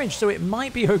finding damage, so it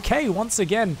might be okay once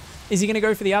again. Is he going to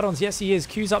go for the add-ons? Yes, he is.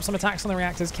 Queues up some attacks on the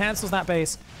reactors, cancels that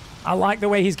base. I like the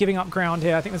way he's giving up ground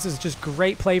here. I think this is just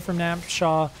great play from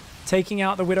Namshar, taking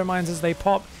out the Widow Mines as they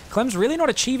pop. Clem's really not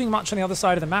achieving much on the other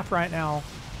side of the map right now.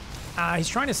 He's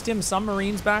trying to stim some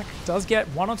Marines back. Does get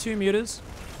 1 or 2 mutas.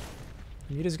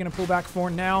 Muta's going to pull back for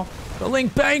now. The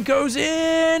Link Bane goes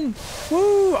in!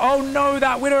 Woo! Oh no,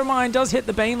 that Widow Mine does hit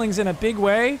the Banelings in a big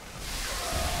way.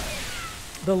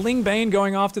 The Ling Bane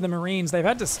going after the Marines. They've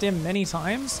had to stim many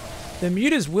times. The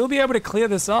mutas will be able to clear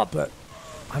this up, but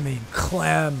I mean,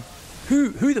 Clem.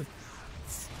 Who the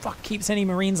fuck keeps any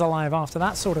Marines alive after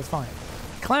that sort of fight?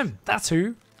 Clem, that's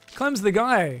who. Clem's the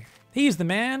guy. He's the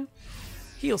man.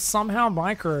 He'll somehow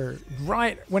micro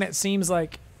right when it seems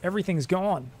like everything's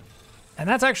gone. And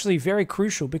that's actually very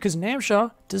crucial because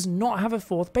Namshar does not have a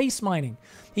 4th base mining.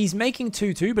 He's making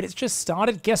 2-2, but it's just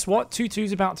started. Guess what?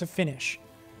 2-2's about to finish.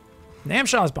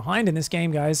 Namshar's behind in this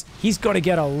game, guys. He's got to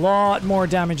get a lot more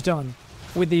damage done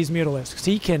with these Mutalisks.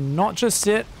 He cannot just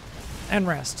sit and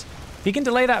rest. If he can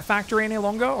delay that factory any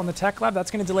longer on the tech lab,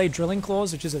 that's going to delay drilling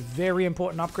claws, which is a very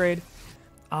important upgrade.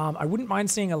 I wouldn't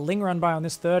mind seeing a Ling run by on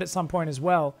this 3rd at some point as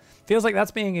well. Feels like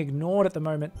that's being ignored at the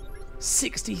moment.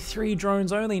 63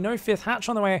 drones only, no 5th hatch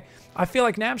on the way. I feel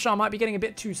like Namshar might be getting a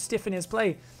bit too stiff in his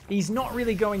play. He's not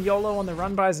really going YOLO on the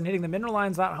run-bys and hitting the mineral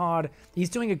lines that hard. He's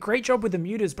doing a great job with the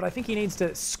mutas, but I think he needs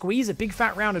to squeeze a big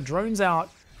fat round of drones out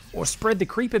or spread the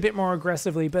creep a bit more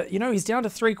aggressively. But, you know, he's down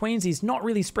to 3 queens. He's not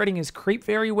really spreading his creep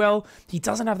very well. He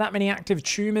doesn't have that many active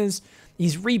tumors.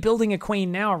 He's rebuilding a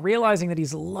queen now, realizing that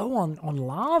he's low on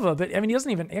lava. But, I mean, he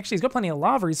doesn't even... Actually, he's got plenty of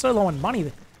lava. He's so low on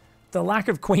money. The lack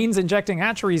of queens injecting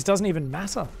hatcheries doesn't even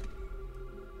matter.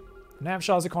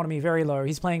 Namshar's economy very low.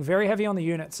 He's playing very heavy on the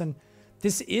units, and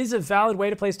this is a valid way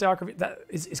to play StarCraft.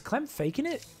 Is Clem faking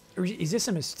it? Or is this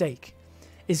a mistake?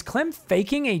 Is Clem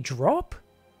faking a drop?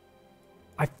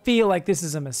 I feel like this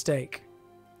is a mistake.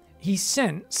 He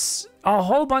sent a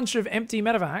whole bunch of empty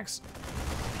medevacs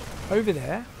over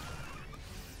there.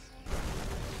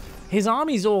 His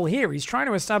army's all here. He's trying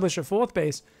to establish a 4th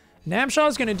base.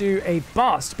 Namshar's going to do a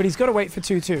bust, but he's got to wait for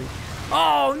 2-2.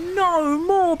 Oh no,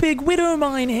 more big Widow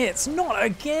Mine hits. Not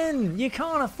again. You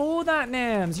can't afford that,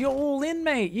 Nams. You're all in,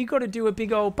 mate. You got to do a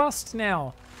big old bust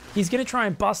now. He's going to try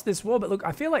and bust this wall, but look,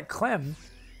 I feel like Clem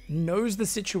knows the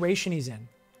situation he's in.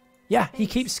 Yeah, he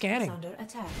keeps scanning.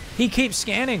 He keeps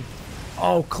scanning.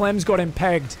 Oh, Clem's got him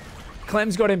pegged.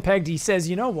 Clem's got him pegged. He says,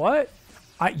 you know what?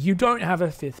 You don't have a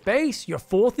 5th base. Your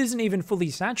 4th isn't even fully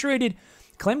saturated.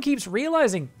 Clem keeps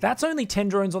realizing that's only 10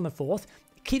 drones on the 4th.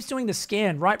 Keeps doing the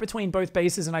scan right between both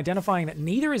bases and identifying that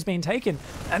neither has been taken.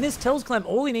 And this tells Clem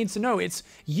all he needs to know. It's,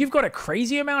 you've got a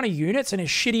crazy amount of units and a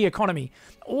shitty economy.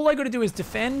 All I got to do is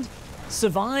defend,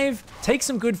 survive, take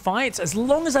some good fights. As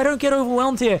long as I don't get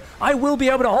overwhelmed here, I will be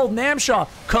able to hold Namshar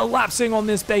collapsing on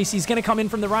this base. He's going to come in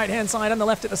from the right-hand side and the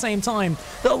left at the same time.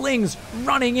 The Lings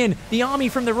running in. The army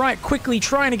from the right quickly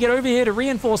trying to get over here to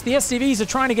reinforce. The SCVs are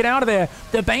trying to get out of there.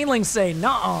 The Banelings say,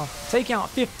 nah, take out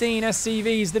 15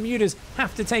 SCVs. The Mutas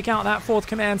have to take out that 4th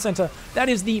command center. That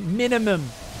is the minimum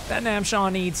that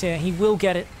Namshar needs here. He will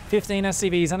get it. 15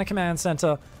 SCVs and a command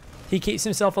center. He keeps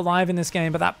himself alive in this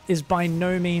game, but that is by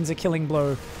no means a killing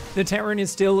blow. The Terran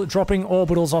is still dropping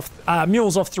orbitals off,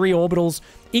 mules off 3 orbitals,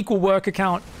 equal worker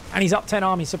count, and he's up 10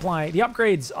 army supply. The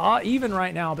upgrades are even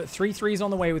right now, but 3 3s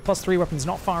on the way with +3 weapons,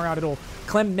 not far out at all.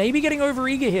 Clem maybe getting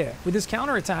over-eager here with his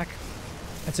counterattack.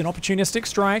 It's an opportunistic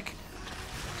strike.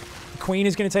 The Queen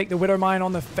is going to take the Widow Mine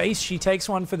on the face. She takes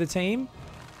one for the team.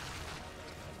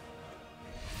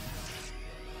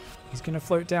 He's going to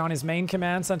float down his main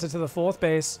command center to the 4th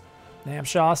base.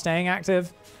 Namshar staying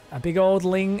active. A big old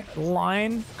Ling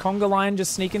line, conga line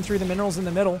just sneaking through the minerals in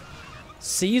the middle.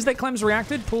 Sees that Clem's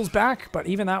reacted, pulls back, but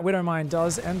even that Widow Mine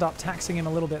does end up taxing him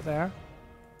a little bit there.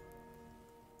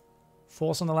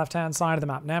 Force on the left-hand side of the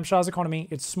map. Namshar's economy,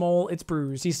 it's small, it's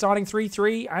bruised. He's starting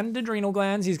 3-3 and adrenal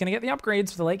glands. He's going to get the upgrades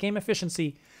for the late-game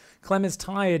efficiency. Clem is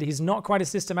tired. He's not quite as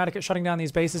systematic at shutting down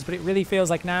these bases, but it really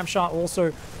feels like Namshar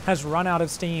also has run out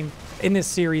of steam in this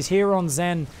series. Here on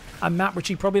Zen, a map which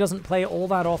he probably doesn't play all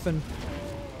that often.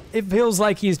 It feels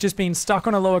like he's just been stuck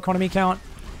on a low economy count.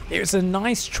 It's a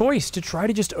nice choice to try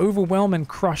to just overwhelm and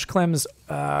crush Clem's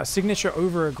signature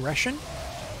over-aggression.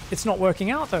 It's not working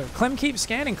out, though. Clem keeps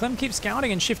scanning. Clem keeps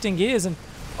scouting and shifting gears, and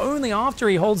only after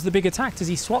he holds the big attack does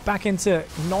he swap back into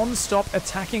non-stop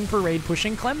attacking,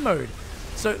 parade-pushing Clem mode.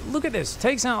 So look at this.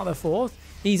 Takes out the 4th.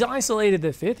 He's isolated the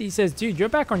 5th. He says, dude, you're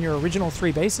back on your original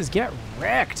 3 bases. Get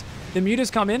wrecked. The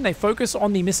Mutas come in. They focus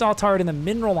on the missile turret and the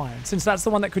mineral line, since that's the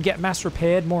one that could get mass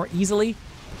repaired more easily.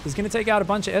 He's going to take out a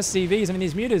bunch of SCVs. I mean,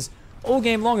 these Mutas all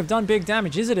game long have done big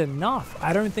damage. Is it enough?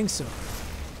 I don't think so.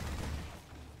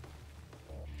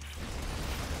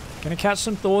 Going to catch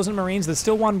some Thors and Marines. There's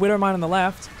still one Widow Mine on the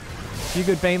left. A few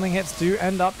good Baneling hits do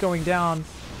end up going down.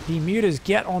 The Mutas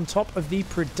get on top of the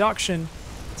production.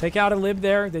 Take out a Lib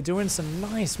there. They're doing some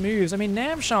nice moves. I mean,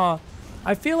 Namshar,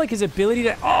 I feel like his ability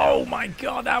to... Oh my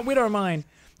god, that Widow Mine!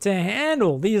 To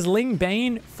handle these Ling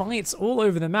Bane fights all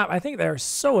over the map. I think they're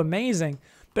so amazing.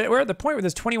 But we're at the point where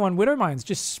there's 21 Widow Mines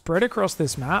just spread across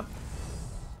this map.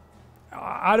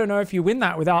 I don't know if you win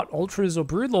that without Ultras or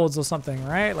Broodlords or something,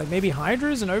 right? Like maybe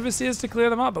Hydras and Overseers to clear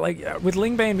them up. But like with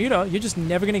Ling Bane Muta, you're just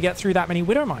never going to get through that many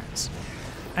Widow Mines.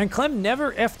 And Clem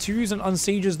never F2s and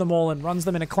unsieges them all and runs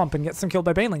them in a clump and gets them killed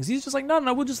by Banelings. He's just like,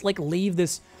 no, we'll just like leave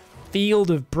this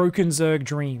field of broken Zerg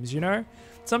dreams, you know?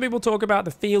 Some people talk about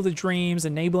the field of dreams,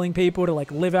 enabling people to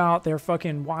like live out their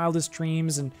fucking wildest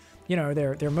dreams and, you know,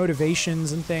 their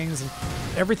motivations and things and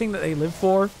everything that they live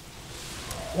for.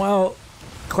 Well,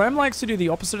 Clem likes to do the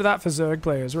opposite of that for Zerg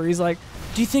players, where he's like,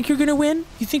 do you think you're going to win?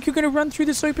 You think you're going to run through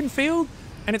this open field?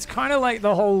 And it's kind of like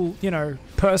the whole, you know,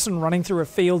 person running through a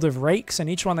field of rakes and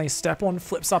each one they step on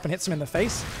flips up and hits them in the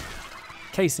face.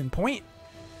 Case in point.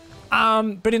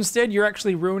 But instead, you're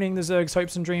actually ruining the Zerg's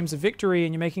hopes and dreams of victory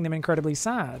and you're making them incredibly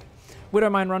sad.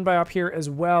 Widow Mine run by up here as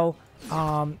well.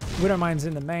 Widow Mine's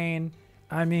in the main.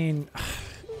 I mean,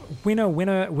 winner,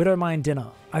 Widow Mine dinner.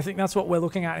 I think that's what we're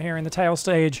looking at here in the tail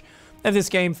stage of this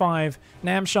Game 5.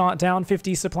 Namshar down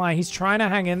 50 supply. He's trying to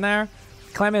hang in there.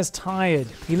 Clem is tired.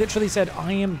 He literally said,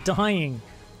 I am dying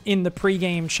in the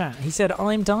pre-game chat. He said,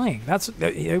 I'm dying. That's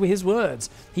his words.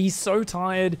 He's so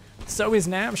tired. So is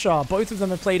Namshar. Both of them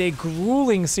have played a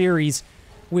grueling series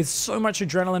with so much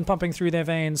adrenaline pumping through their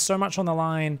veins, so much on the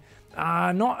line.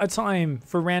 Not a time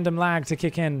for random lag to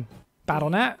kick in.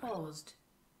 BattleNet.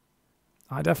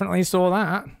 I definitely saw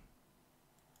that.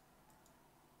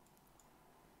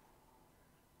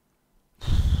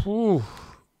 Ooh.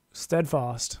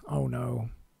 Steadfast. Oh no.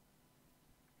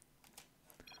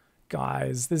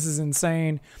 Guys, this is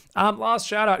insane. Last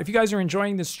shout out. If you guys are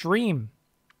enjoying the stream,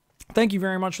 thank you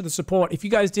very much for the support. If you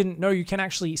guys didn't know, you can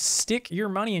actually stick your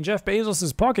money in Jeff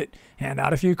Bezos' pocket, hand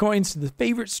out a few coins to the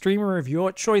favorite streamer of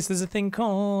your choice. There's a thing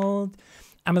called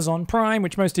Amazon Prime,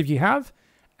 which most of you have.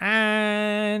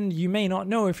 And you may not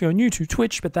know if you're new to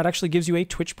Twitch, but that actually gives you a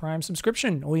Twitch Prime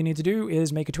subscription. All you need to do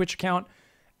is make a Twitch account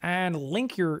and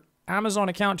link your Amazon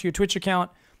account to your Twitch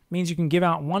account. Means you can give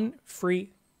out one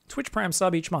free Twitch Prime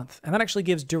sub each month, and that actually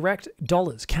gives direct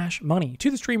dollars, cash money,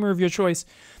 to the streamer of your choice.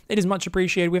 It is much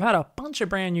appreciated. We've had a bunch of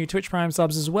brand new Twitch Prime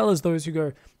subs, as well as those who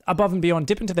go above and beyond,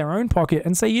 dip into their own pocket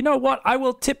and say, you know what, I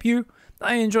will tip you.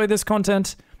 I enjoy this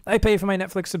content. I pay for my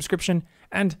Netflix subscription,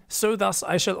 and so thus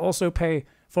I shall also pay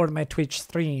for my Twitch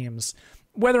streams.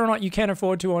 Whether or not you can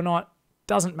afford to or not,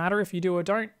 doesn't matter if you do or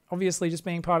don't. Obviously, just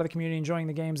being part of the community, enjoying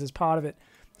the games is part of it.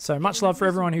 So much love for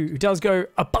everyone who does go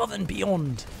above and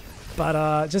beyond.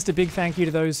 But just a big thank you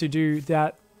to those who do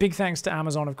that. Big thanks to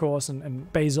Amazon, of course,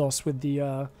 and Bezos with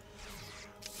the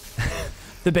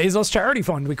the Bezos Charity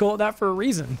Fund. We call it that for a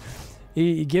reason.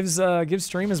 He gives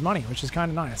streamers money, which is kind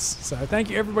of nice. So thank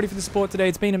you everybody for the support today.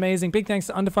 It's been amazing. Big thanks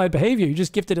to Undefied Behavior, who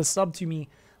just gifted a sub to me.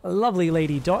 A lovely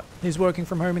lady, Dot, who's working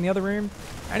from home in the other room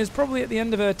and is probably at the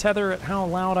end of her tether at how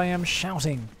loud I am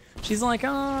shouting. She's like,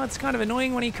 it's kind of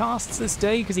annoying when he casts this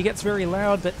day because he gets very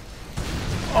loud, but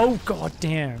oh god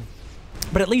damn.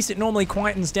 But at least it normally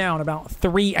quietens down about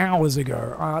 3 hours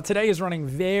ago. Today is running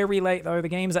very late, though. The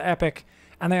games are epic,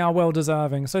 and they are well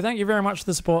deserving. So thank you very much for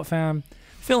the support, fam.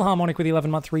 Phil Harmonic with the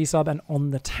 11-month resub, and On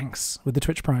the Tanks with the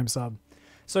Twitch Prime sub.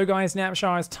 So, guys,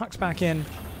 Namshar is tucked back in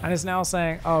and is now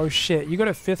saying, oh, shit, you got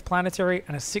a 5th planetary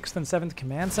and a 6th and 7th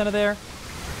command center there?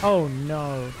 Oh,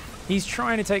 no. He's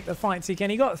trying to take the fights he can.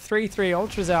 He got 3/3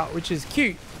 ultras out, which is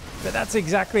cute, but that's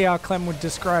exactly how Clem would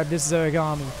describe this Zerg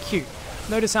army. Cute.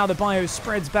 Notice how the bio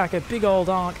spreads back a big old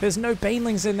arc. There's no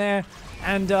banelings in there.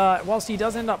 And whilst he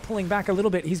does end up pulling back a little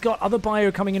bit, he's got other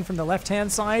bio coming in from the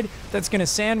left-hand side that's going to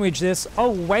sandwich this. Oh,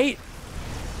 wait.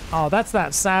 Oh, that's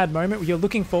that sad moment where you're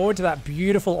looking forward to that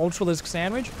beautiful Ultralisk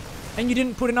sandwich, and you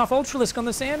didn't put enough Ultralisk on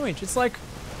the sandwich. It's like,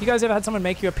 you guys ever had someone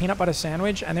make you a peanut butter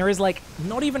sandwich, and there is, like,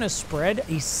 not even a spread,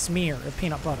 a smear of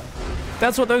peanut butter.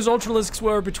 That's what those Ultralisks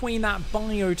were between that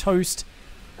bio toast,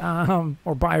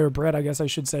 or bio bread, I guess I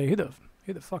should say. Who the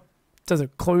fuck does a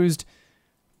closed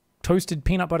toasted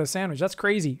peanut butter sandwich? That's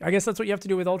crazy. I guess that's what you have to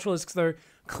do with Ultralisks, though.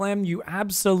 Clem, you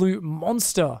absolute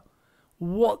monster.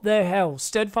 What the hell?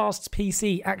 Steadfast's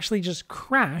PC actually just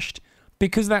crashed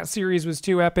because that series was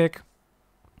too epic.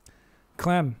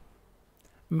 Clem,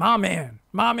 my man,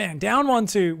 down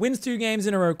 1-2, wins 2 games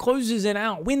in a row, closes it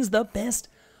out, wins the best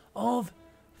of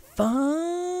 5.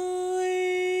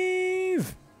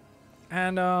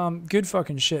 And good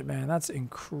fucking shit, man. That's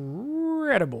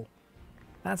incredible.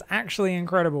 That's actually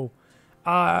incredible.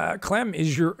 Clem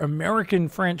is your American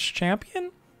French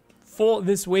champion for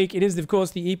this week. It is, of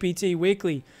course, the EPT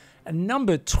Weekly,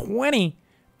 number 20.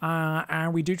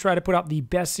 And we do try to put up the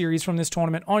best series from this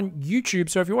tournament on YouTube.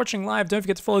 So if you're watching live, don't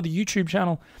forget to follow the YouTube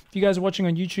channel. If you guys are watching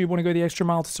on YouTube, want to go the extra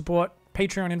mile to support,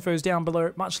 Patreon info is down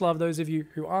below. Much love those of you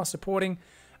who are supporting.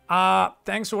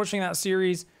 Thanks for watching that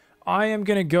series. I am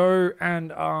going to go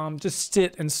and just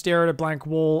sit and stare at a blank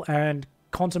wall and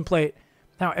contemplate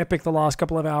how epic the last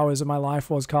couple of hours of my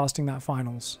life was casting that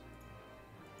finals.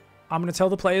 I'm going to tell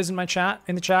the players in the chat,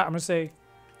 I'm going to say,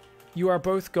 you are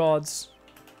both gods.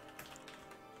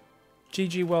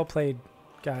 GG, well played,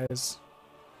 guys.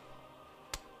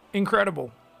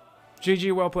 Incredible.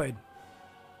 GG, well played.